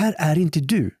 Det här är inte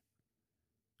du.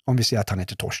 Om vi säger att han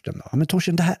heter Torsten då. Ja, men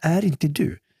Torsten, det här är inte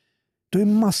du. Du är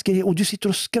masker och du sitter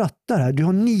och skrattar här. Du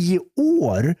har 9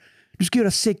 år. Du ska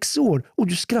göra 6 år och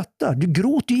du skrattar. Du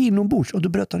gråter ju inombords och då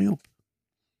bröt han ihop.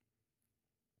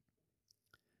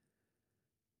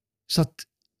 Så att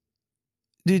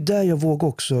det är där jag vågar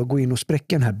också gå in och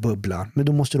spräcka den här bubblan. Men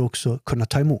då måste du också kunna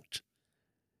ta emot.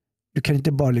 Du kan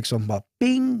inte bara liksom bara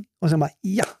bing och sen bara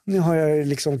ja, nu har jag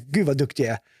liksom, gud vad duktig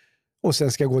jag är. Och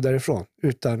sen ska jag gå därifrån.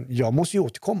 Utan jag måste ju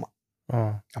återkomma.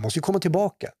 Jag måste ju komma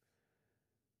tillbaka.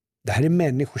 Det här är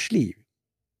människors liv.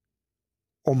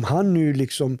 Om han nu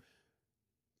liksom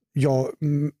jag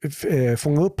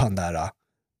fångade upp han där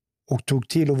och tog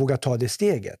till och vågade ta det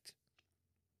steget.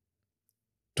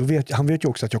 Då han vet ju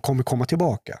också att jag kommer komma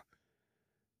tillbaka.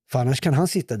 För annars kan han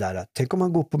sitta där. Tänk om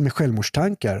han går på med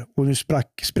självmordstankar och nu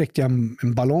spräckte jag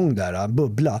en ballong där, en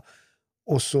bubbla.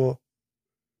 Och så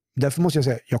därför måste jag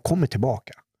säga, jag kommer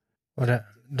tillbaka. Och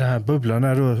den här bubblan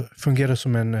är då, fungerar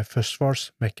som en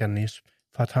försvarsmekanism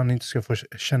för att han inte ska få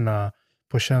känna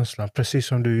på känslan. Precis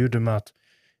som du gjorde med att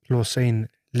låsa in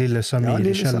lille Samir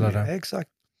i källaren. Samir, exakt.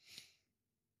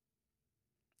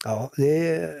 Ja,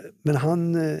 men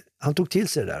han tog till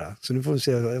sig det där. Så nu får vi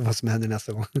se vad som händer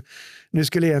nästa gång. Nu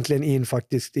skulle jag egentligen in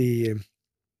faktiskt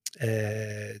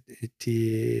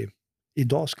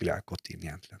idag skulle jag ha gått in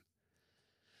egentligen.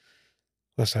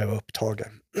 Och så jag var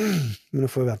upptagen. Men då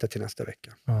får jag vänta till nästa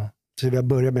vecka. Ja. Så vi har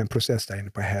börjat med en process där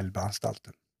inne på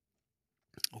Hällbanstalten.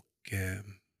 Och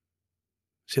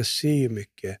så jag ser ju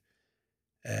mycket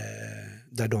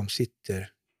där de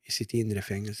sitter i sitt inre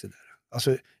fängelse där.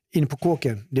 Alltså inne på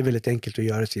kåken, det är väldigt enkelt att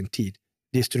göra sin tid.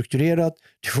 Det är strukturerat,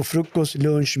 du får frukost,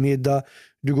 lunch, middag,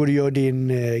 du går och gör din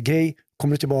grej,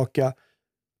 kommer tillbaka.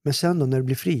 Men sen då när du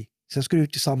blir fri, sen ska du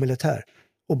ut i samhället här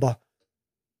och bara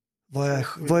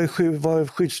vad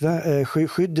är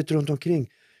skyddet runt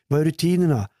omkring? Vad är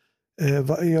rutinerna?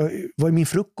 Vad är min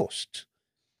frukost?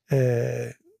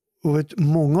 Och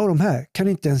många av de här kan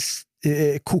inte ens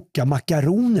koka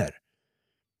makaroner.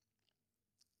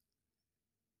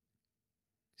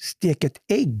 Steka ett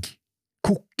ägg.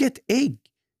 Koka ett ägg.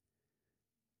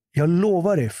 Jag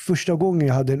lovar det, första gången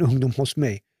jag hade en ungdom hos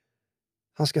mig.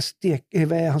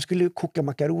 Han skulle koka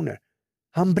makaroner.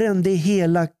 Han brände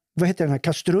hela, vad heter den här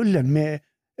kastrullen med,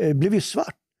 blev ju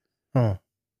svart. Ja.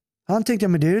 Han tänkte,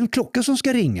 men det är en klocka som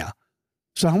ska ringa.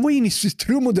 Så han var inne i sitt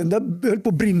rum och den där höll på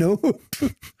att brinna upp.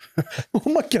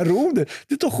 Och makaroner,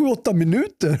 det tar 7-8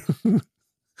 minuter.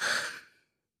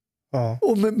 Ja.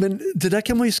 Och men det där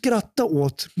kan man ju skratta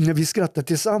åt när vi skrattar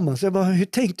tillsammans. Jag bara, hur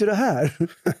tänkte du det här?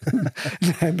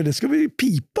 Nej, men det ska vi ju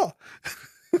pipa.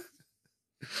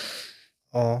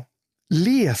 Ja.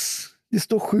 Läs. Det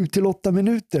står 7-8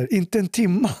 minuter, inte en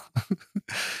timma.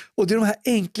 Och det är de här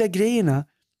enkla grejerna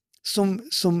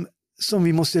som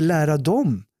vi måste lära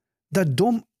dem. Där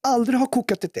de aldrig har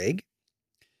kokat ett ägg.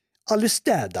 Aldrig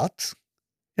städat.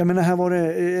 Jag menar, här var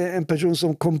det en person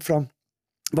som kom fram.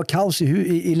 Det var kaos i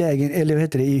huset.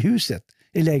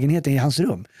 I lägenheten, i hans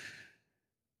rum.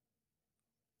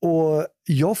 Och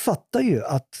jag fattar ju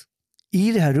att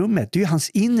i det här rummet, det är ju hans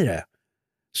inre.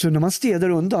 Så när man städar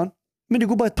undan, men det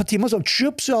går bara ett par timmar så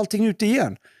så är allting ute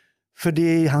igen. För det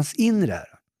är hans inre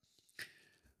här.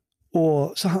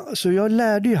 Och så jag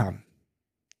lärde ju han.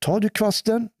 Tar du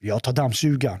kvasten, jag tar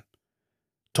dammsugaren.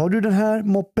 Tar du den här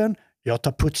moppen, jag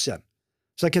tar putsen.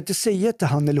 Så jag kan inte säga till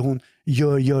han eller hon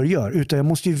gör, utan jag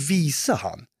måste ju visa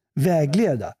han,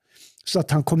 vägleda. Så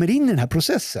att han kommer in i den här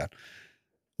processen.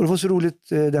 Och det var så roligt,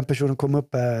 den personen kom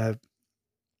upp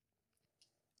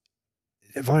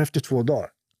var efter 2 dagar.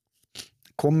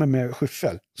 Kommer med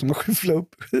skyffel som har skyfflat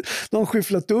upp. De har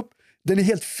skyfflat upp, den är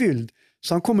helt fylld.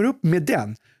 Så han kommer upp med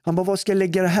den. Han bara, vad ska jag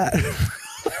lägga det här?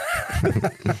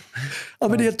 Ja,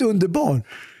 men det är helt underbart.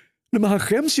 Men han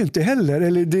skäms ju inte heller.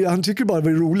 Eller han tycker bara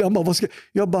det var roligt. Han bara,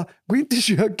 jag bara, gå in till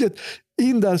köket.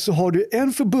 In där så har du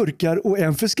en för burkar och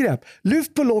en för skräp.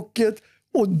 Lyft på locket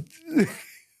och...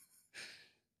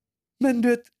 Men du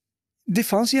vet, det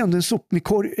fanns ju ändå en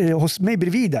sopkorg hos mig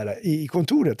bredvid där i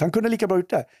kontoret. Han kunde lika bra ut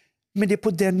där. Men det är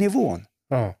på den nivån.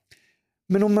 Ja.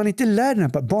 Men om man inte lär den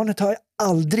här, barnet har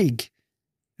aldrig,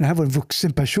 det här var en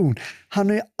vuxen person, han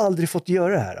har ju aldrig fått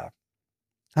göra det här.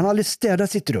 Han har aldrig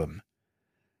städat sitt rum.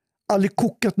 Aldrig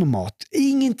kokat någon mat.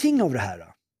 Ingenting av det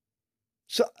här.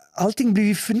 Så allting blir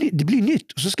ju det blir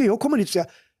nytt. Och så ska jag komma dit och säga,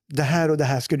 det här och det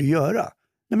här ska du göra.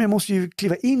 Nej, men jag måste ju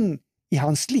kliva in i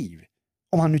hans liv.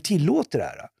 Om han nu tillåter det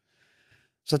här.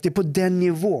 Så att det är på den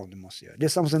nivån du måste göra. Det är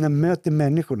samma som när jag möter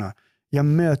människorna. Jag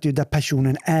möter ju där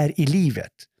personen är i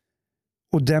livet.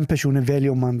 Och den personen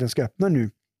väljer om den ska öppna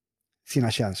nu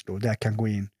sina känslor. Där kan gå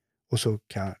in och så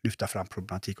kan lyfta fram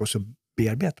problematik. Och så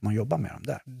bearbetar man och jobbar med dem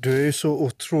där. Du är ju så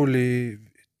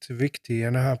otroligt viktig i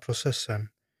den här processen.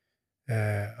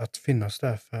 Att finnas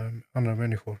där för andra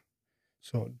människor.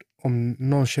 Så om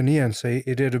någon känner igen sig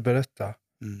i det du berättar.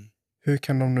 Hur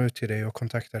kan de nå ut till dig och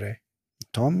kontakta dig?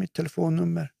 Ta mitt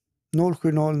telefonnummer.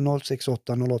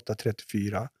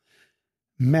 070-068-08-34.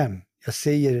 Men jag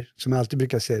säger, som jag alltid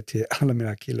brukar säga till alla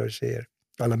mina killar och tjejer,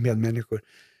 alla medmänniskor.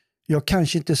 Jag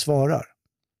kanske inte svarar.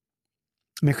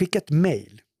 Men skicka ett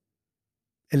mejl.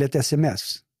 Eller ett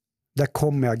sms. Där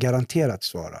kommer jag garanterat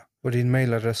svara. Och din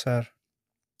mejladress är?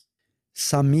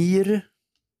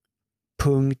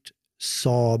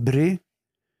 Samir.sabri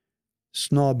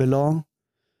 @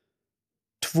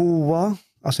 2,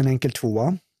 alltså en enkel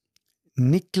 2.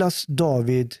 Niklas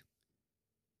David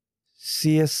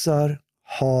Cesar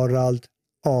Harald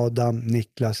Adam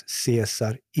Niklas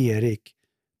Cesar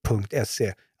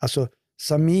Erik.se. Alltså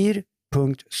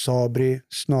samir.sabri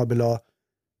 @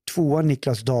 2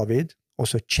 Niklas David och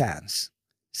så chance.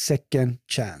 Second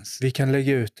chance. Vi kan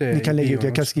lägga ut det.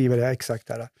 Jag kan skriva det exakt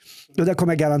här. Och där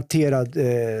kommer jag garanterad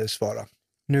svara.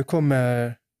 Nu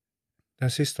kommer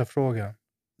den sista frågan.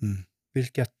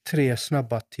 Vilka 3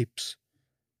 snabba tips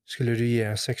skulle du ge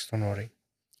en 16-åring?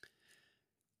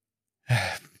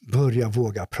 Börja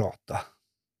våga prata.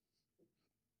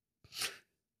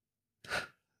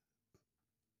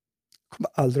 Kommer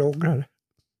aldrig ångra det.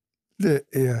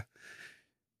 Det är...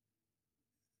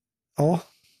 Ja.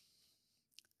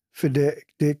 För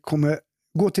det kommer...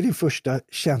 Gå till din första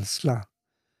känsla.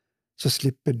 Så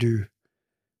slipper du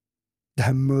det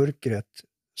här mörkret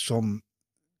som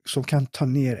kan ta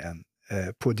ner en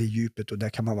på det djupet. Och där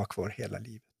kan man vara kvar hela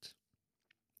livet.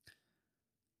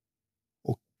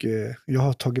 Och jag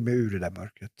har tagit mig ur det där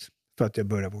mörkret. För att jag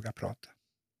börjar våga prata.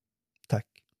 Tack.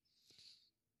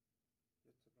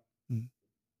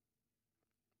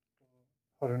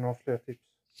 Har du några fler tips?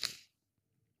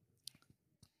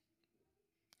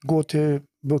 Gå till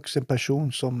vuxen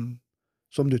person som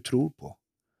du tror på.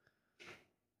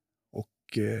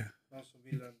 Och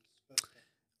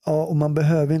ja, och man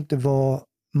behöver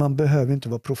inte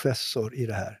vara professor i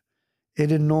det här. Är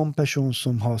det någon person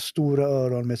som har stora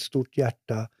öron med ett stort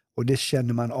hjärta och det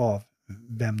känner man av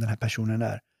vem den här personen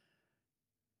är.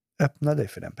 Öppna dig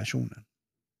för den personen.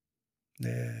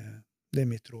 Det är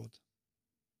mitt råd.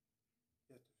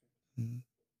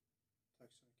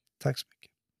 Tack så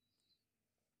mycket.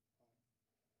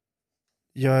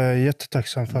 Jag är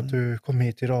jättetacksam för att du kom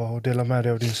hit idag och delade med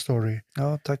dig av din story.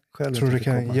 Ja, tack själv. Jag tror det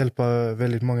kan hjälpa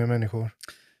väldigt många människor.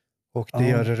 Och det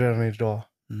gör det redan idag.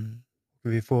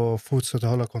 Vi får fortsätta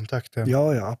hålla kontakten.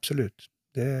 Ja, absolut.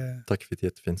 Tack för ett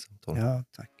jättefint samtal. Ja,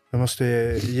 tack. Jag måste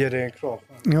ge dig en kram.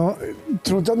 Ja,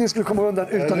 trodde att ni skulle komma undan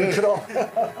utan en kram.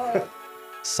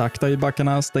 Sakta i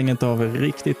backarna, stäng inte av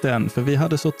riktigt än, för vi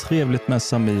hade så trevligt med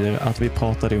Samir att vi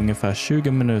pratade ungefär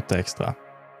 20 minuter extra.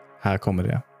 Här kommer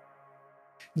det.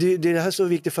 Det är det här så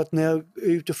viktigt, för att när jag är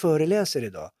ute och föreläser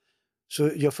idag,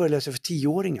 så jag föreläser för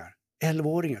 10-åringar,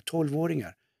 11-åringar,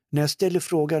 12-åringar. När jag ställer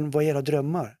frågan, vad är era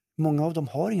drömmar? Många av dem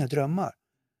har inga drömmar.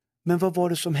 Men vad var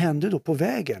det som hände då på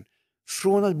vägen?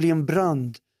 Från att bli en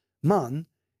brandman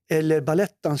eller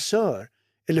ballettdansör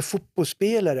eller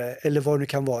fotbollsspelare eller vad det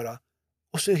kan vara.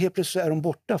 Och så helt plötsligt är de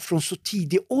borta från så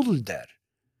tidig ålder.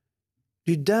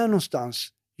 Det är där någonstans.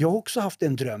 Jag har också haft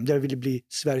en dröm där jag ville bli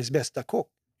Sveriges bästa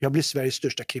kock. Jag blev Sveriges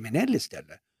största kriminell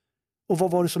istället. Och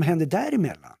vad var det som hände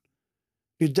däremellan?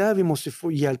 Det är där vi måste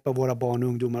få hjälpa våra barn och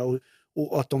ungdomar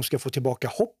och att de ska få tillbaka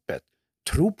hoppet.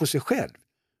 Tro på sig själv.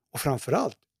 Och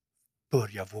framförallt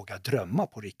börja våga drömma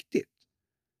på riktigt.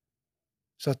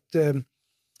 Så att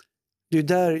det är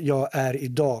där jag är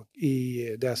idag.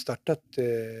 Där jag startat,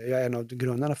 jag är en av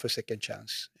grundarna för Second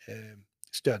Chance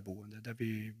stödboende. Där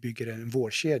vi bygger en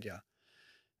vårdkedja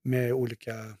med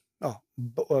olika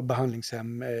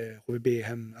behandlingshem,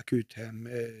 HVB-hem, akuthem,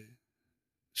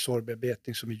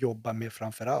 sorgbearbetning som vi jobbar med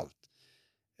framförallt.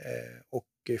 Och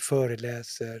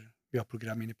föreläser, vi har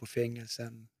program inne på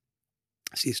fängelsen.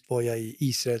 Sist var jag i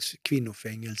Israels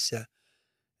kvinnofängelse.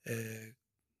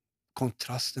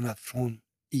 Kontrasterna från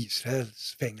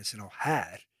Israels fängelserna och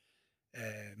här.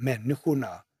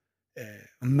 Människorna.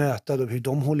 Möta dem, hur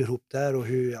de håller ihop där och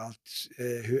hur allt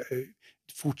hur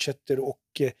fortsätter. Och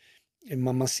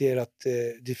man ser att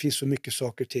det finns så mycket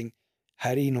saker och ting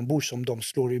här inombords som de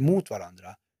slår emot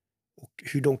varandra. Och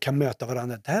hur de kan möta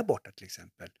varandra där borta till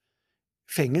exempel.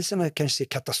 Fängelserna kanske ser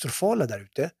katastrofala där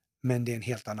ute. Men det är en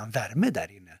helt annan värme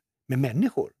där inne med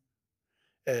människor.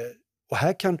 Och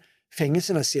här kan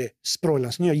fängelserna se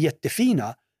sprojlansnya,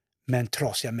 jättefina, men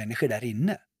trasiga människor där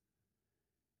inne.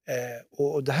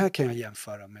 Och det här kan jag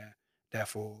jämföra med där jag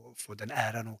får den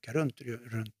äran att åka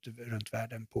runt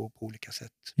världen på olika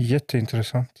sätt.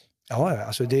 Jätteintressant. Ja,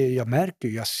 alltså jag märker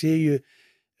ju, jag ser ju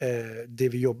det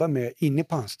vi jobbar med inne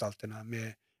på anstalterna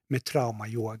med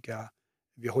traumayoga.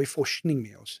 Vi har ju forskning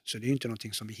med oss, så det är ju inte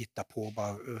någonting som vi hittar på och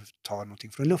bara tar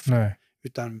någonting från luften. Nej.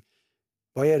 Utan,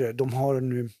 vad är det? De har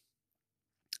nu,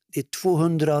 det är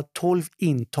 212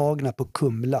 intagna på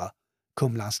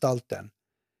Kumlaanstalten.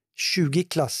 20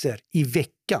 klasser i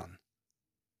veckan.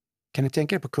 Kan ni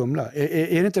tänka er på Kumla?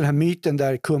 Är det inte den här myten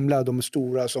där Kumla, de är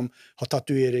stora som har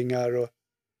tatueringar och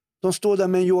de står där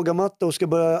med en yogamatta och ska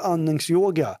börja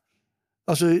andningsyoga.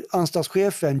 Alltså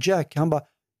anstaltschefen Jack, han bara,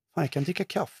 fan, jag kan dricka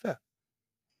kaffe.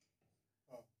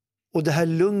 Och det här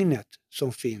lugnet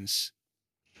som finns,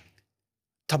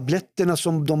 tabletterna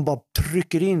som de bara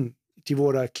trycker in till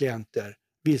våra klienter,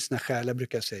 vilsna själar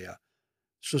brukar jag säga,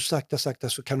 så sakta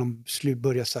så kan de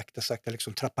börja sakta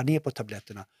liksom trappa ner på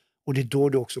tabletterna. Och det är då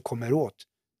du också kommer åt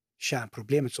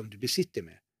kärnproblemet som du besitter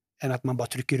med, än att man bara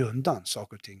trycker undan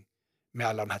saker och ting med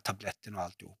alla de här tabletterna och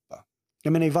alltihopa.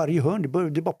 Jag menar, i varje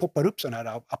hörn, det bara poppar upp sådana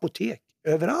här apotek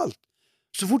överallt.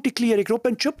 Så fort det kliar i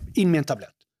kroppen, köp in med en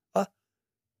tablett. Va?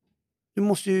 Du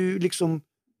måste ju liksom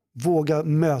våga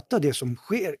möta det som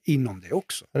sker inom det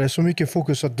också. Det är så mycket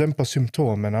fokus att dämpa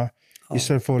symptomen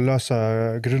istället för att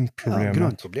lösa grundproblemet. Ja,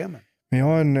 grundproblemen. Men jag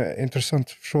har en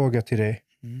intressant fråga till dig.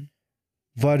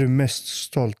 Vad är du mest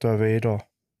stolt över idag?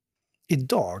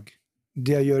 Idag?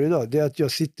 Det jag gör idag, det är att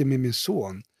jag sitter med min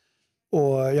son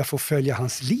och jag får följa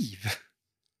hans liv.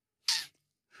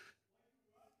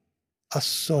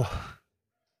 Alltså,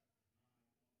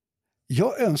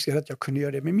 jag önskar att jag kunde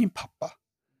göra det med min pappa.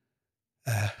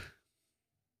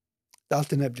 Det är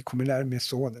alltid när jag kommer nära med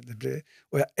sonen.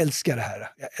 Och jag älskar det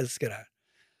här.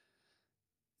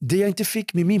 Det jag inte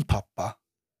fick med min pappa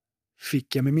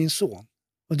fick jag med min son.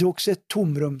 Och det är också ett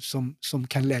tomrum som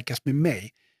kan läkas med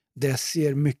mig. Där jag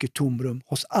ser mycket tomrum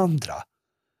hos andra.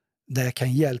 Där jag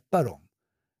kan hjälpa dem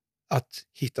att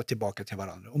hitta tillbaka till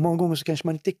varandra. Och många gånger så kanske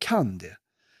man inte kan det.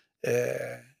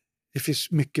 Det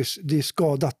finns mycket, det är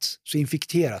skadat, så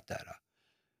infekterat där.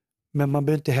 Men man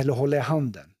behöver inte heller hålla i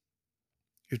handen.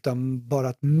 Utan bara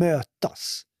att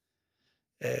mötas.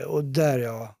 Och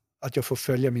där att jag får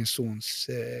följa min sons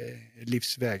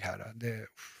livsväg här.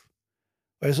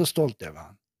 Jag är så stolt över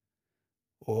han.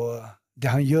 Och det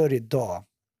han gör idag.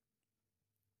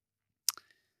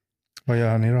 Vad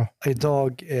gör han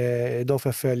idag? Idag får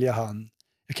jag följa han.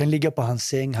 Jag kan ligga på hans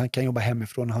säng, han kan jobba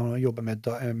hemifrån, han jobbar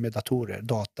med datorer,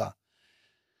 data.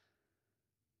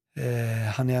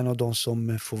 Han är en av de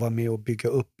som får vara med och bygga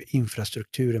upp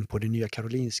infrastrukturen på det nya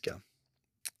Karolinska.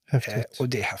 Häftigt. Och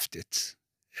det är häftigt.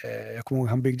 Jag kommer ihåg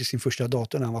han byggde sin första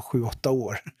dator när han var 7-8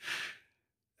 år.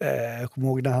 Jag kommer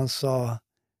ihåg när han sa,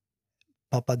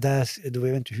 pappa, där, då vet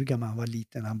jag inte hur gammal han var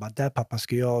liten, han bara, där pappa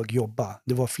ska jag jobba.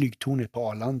 Det var flygtornet på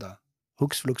Arlanda.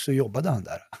 Hux flux så jobbade han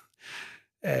där.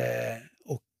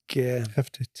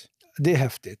 Häftigt. Det är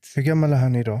häftigt. Hur gammal är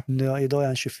han idag? Ja, idag är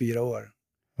han 24 år.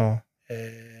 Ja.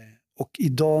 Och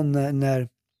idag när det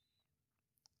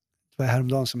var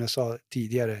häromdagen som jag sa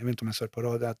tidigare, jag vet inte om jag sa det på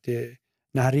radio, att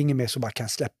när han ringer mig så bara kan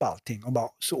jag släppa allting och bara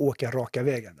så åker jag raka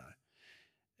vägen där.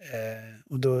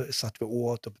 Och då satt vi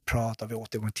åt och pratade, vi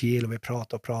åt en gång till och vi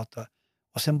pratade.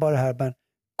 Och sen bara det här, men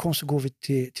kom så går vi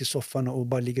till soffan och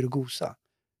bara ligger och gosar.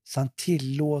 Så han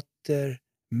tillåter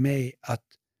mig att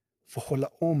få hålla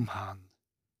om han.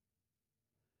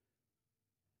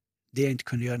 Det jag inte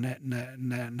kunde göra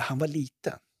när han var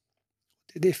liten.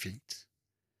 Det är fint.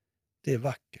 Det är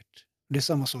vackert. Det är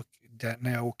samma sak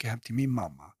när jag åker hem till min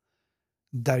mamma.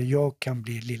 Där jag kan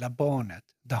bli lilla barnet.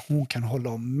 Där hon kan hålla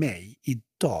om mig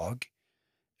idag.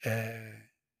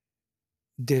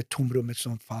 Det tomrummet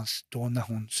som fanns då när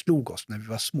hon slog oss när vi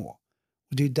var små.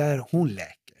 Och det är där hon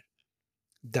läker.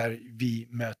 Där vi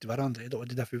möter varandra idag.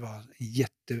 Det är därför vi har en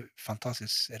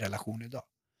jättefantastisk relation idag.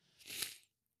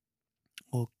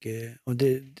 Och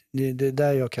det är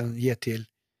där jag kan ge till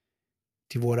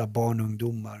våra barn och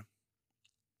ungdomar.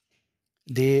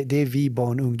 Det är vi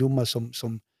barn och ungdomar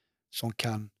som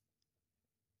kan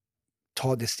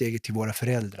ta det steget till våra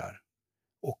föräldrar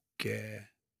och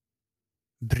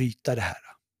bryta det här.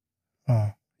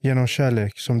 Ja. Genom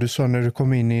kärlek, som du sa när du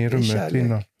kom in i rummet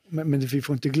innan. Men vi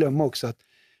får inte glömma också att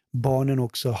barnen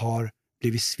också har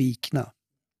blivit svikna.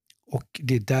 Och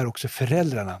det är där också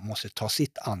föräldrarna måste ta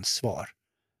sitt ansvar.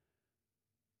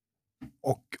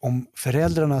 Och om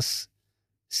föräldrarna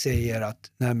säger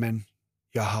att nej men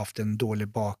jag har haft en dålig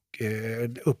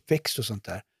uppväxt och sånt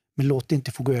där. Men låt det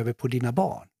inte få gå över på dina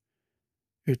barn.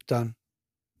 Utan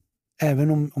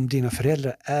även om dina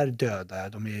föräldrar är döda,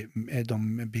 de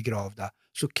är begravda,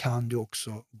 så kan du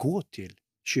också gå till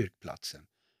kyrkplatsen.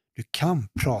 Du kan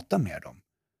prata med dem.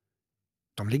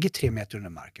 De ligger 3 meter under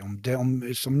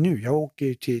marken. Som nu, jag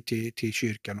åker till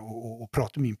kyrkan och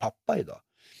pratar med min pappa idag.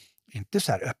 Inte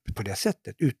så här öppet på det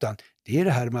sättet, utan det är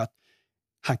det här med att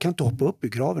han kan inte hoppa upp i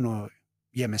graven och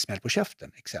ge mig en smäll på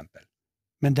käften, exempel.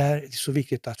 Men det är så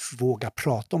viktigt att våga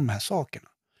prata om de här sakerna.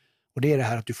 Och det är det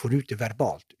här att du får ut det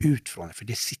verbalt, ut från det, för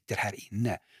det sitter här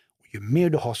inne. Och ju mer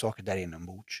du har saker där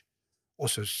inombords,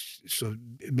 och så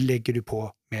lägger du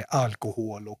på med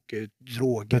alkohol och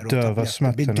droger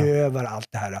och bedövar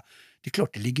allt det här. Det är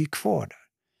klart, det ligger ju kvar där.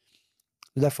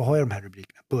 Och därför har jag de här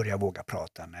rubrikerna. Börja våga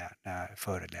prata när jag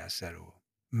föreläser och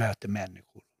möter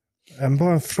människor.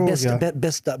 Bara en fråga.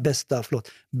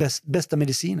 Bästa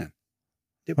medicinen.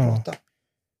 Det är att prata.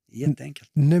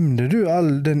 Jätteenkelt. Nämnde du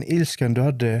all den ilskan du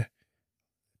hade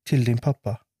till din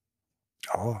pappa?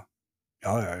 Ja,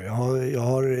 jag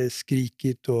har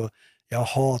skrikit och jag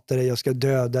hatar dig, jag ska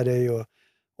döda dig,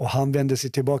 och han vände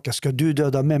sig tillbaka. Ska du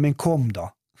döda mig? Men kom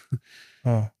då.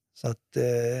 Ja. Så att,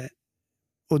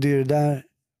 och det är det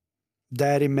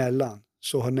däremellan,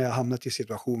 så när jag hamnat i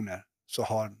situationer så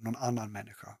har någon annan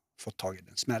människa fått tag i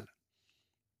den smällen.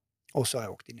 Och så har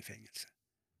jag åkt in i fängelse.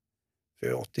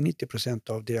 För 80-90%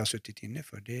 av det jag har suttit inne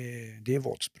för, det är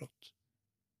våldsbrott.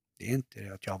 Det är inte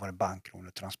det att jag har varit bankrån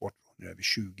och transportrån i över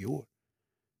 20 år.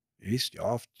 Visst, jag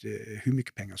har haft hur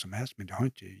mycket pengar som helst, men det har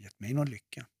inte gett mig någon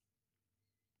lycka.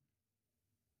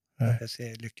 Nej. Jag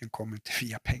säger, lyckan kommer inte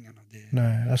via pengarna.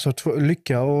 Nej, alltså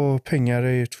lycka och pengar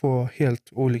är ju 2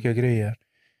 helt olika grejer.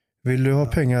 Vill du ha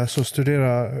pengar så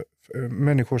studera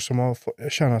människor som har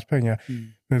tjänat pengar.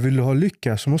 Mm. Men vill du ha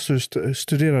lycka så måste du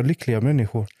studera lyckliga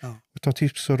människor. Ja. Och ta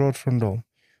tips och råd från dem.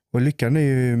 Och lyckan är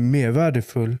ju mer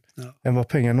värdefull än vad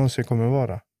pengar någonsin kommer att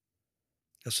vara.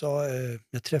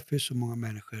 Jag träffar ju så många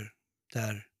människor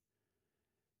där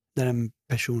en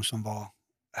person som var,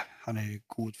 han är ju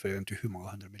god för inte hur många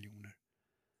 100 miljoner.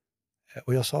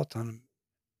 Och jag sa till honom,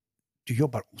 du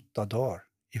jobbar 8 dagar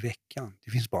i veckan.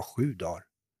 Det finns bara 7 dagar.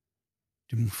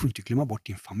 Du får inte glömma bort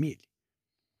din familj.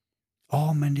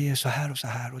 Ja, men det är så här och så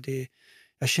här. Och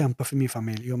jag kämpar för min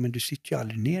familj. Ja, men du sitter ju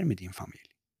aldrig ner med din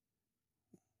familj.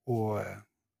 Och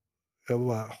jag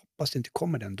bara hoppas det inte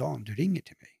kommer den dagen du ringer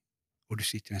till mig. Och du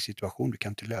sitter i en situation du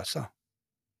kan inte lösa.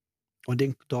 Och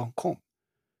den dagen kom.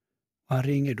 Och han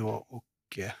ringer då och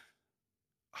det är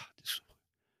så.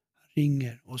 Han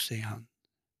ringer och säger han,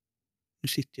 nu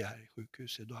sitter jag här i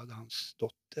sjukhuset. Då hade hans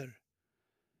dotter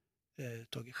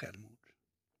tagit självmord.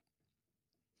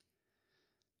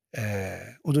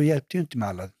 Och då hjälpte ju inte med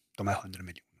alla de här 100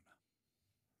 miljonerna.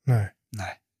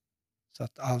 Nej. Så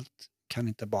att allt kan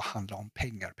inte bara handla om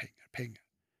pengar.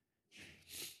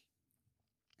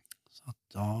 Så att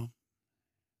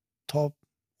ta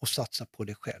och satsa på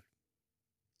dig själv.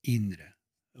 Inre.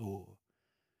 Och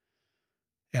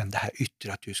än det här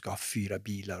yttre att du ska ha 4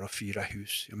 bilar och 4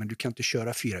 hus. Ja, men du kan inte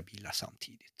köra 4 bilar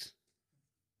samtidigt.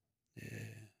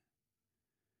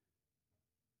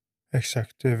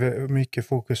 Exakt, det är mycket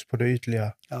fokus på det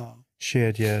ytliga. Ja.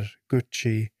 Kedjor,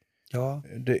 Gucci,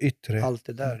 det yttre. Allt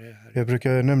det där är här. Jag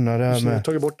brukar nämna det här Så jag har med...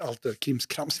 tagit bort allt det,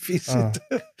 krimskrams finns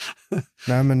inte.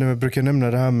 Nej, men jag brukar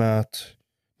nämna det här med att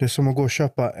det är som att gå och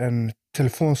köpa en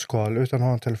telefonskal utan att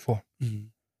ha en telefon.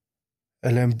 Mm.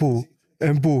 Eller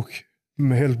en bok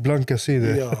med helt blanka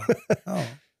sidor. Ja.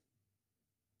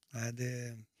 Nej,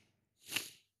 det...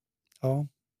 Ja.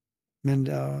 Men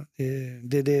ja,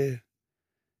 det...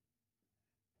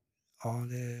 Ja,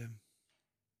 det...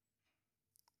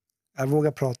 Jag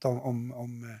vågar prata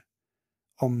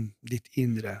om ditt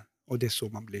inre. Och det är så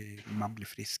man blir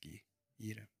frisk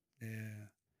i det.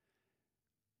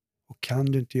 Och kan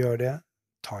du inte göra det,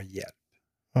 ta hjälp.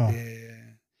 Ja.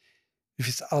 Det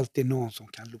finns alltid någon som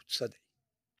kan lotsa dig.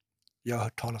 Jag har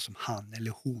hört talas om han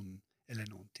eller hon eller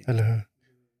någonting. Eller hur?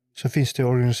 Så finns det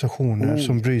organisationer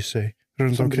som bryr sig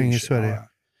runt omkring i Sverige. Ja.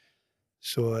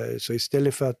 Så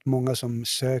istället för att många som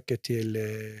söker till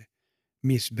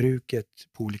missbruket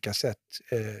på olika sätt,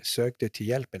 sök dig till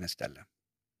hjälpen istället.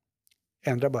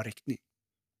 Ändra bara riktning.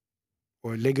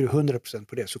 Och lägger du 100%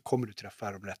 på det så kommer du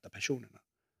träffa de rätta personerna.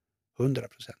 100%.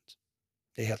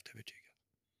 Det är helt övertygad.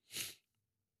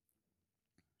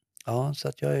 Ja, så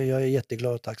att jag är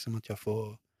jätteglad och tacksam att jag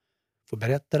får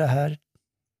berätta det här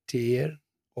till er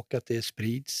och att det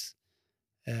sprids.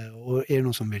 Och är det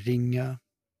någon som vill ringa,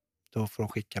 då får de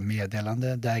skicka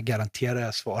meddelande. Där garanterar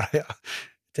jag svarar jag.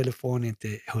 Telefon är inte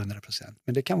 100%.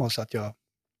 Men det kan vara så att jag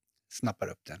snappar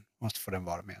upp den. Måste få den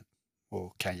vara med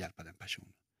och kan hjälpa den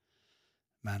personen.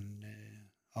 Men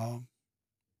ja.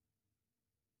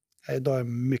 Idag är jag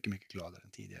mycket, mycket gladare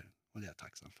än tidigare. Och det är jag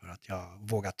tacksam för att jag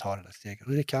vågar ta det där steget.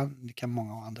 Och det kan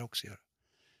många andra också göra.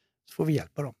 Så får vi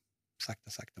hjälpa dem.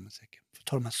 Sakta men säkert. Får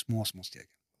ta de här små stegen.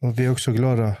 Och vi är också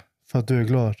glada för att du är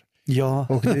glad. Ja.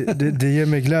 Och det ger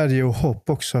mig glädje och hopp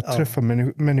också att träffa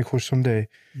människor som dig.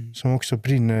 Som också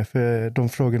brinner för de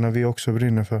frågorna vi också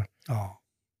brinner för. Ja.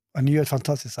 Och ni gör ett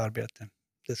fantastiskt arbete.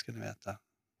 Det ska ni veta.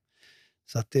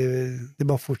 Så att det är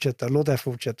bara att fortsätta. Låt det här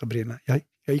fortsätta att brinna. Jag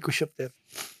gick och köpte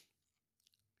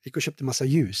en massa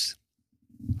ljus.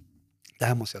 Det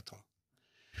här måste jag ta.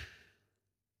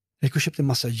 Jag gick och köpte en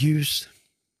massa ljus.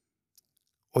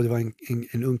 Och det var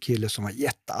en ung kille som var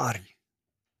jättearg.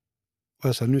 Och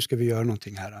jag sa, nu ska vi göra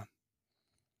någonting här.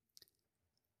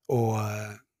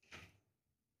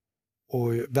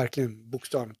 Och verkligen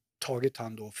bokstavligt tagit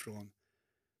han då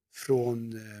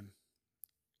från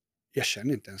jag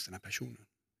känner inte ens den här personen.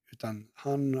 Utan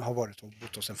han har varit och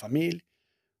bott hos en familj.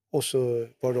 Och så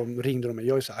ringde de mig.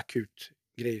 Jag är så akut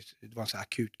grej. Det var en så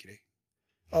akut grej.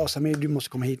 Ja, Samir, du måste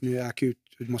komma hit nu. Jag är akut.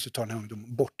 Du måste ta den här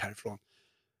ungdomen bort härifrån.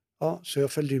 Ja, så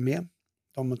jag följde ju med.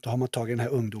 Då har man tagit den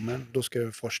här ungdomen. Då ska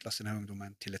jag forslas den här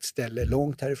ungdomen till ett ställe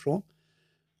långt härifrån.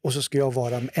 Och så ska jag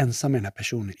vara ensam med den här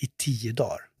personen i 10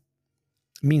 dagar.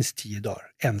 Minst 10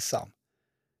 dagar. Ensam.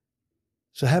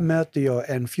 Så här möter jag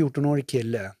en 14-årig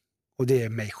kille. Och det är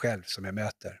mig själv som jag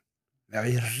möter. Jag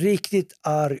är riktigt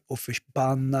arg och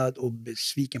förbannad och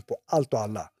besviken på allt och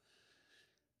alla.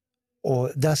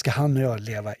 Och där ska han och jag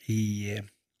leva i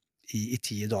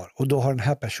 10 dagar. Och då har den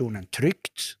här personen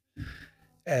tryckt.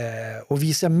 Och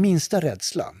visar minsta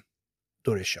rädslan.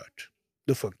 Då är det kört.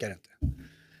 Då funkar det inte.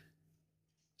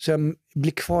 Så jag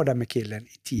blir kvar där med killen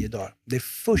i 10 dagar. Det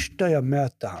första jag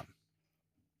möter han.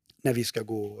 När vi ska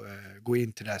gå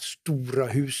in till det här stora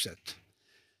huset.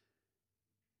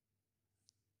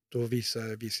 Då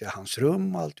visar jag hans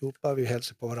rum och alltihopa. Vi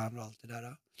hälsar på varandra och allt det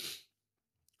där.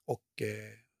 Och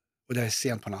det är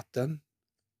sent på natten.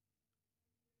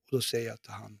 Och då säger jag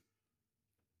till han.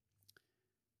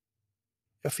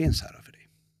 Jag finns här för dig.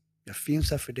 Jag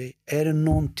finns här för dig. Är det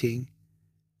någonting,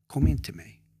 kom in till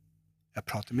mig. Jag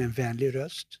pratar med en vänlig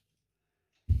röst.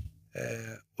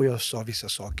 Och jag sa vissa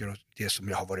saker och det som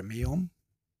jag har varit med om.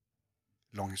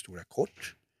 Lång historia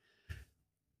kort.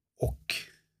 Och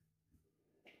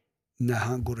när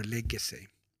han går och lägger sig.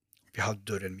 Vi har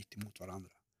dörren mitt emot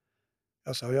varandra.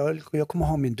 Jag sa, jag kommer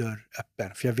ha min dörr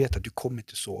öppen. För jag vet att du kommer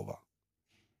inte sova.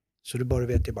 Så du bara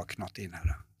vet, jag bara knata in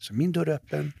här. Så min dörr är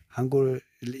öppen. Han går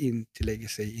in till lägger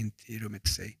sig, in till rummet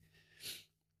till sig.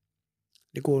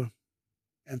 Det går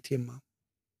 1 timme.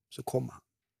 Så kommer han.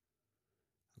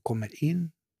 Han kommer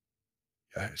in.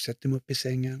 Jag sätter mig upp i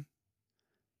sängen.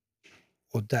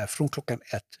 Och där från klockan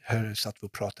 1 satt vi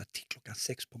och pratade till klockan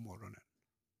 6 på morgonen.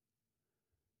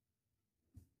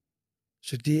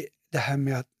 Så det här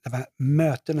med att de här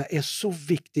mötena är så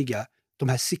viktiga. De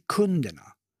här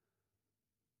sekunderna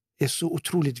är så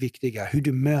otroligt viktiga. Hur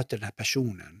du möter den här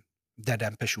personen. Där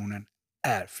den personen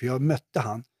är. För jag mötte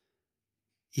han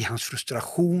i hans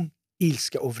frustration,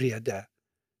 ilska och vrede.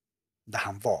 Där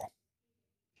han var.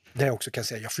 Där jag också kan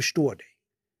säga, jag förstår dig.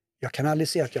 Jag kan aldrig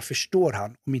säga att jag förstår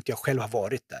han om inte jag själv har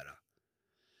varit där.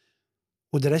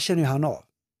 Och det där känner ju han av.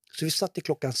 Så vi satt i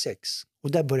klockan 6.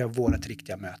 Och där började vårat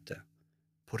riktiga möte.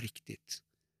 På riktigt.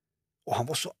 Och han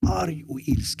var så arg och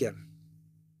ilsken.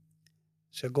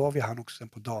 Så jag gav ju han också sen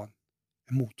på dagen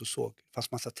en motorsåg. Det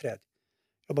fanns massa träd.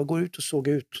 Jag bara går ut och såg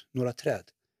ut några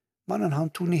träd. Mannen, han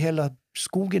tog ner hela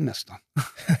skogen nästan.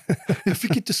 Jag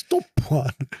fick inte stopp på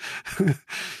han.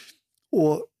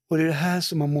 Och det är det här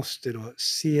som man måste då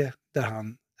se där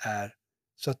han är.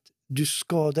 Så att du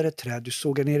skadar ett träd, du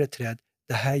sågar ner ett träd.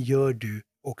 Det här gör du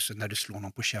också när du slår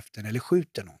någon på käften eller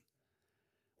skjuter någon.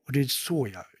 Och det är så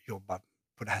jag jobbar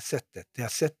på det här sättet.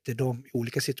 Jag sätter dem i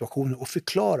olika situationer och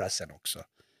förklarar sen också.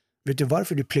 Vet du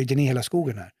varför du plöjde ner hela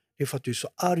skogen här? Det är för att du är så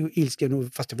arg och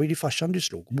ilsken. Fast det var ju farsan du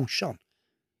slog, morsan.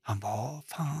 Han bara,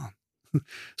 fan.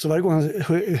 Så varje gång han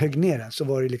högg ner den så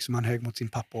var det liksom han högg mot sin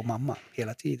pappa och mamma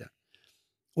hela tiden.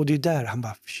 Och det är där han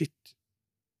bara, shit.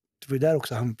 Det var där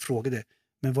också han frågade,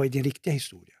 men vad är din riktiga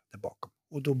historia där bakom?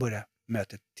 Och då börjar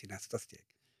mötet till nästa steg.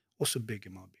 Och så bygger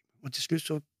man. Och till slut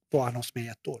så var han hos mig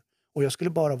 1 år. Och jag skulle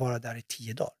bara vara där i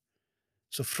 10 dagar.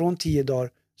 Så från 10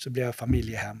 dagar så blev jag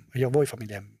familjehem. Och jag var i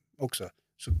familjehem också.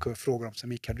 Så frågade de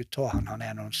Samir, kan du ta han? Han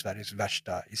är en av Sveriges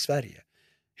värsta i Sverige.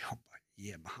 Jag bara,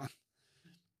 ge mig han.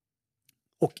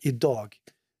 Och idag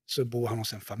så bor han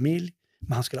hos en familj.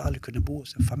 Men han skulle aldrig kunna bo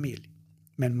hos en familj.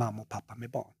 Med en mamma och pappa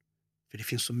med barn. För det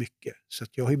finns så mycket. Så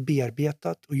att jag har ju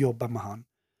bearbetat och jobbat med han.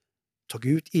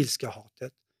 Tagit ut ilska och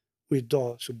hatet. Och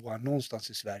idag så bor han någonstans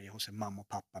i Sverige hos en mamma och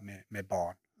pappa med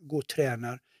barn. Går och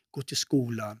tränar, går till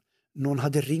skolan. Någon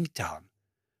hade ringt till han.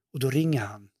 Och då ringer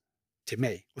han till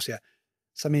mig och säger,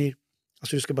 Samir,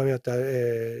 alltså du ska bara veta,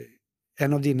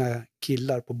 en av dina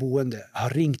killar på boende har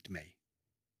ringt mig.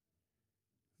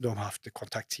 De har haft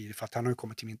kontakt tidigare för att han har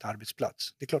kommit till min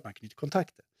arbetsplats. Det är klart man knyter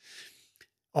kontakter.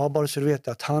 Ja, bara så du vet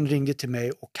att han ringde till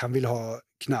mig och han vill ha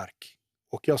knark.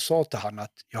 Och jag sa till han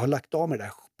att jag har lagt av med det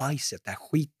här bajset, det här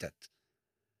skitet.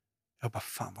 Jag bara,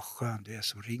 fan vad skön du är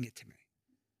som ringer till mig.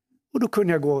 Och då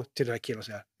kunde jag gå till den här killen och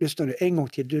säga, lyssna nu, en gång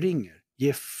till du ringer.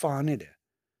 Ge fan i det.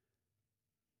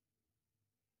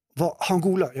 Har han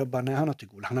gola? Jag bara, nej han har inte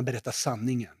gola. Han har berättat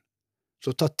sanningen.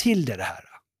 Så ta till det här.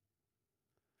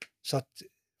 Så att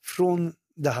från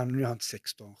där han, nu är han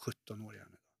 16-17 år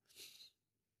igen.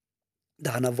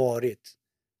 Där han har varit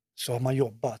så har man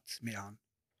jobbat med han.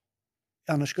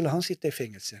 Annars skulle han sitta i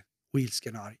fängelse och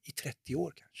ilsken arg i 30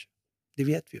 år kanske. Det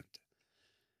vet vi ju inte.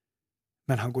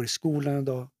 Men han går i skolan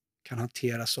idag, kan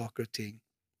hantera saker och ting.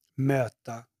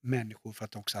 Möta människor för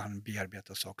att också han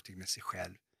bearbetar saker och ting med sig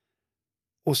själv.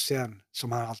 Och sen,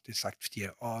 som han alltid sagt för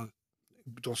er,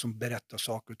 de som berättar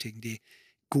saker och ting, det är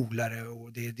golare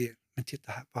och det är det. Men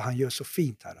titta här, vad han gör så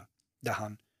fint här. Där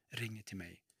han ringer till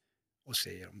mig och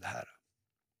säger om det här.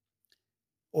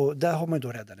 Och där har man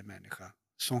då räddat en människa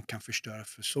som kan förstöra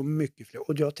för så mycket fler.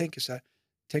 Och jag tänker så här,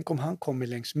 tänk om han kommer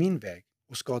längs min väg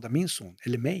och skadar min son,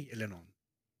 eller mig, eller någon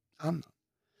annan.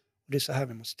 Och det är så här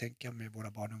vi måste tänka med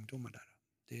våra barn och ungdomar där.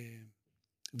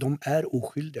 De är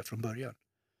oskyldiga från början.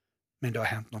 Men det har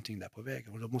hänt någonting där på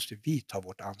vägen. Och då måste vi ta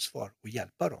vårt ansvar och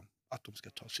hjälpa dem att de ska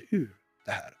ta sig ur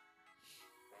det här.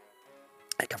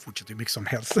 Jag kan fortsätta hur mycket som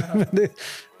helst.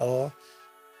 Ja.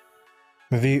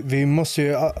 Men vi måste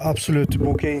ju absolut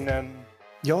boka in en...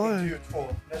 Ja,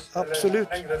 absolut.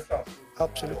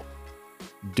 Absolut.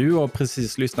 Du har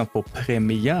precis lyssnat på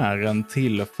premiären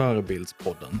till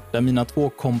Förebildspodden, där mina 2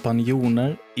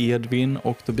 kompanjoner, Edvin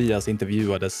och Tobias,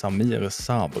 intervjuade Samir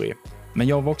Sabri. Men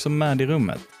jag var också med i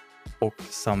rummet. Och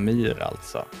Samir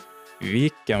alltså.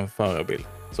 Vilken förebild.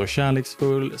 Så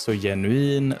kärleksfull, så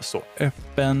genuin, så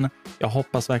öppen. Jag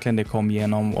hoppas verkligen det kom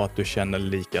igenom och att du känner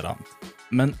likadant.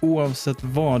 Men oavsett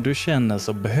vad du känner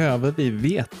så behöver vi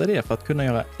veta det för att kunna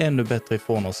göra ännu bättre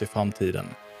ifrån oss i framtiden.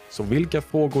 Så vilka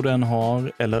frågor du än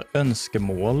har eller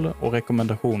önskemål och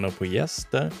rekommendationer på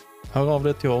gäster, hör av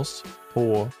dig till oss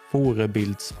på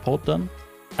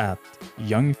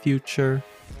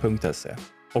forebildspodden@youngfuture.se.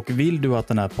 Och vill du att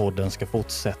den här podden ska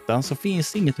fortsätta så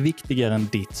finns inget viktigare än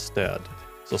ditt stöd.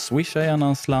 Så swisha gärna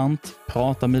en slant,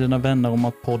 prata med dina vänner om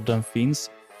att podden finns,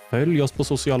 Följ oss på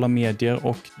sociala medier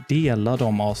och dela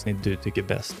de avsnitt du tycker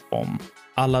bäst om.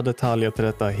 Alla detaljer till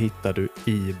detta hittar du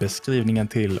i beskrivningen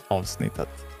till avsnittet.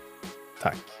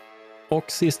 Tack.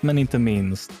 Och sist men inte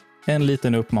minst, en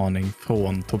liten uppmaning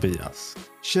från Tobias.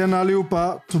 Tjena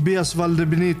allihopa, Tobias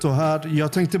Valdebenito här.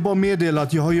 Jag tänkte bara meddela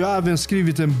att jag har ju även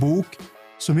skrivit en bok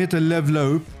som heter Levla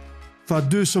upp. För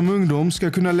att du som ungdom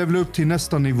ska kunna levla upp till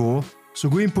nästa nivå, så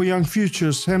gå in på Young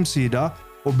Futures hemsida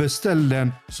och beställ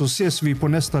den, så ses vi på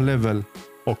nästa level.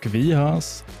 Och vi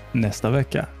hörs nästa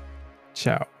vecka.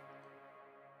 Ciao.